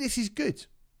I think this is good.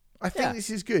 I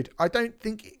don't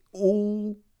think it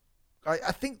all...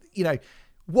 I think, you know,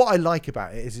 what I like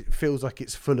about it is it feels like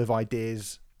it's full of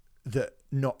ideas that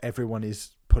not everyone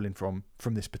is pulling from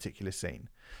this particular scene.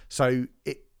 So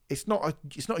it's not a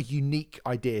unique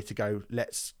idea to go,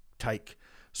 let's take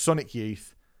Sonic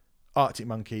Youth, Arctic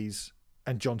Monkeys,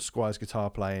 and John Squire's guitar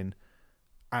playing,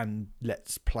 and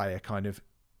let's play a kind of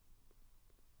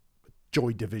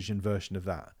Joy Division version of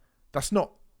that. That's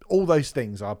not... All those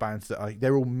things are bands that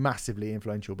they're all massively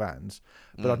influential bands,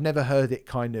 but I've never heard it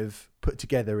kind of put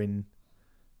together in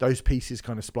those pieces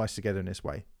kind of splice together in this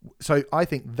way. So I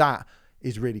think that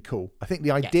is really cool. I think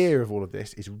the idea of all of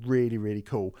this is really, really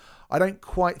cool. I don't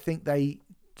quite think they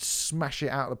smash it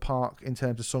out of the park in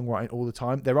terms of songwriting all the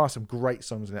time. There are some great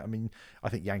songs in it. I mean, I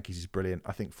think Yankees is brilliant.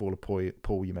 I think Fall of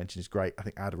Paul you mentioned is great. I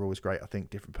think Adderall is great. I think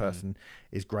Different Person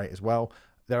is great as well.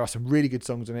 There are some really good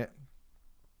songs in it.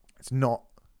 It's not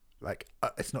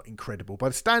it's not incredible by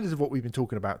the standards of what we've been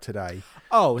talking about today.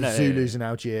 Zulus and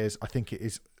Algiers, I think it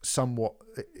is somewhat,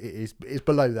 it is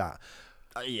below that.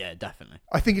 Yeah, definitely.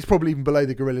 I think it's probably even below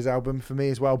the Gorillaz album for me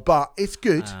as well, but it's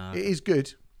good. It is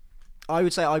good. I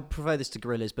would say I prefer this to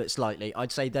Gorillaz, but slightly.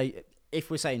 I'd say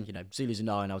if we're saying, Zulus are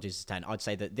 9, Algiers is 10, I'd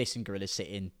say that this and Gorillaz sit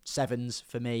in 7s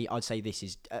for me. I'd say this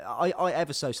is, I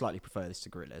ever so slightly prefer this to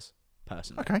Gorillaz,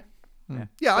 personally. Okay.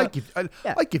 Yeah, I'd give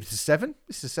it a 7.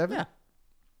 This is a 7. Yeah.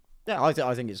 Yeah, I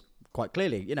think it's quite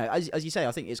clearly, as you say,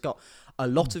 I think it's got a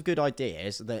lot of good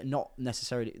ideas that not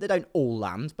necessarily, they don't all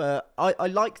land, but I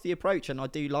like the approach, and I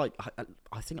do like,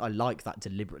 I think I like that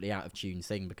deliberately out of tune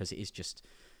thing, because it is just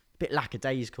a bit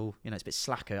lackadaisical, it's a bit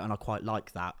slacker, and I quite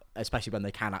like that, especially when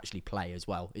they can actually play as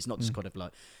well. It's not just kind of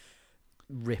like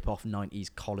rip off 90s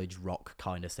college rock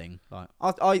kind of thing. Like,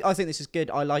 I think this is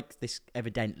good. I like this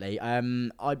evidently.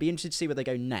 I'd be interested to see where they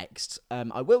go next.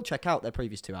 I will check out their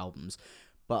previous 2 albums,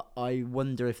 but I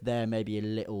wonder if they're maybe a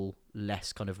little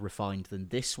less kind of refined than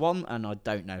this one, and I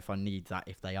don't know if I need that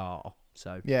if they are.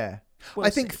 So yeah, I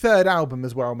think third album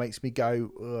as well makes me go,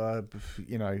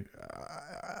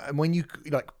 and when you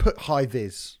put High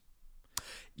Vis,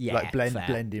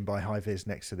 blending by High Vis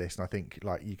next to this, and I think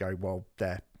you go, well,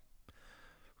 they're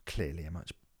clearly a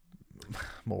much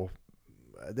more,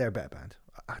 they're a better band.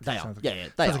 They are.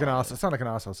 I sound like an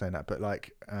arsehole saying that, but I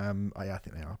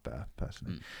think they are better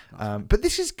personally. But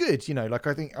this is good,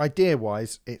 I think idea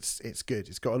wise, it's good.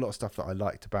 It's got a lot of stuff that I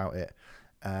liked about it.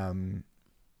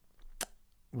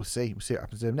 We'll see what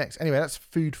happens to them next. Anyway, that's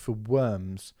Food for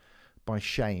Worms by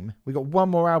Shame. We got one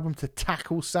more album to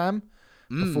tackle, Sam,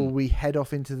 before we head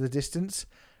off into the distance,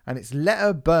 and it's Let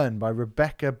Her Burn by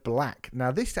Rebecca Black.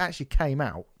 Now, this actually came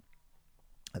out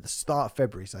at the start of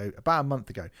February, so about a month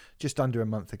ago, just under a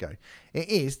month ago. It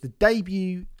is the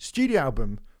debut studio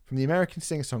album from the American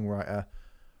singer-songwriter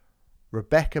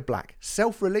Rebecca Black,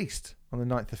 self-released on the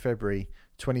 9th of February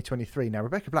 2023. Now,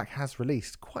 Rebecca Black has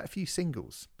released quite a few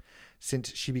singles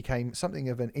since she became something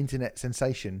of an internet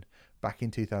sensation back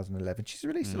in 2011. She's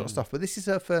released a lot of stuff, but this is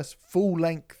her first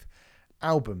full-length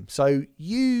album. So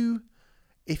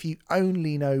if you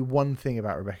only know one thing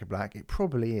about Rebecca Black, it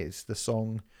probably is the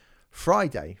song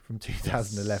Friday from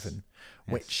 2011,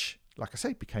 which, like I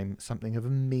say, became something of a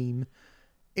meme.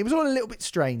 It was all a little bit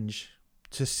strange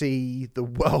to see the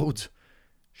world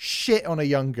shit on a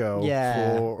young girl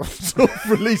for sort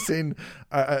of releasing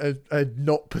a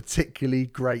not particularly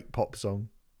great pop song.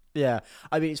 Yeah,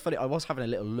 I mean, it's funny. I was having a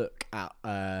little look at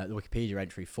the Wikipedia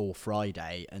entry for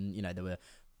Friday, and there were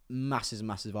massive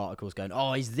of articles going,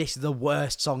 oh, is this the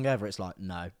worst song ever? It's like,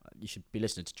 no, you should be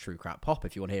listening to true crap pop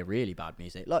if you want to hear really bad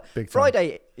music. Like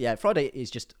Friday is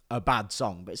just a bad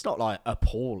song, but it's not like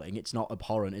appalling, it's not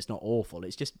abhorrent, it's not awful,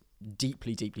 it's just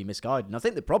deeply misguided. And I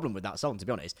think the problem with that song, to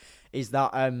be honest, is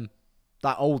that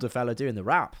that older fella doing the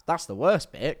rap, that's the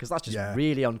worst bit, because that's just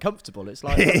really uncomfortable. It's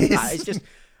like, it's just,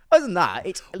 other than that,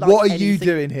 it's like, what are you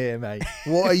doing here, mate?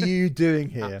 What are you doing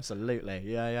here? Absolutely,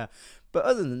 yeah. But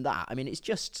other than that, I mean, it's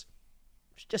just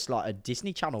like a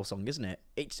Disney Channel song, isn't it?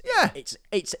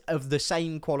 It's of the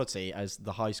same quality as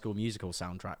the High School Musical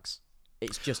soundtracks.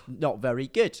 It's just not very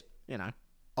good,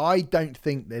 I don't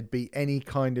think there'd be any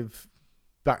kind of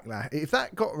backlash if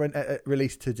that got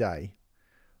released today.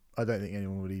 I don't think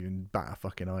anyone would even bat a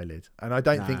fucking eyelid, and I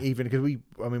don't think even because we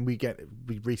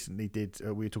recently did.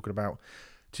 We were talking about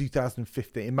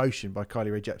 2015 Emotion by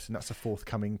Kylie Rae Jepsen. That's a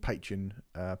forthcoming Patreon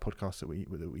podcast that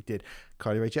we did.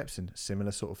 Kylie Rae Jepsen,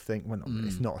 similar sort of thing. Well,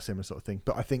 it's not a similar sort of thing,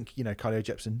 but I think Kylie Rae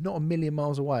Jepsen not a million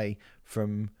miles away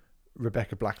from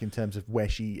Rebecca Black in terms of where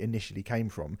she initially came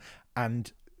from,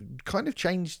 and kind of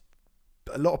changed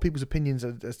a lot of people's opinions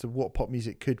as to what pop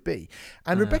music could be.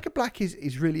 And Rebecca Black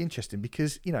is really interesting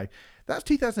because that's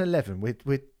 2011.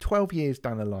 We're 12 years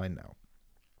down the line now.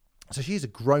 So she's a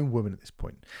grown woman at this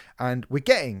point, and we're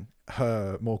getting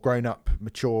her more grown up,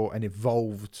 mature and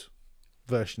evolved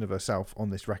version of herself on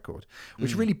this record,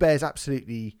 which really bears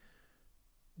absolutely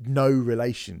no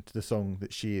relation to the song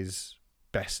that she is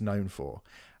best known for.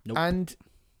 Nope. And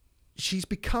she's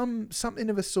become something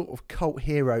of a sort of cult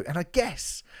hero. And I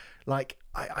guess,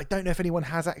 I don't know if anyone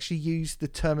has actually used the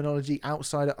terminology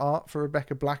outside of art for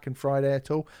Rebecca Black and Friday at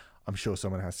all. I'm sure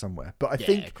someone has somewhere, but I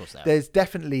think there's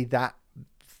definitely that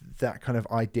kind of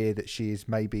idea that she is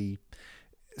maybe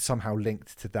somehow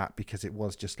linked to that because it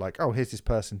was just like, oh, here's this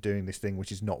person doing this thing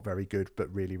which is not very good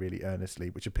but really really earnestly,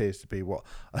 which appears to be what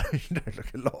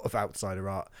like a lot of outsider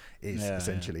art is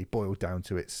essentially boiled down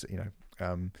to its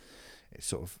its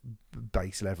sort of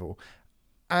base level.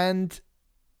 And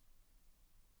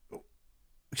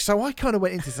so I kind of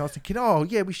went into this and I was thinking, oh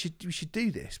yeah, we should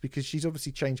do this because she's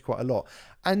obviously changed quite a lot.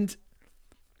 And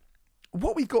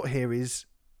what we got here is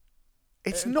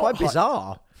it's not quite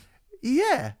bizarre.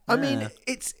 Yeah. I mean,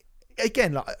 it's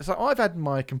again, like, so I've had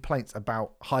my complaints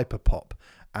about hyperpop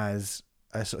as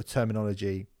a sort of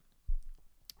terminology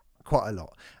quite a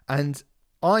lot. And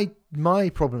my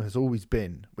problem has always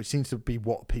been, which seems to be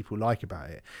what people like about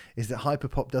it, is that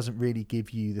hyperpop doesn't really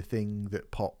give you the thing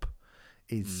that pop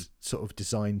is sort of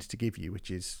designed to give you,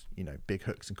 which is, big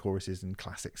hooks and choruses and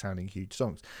classic sounding huge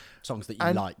songs that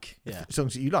you like. Yeah.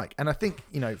 Songs that you like. And I think,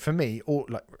 for me, or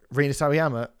like Rina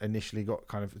Sawayama initially got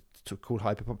kind of called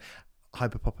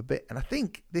hyperpop a bit. And I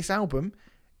think this album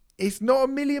is not a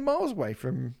million miles away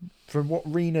from what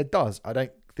Rina does. I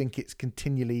don't think it's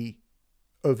continually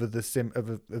over the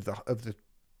of the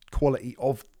quality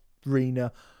of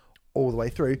Rina all the way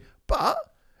through, but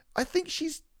I think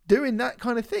she's doing that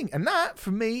kind of thing, and that for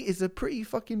me is a pretty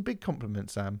fucking big compliment,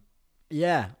 Sam.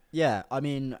 Yeah. I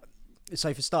mean,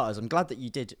 so for starters, I'm glad that you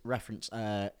did reference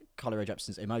Carly Rae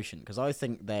Jepsen's Emotion, because I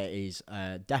think there is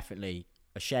definitely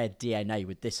a shared DNA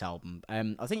with this album.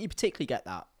 I think you particularly get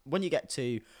that when you get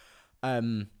to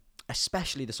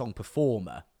especially the song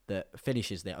Performer that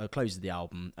closes the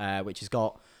album, which has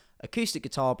got acoustic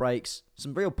guitar breaks,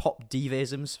 some real pop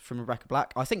divisms from Rebecca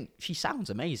Black. I think she sounds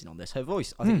amazing on this. Her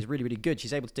voice, I think, is really, really good.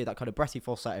 She's able to do that kind of breathy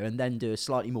falsetto and then do a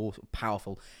slightly more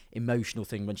powerful, emotional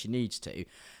thing when she needs to.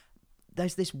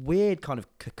 There's this weird kind of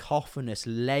cacophonous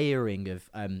layering of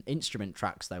instrument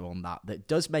tracks, though, on that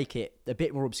does make it a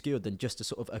bit more obscured than just a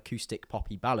sort of acoustic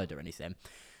poppy ballad or anything.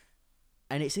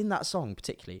 And it's in that song,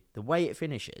 particularly, the way it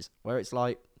finishes, where it's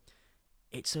like,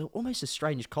 it's almost a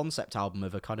strange concept album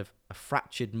of a kind of a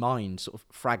fractured mind sort of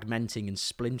fragmenting and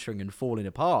splintering and falling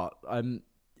apart.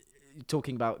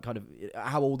 Talking about kind of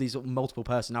how all these multiple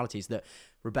personalities that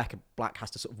Rebecca Black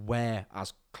has to sort of wear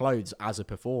as clothes as a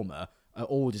performer are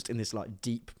all just in this like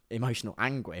deep emotional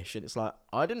anguish. And it's like,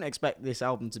 I didn't expect this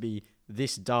album to be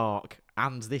this dark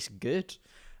and this good.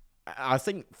 I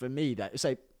think for me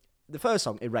so the first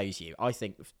song, Erase You, I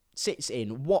think sits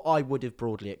in what I would have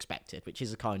broadly expected, which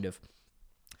is a kind of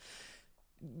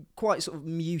quite sort of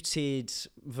muted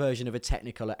version of a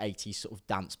Technicolor 80s sort of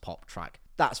dance pop track.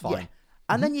 That's fine. Yeah.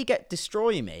 And then you get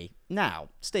Destroy Me. Now,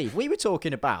 Steve, we were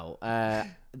talking about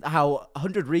how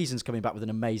 100 Reasons coming back with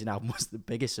an amazing album was the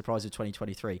biggest surprise of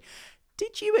 2023.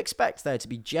 Did you expect there to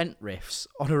be gent riffs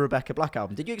on a Rebecca Black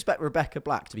album? Did you expect Rebecca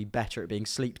Black to be better at being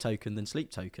Sleep Token than Sleep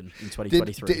Token in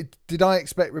 2023? Did I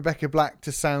expect Rebecca Black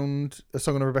to sound, a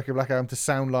song on a Rebecca Black album to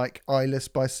sound like Eyeless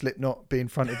by Slipknot being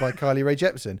fronted by Carly Rae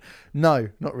Jepsen? No,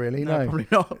 not really. No, probably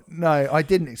not. No, I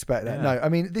didn't expect that. Yeah. No, I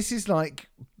mean, this is like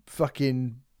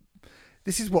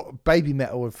this is what baby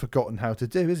metal have forgotten how to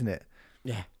do, isn't it?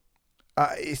 Yeah.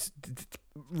 It's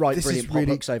right, brilliant pop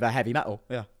hooks over heavy metal.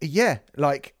 Yeah,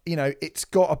 like, it's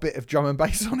got a bit of drum and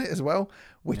bass on it as well,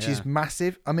 which is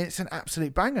massive. I mean, it's an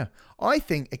absolute banger. I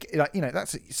think, like,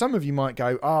 that's, some of you might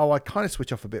go, oh, I kind of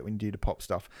switch off a bit when you do the pop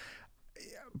stuff.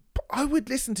 But I would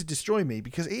listen to Destroy Me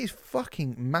because it is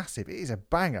fucking massive. It is a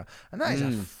banger, and that is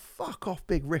a fuck off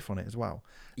big riff on it as well.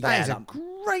 That is a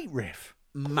great riff.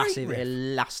 Massive,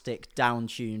 elastic,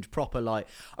 down-tuned, proper, like,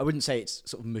 I wouldn't say it's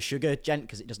sort of Meshuggah gent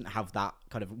because it doesn't have that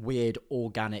kind of weird,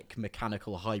 organic,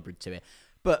 mechanical hybrid to it.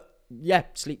 But yeah,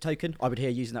 Sleep Token, I would hear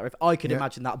using that riff. I could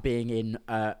imagine that being in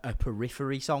a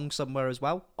Periphery song somewhere as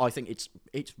well. I think it's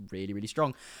really, really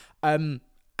strong. And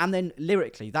then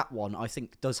lyrically, that one I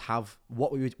think does have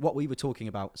what we were talking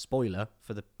about. Spoiler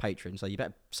for the patron, so you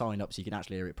better sign up so you can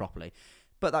actually hear it properly.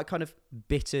 But that kind of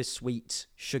bittersweet,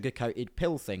 sugar-coated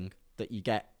pill thing that you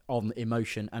get on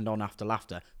Emotion and on After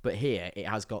Laughter, but here it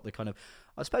has got the kind of,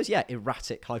 I suppose,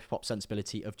 erratic hyperpop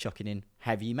sensibility of chucking in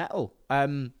heavy metal. I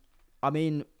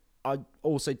mean, I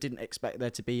also didn't expect there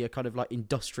to be a kind of like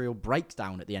industrial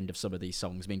breakdown at the end of some of these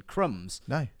songs. I mean, Crumbs.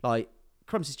 No. Like,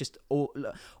 Crumbs is just all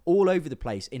over the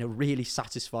place in a really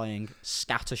satisfying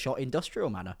scattershot industrial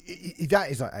manner.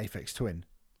 That is like Aphex Twin.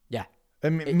 Yeah.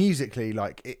 Musically,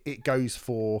 like, it goes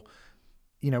for...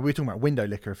 we were talking about Window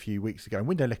Licker a few weeks ago, and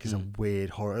Window Licker is a weird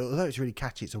horror. Although it's really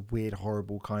catchy, it's a weird,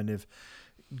 horrible kind of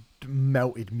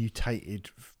melted,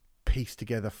 mutated, pieced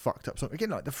together, fucked up song.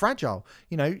 Again, like The Fragile,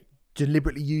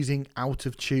 deliberately using out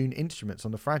of tune instruments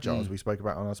on The Fragile, as we spoke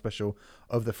about on our special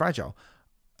of The Fragile.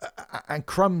 And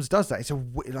Crumbs does that. It's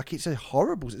a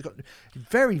horrible. It's got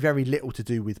very, very little to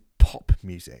do with pop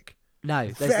music. No,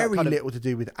 there's very little to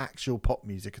do with actual pop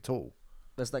music at all.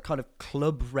 There's that kind of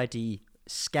club-ready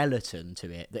skeleton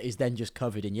to it that is then just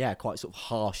covered in quite sort of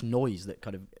harsh noise that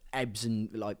kind of ebbs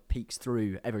and like peaks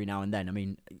through every now and then. I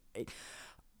mean,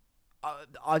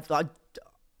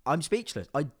 I'm speechless.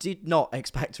 I did not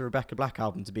expect a Rebecca Black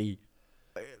album to be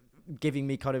giving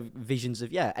me kind of visions of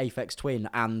Aphex Twin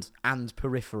and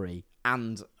Periphery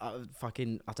and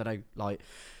fucking, I don't know, like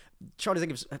trying to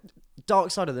think of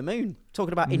Dark Side of the Moon,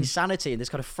 talking about insanity and this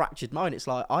kind of fractured mind. It's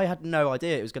like, I had no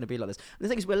idea it was going to be like this. And the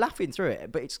thing is, we're laughing through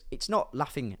it, but it's not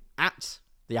laughing at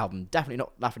the album, definitely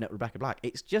not laughing at Rebecca Black.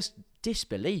 It's just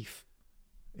disbelief.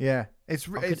 Yeah, it's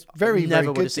very, very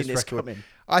good, this record. Coming.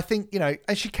 I think,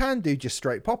 and she can do just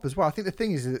straight pop as well. I think the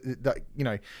thing is that,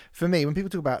 for me, when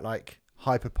people talk about like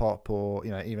hyper pop or,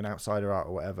 even outsider art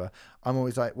or whatever, I'm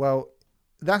always like, well,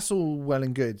 that's all well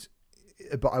and good,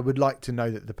 but I would like to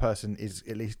know that the person is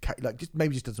at least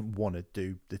just doesn't want to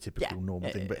do the typical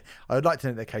normal thing. But I would like to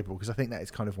know that they're capable, because I think that is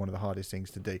kind of one of the hardest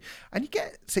things to do. And you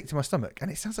get Sick to My Stomach,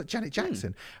 and it sounds like Janet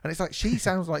Jackson, and it's like she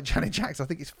sounds like Janet Jackson. I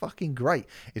think it's fucking great.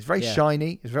 It's very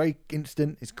shiny. It's very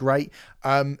instant. It's great.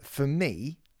 For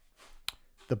me,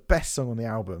 the best song on the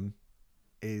album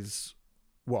is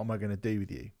What Am I Going to Do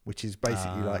With You, which is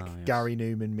basically Gary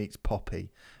Newman meets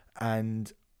Poppy,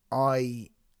 and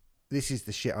this is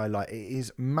the shit I like. It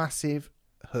is massive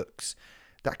hooks,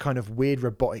 that kind of weird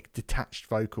robotic detached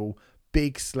vocal,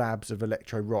 big slabs of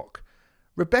electro rock.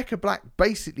 Rebecca Black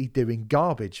basically doing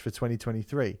Garbage for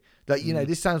 2023. Like,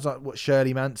 this sounds like what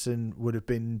Shirley Manson would have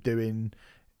been doing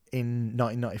in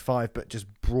 1995, but just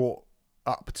brought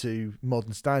up to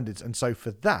modern standards. And so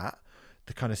for that,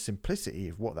 the kind of simplicity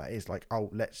of what that is, like, oh,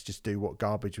 let's just do what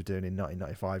Garbage were doing in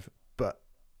 1995, but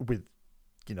with,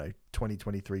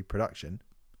 2023 production.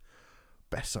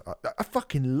 Best. I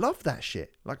fucking love that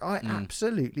shit. Like, I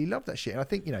absolutely love that shit. And I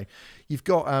think, you've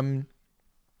got,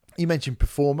 you mentioned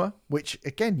Performer, which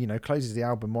again, closes the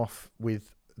album off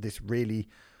with this really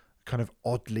kind of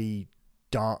oddly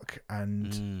dark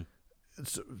and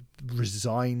sort of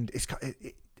resigned. It's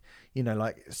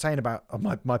like saying about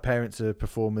my parents are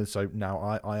performers, so now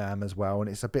I am as well. And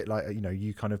it's a bit like,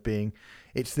 you kind of being,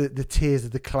 it's the Tears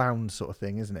of the Clown sort of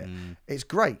thing, isn't it? It's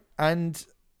great. And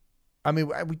I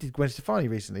mean, we did Gwen Stefani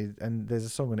recently, and there's a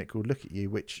song on it called Look At You,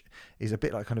 which is a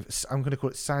bit like kind of, I'm going to call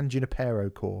it San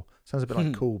Junipero core. Sounds a bit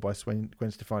like Cool by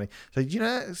Gwen Stefani. So do you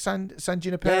know San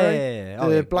Junipero?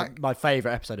 Yeah. My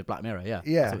favourite episode of Black Mirror,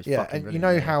 Yeah.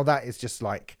 And how that is just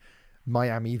like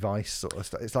Miami Vice sort of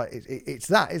stuff. It's like, it's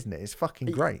that, isn't it? It's fucking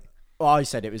great. Well, I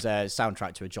said it was a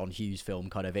soundtrack to a John Hughes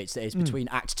film, kind of. It's between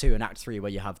Act 2 and Act 3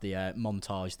 where you have the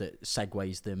montage that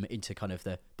segues them into kind of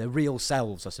the real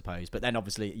selves, I suppose. But then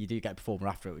obviously you do get a Performer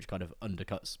after it, which kind of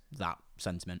undercuts that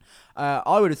sentiment.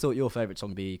 I would have thought your favourite song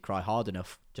would be Cry Hard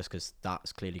Enough, just because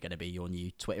that's clearly going to be your new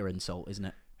Twitter insult, isn't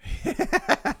it?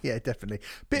 Yeah, definitely.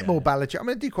 Bit more ballad. I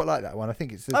mean, I do quite like that one. I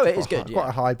think it's it is good. Quite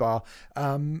a high bar.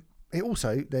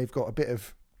 They've got a bit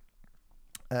of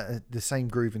the same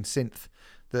groove and synth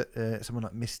that someone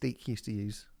like Mystique used to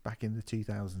use back in the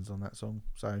 2000s on that song.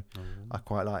 So I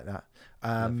quite like that.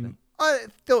 I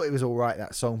thought it was all right,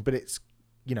 that song, but it's,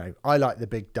 I like the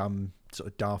big dumb sort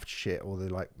of daft shit, or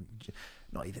the like,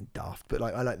 not even daft, but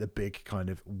like I like the big kind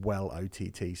of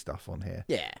OTT stuff on here.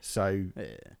 Yeah. So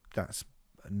that's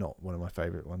not one of my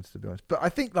favourite ones, to be honest. But I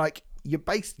think like you've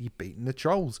beaten the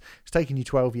Trolls. It's taken you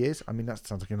 12 years. I mean, that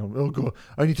sounds like oh god,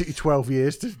 only took you 12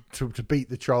 years to beat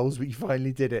the Trolls, but you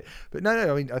finally did it. But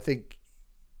no, I mean, I think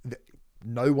that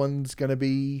no one's going to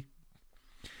be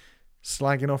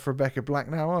slagging off Rebecca Black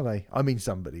now, are they? I mean,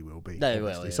 somebody will be. They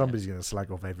will. Yeah. Somebody's going to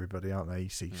slag off everybody, aren't they? You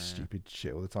see stupid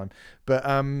shit all the time. But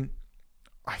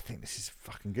I think this is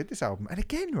fucking good, this album. And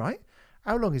again, right?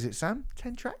 How long is it, Sam?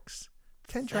 10 tracks?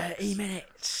 10 tracks. 30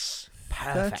 minutes.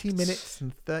 Perfect. 30 minutes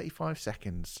and 35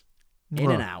 seconds.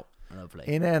 In and out. Lovely.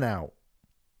 In and out.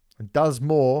 And does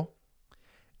more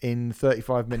in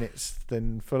 35 minutes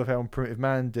than Full of Hell and Primitive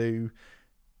Man do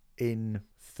in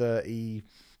 30...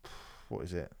 What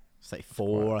is it?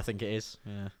 34, I think it is.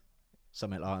 Yeah.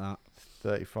 Something like that.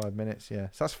 35 minutes, yeah.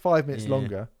 So that's 5 minutes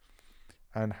longer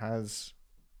and has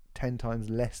 10 times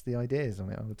less the ideas on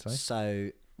it, I would say. So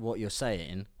what you're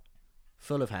saying,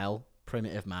 Full of Hell,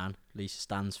 Primitive Man, Lisa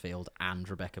Stansfield, and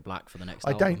Rebecca Black for the next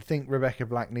album. I don't think Rebecca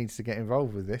Black needs to get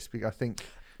involved with this, because I think...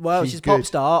 Well, she's a pop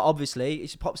star, obviously.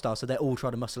 She's a pop star, so they're all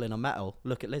trying to muscle in on metal.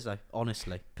 Look at Lizzo,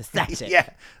 honestly. Pathetic. Yeah,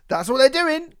 that's what they're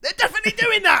doing. They're definitely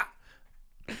doing that.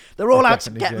 They're all out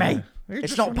to get me.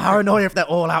 It's not paranoia if they're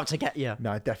all out to get you.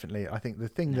 No, definitely. I think the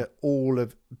thing that all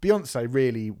of... Beyonce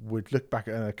really would look back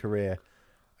at her career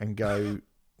and go,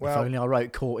 well... If only I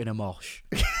wrote Caught in a Mosh.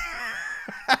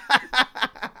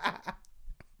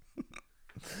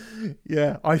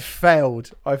 Yeah, I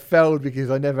failed. I failed because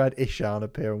I never had Ishan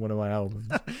appear on one of my albums.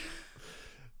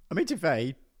 I mean, to be fair,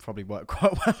 he probably worked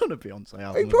quite well on a Beyonce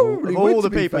album. He probably of all would, the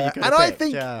to be people fair. you could and have I picked,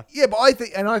 think, yeah. but I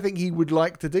think he would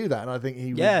like to do that, and I think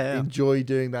he would enjoy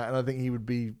doing that, and I think he would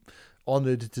be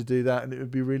honoured to do that, and it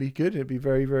would be really good. It'd be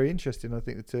very, very interesting. I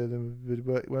think the two of them would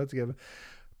work well together.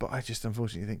 But I just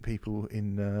unfortunately think people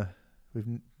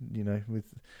with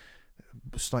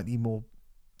slightly more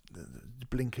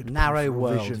blinkered narrow peripheral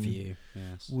world vision view,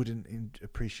 yes, wouldn't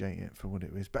appreciate it for what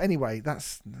it is. But anyway,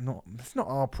 that's not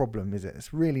our problem, is it?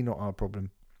 It's really not our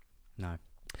problem. No,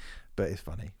 but it's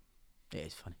funny. It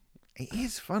is funny. It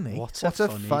is funny. What a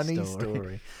funny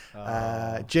story.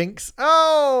 Oh. Jinx.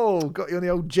 Oh, got you on the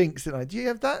old Jinx, didn't I? Do you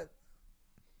have that?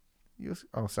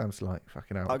 Sam's like,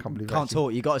 fucking hell. I can't believe can't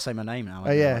talk. You got to say my name now.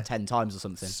 Oh, yeah. Like 10 times or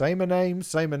something. Say my name.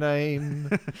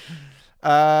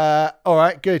 All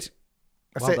right, good.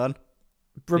 That's well it. done.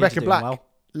 Rebecca Black. Well.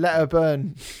 Let her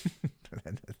burn.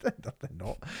 They're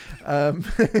not.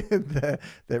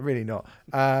 They're really not.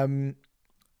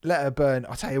 Let her burn.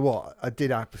 I'll tell you what, I did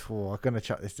that before. I'm going to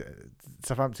chuck this.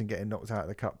 Southampton getting knocked out of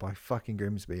the cup by fucking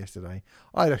Grimsby yesterday.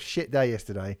 I had a shit day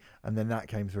yesterday, and then that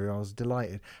came through. I was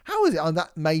delighted. How is it?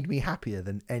 That made me happier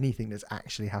than anything that's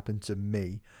actually happened to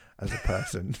me as a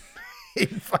person in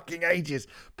fucking ages.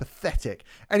 Pathetic.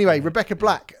 Anyway, Rebecca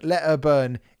Black, Let Her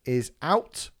Burn is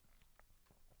out,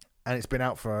 and it's been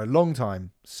out for a long time.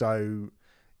 So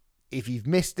if you've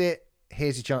missed it,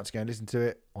 here's your chance to go and listen to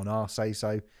it on our Say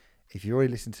So. If you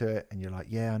already listened to it and you're like,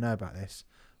 yeah, I know about this,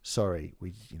 sorry,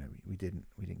 we didn't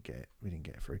get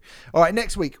it through. All right,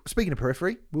 next week, speaking of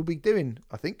Periphery, we'll be doing,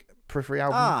 I think, Periphery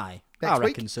album. I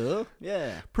reckon so.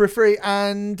 Yeah. Periphery,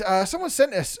 and someone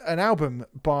sent us an album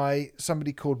by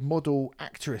somebody called Model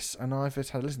Actress, and I've just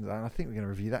had a listen to that, and I think we're going to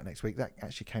review that next week. That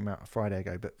actually came out a Friday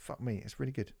ago, but fuck me, it's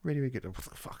really good, really, really good. I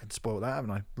fucking spoiled that, haven't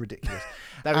I? Ridiculous.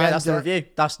 There we go. That's the review.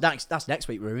 That's next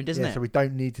week ruined, isn't it? So we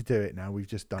don't need to do it now. We've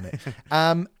just done it.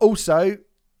 Also,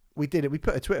 we did it. We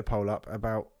put a Twitter poll up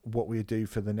about what we would do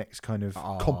for the next kind of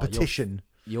competition.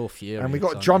 You're furious. And we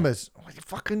got drummers.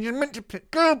 You're meant to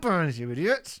pick girl bands, you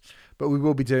idiots. But we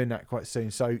will be doing that quite soon.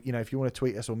 So, if you want to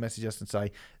tweet us or message us and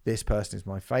say, this person is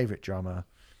my favourite drummer,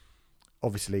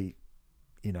 obviously,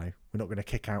 we're not going to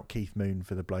kick out Keith Moon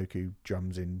for the bloke who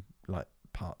drums in, like,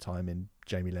 part-time in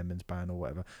Jamie Lemon's band or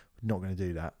whatever. We're not going to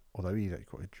do that, although he's actually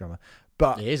quite a drummer.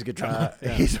 But he is a good drummer.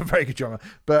 He's a very good drummer.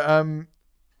 But,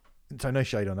 so no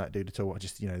shade on that dude at all. I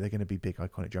just, they're going to be big,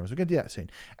 iconic drummers. We're going to do that soon.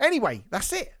 Anyway,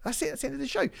 that's it. That's the end of the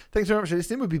show. Thanks very much for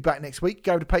listening. We'll be back next week.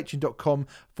 Go to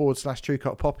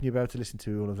patreon.com/TrueCutPop and you'll be able to listen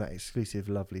to all of that exclusive,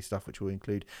 lovely stuff, which will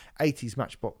include 80s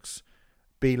Matchbox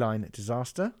Beeline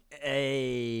Disaster.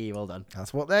 Hey, well done.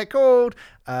 That's what they're called.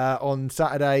 On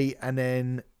Saturday. And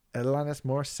then Alanis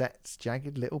Morissette's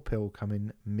Jagged Little Pill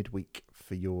coming midweek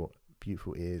for your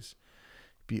beautiful ears.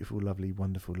 Beautiful, lovely,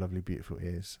 wonderful, lovely, beautiful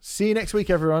ears. See you next week,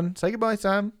 everyone. Say goodbye,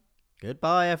 Sam.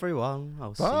 Goodbye, everyone.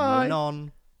 I'll see you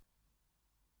on.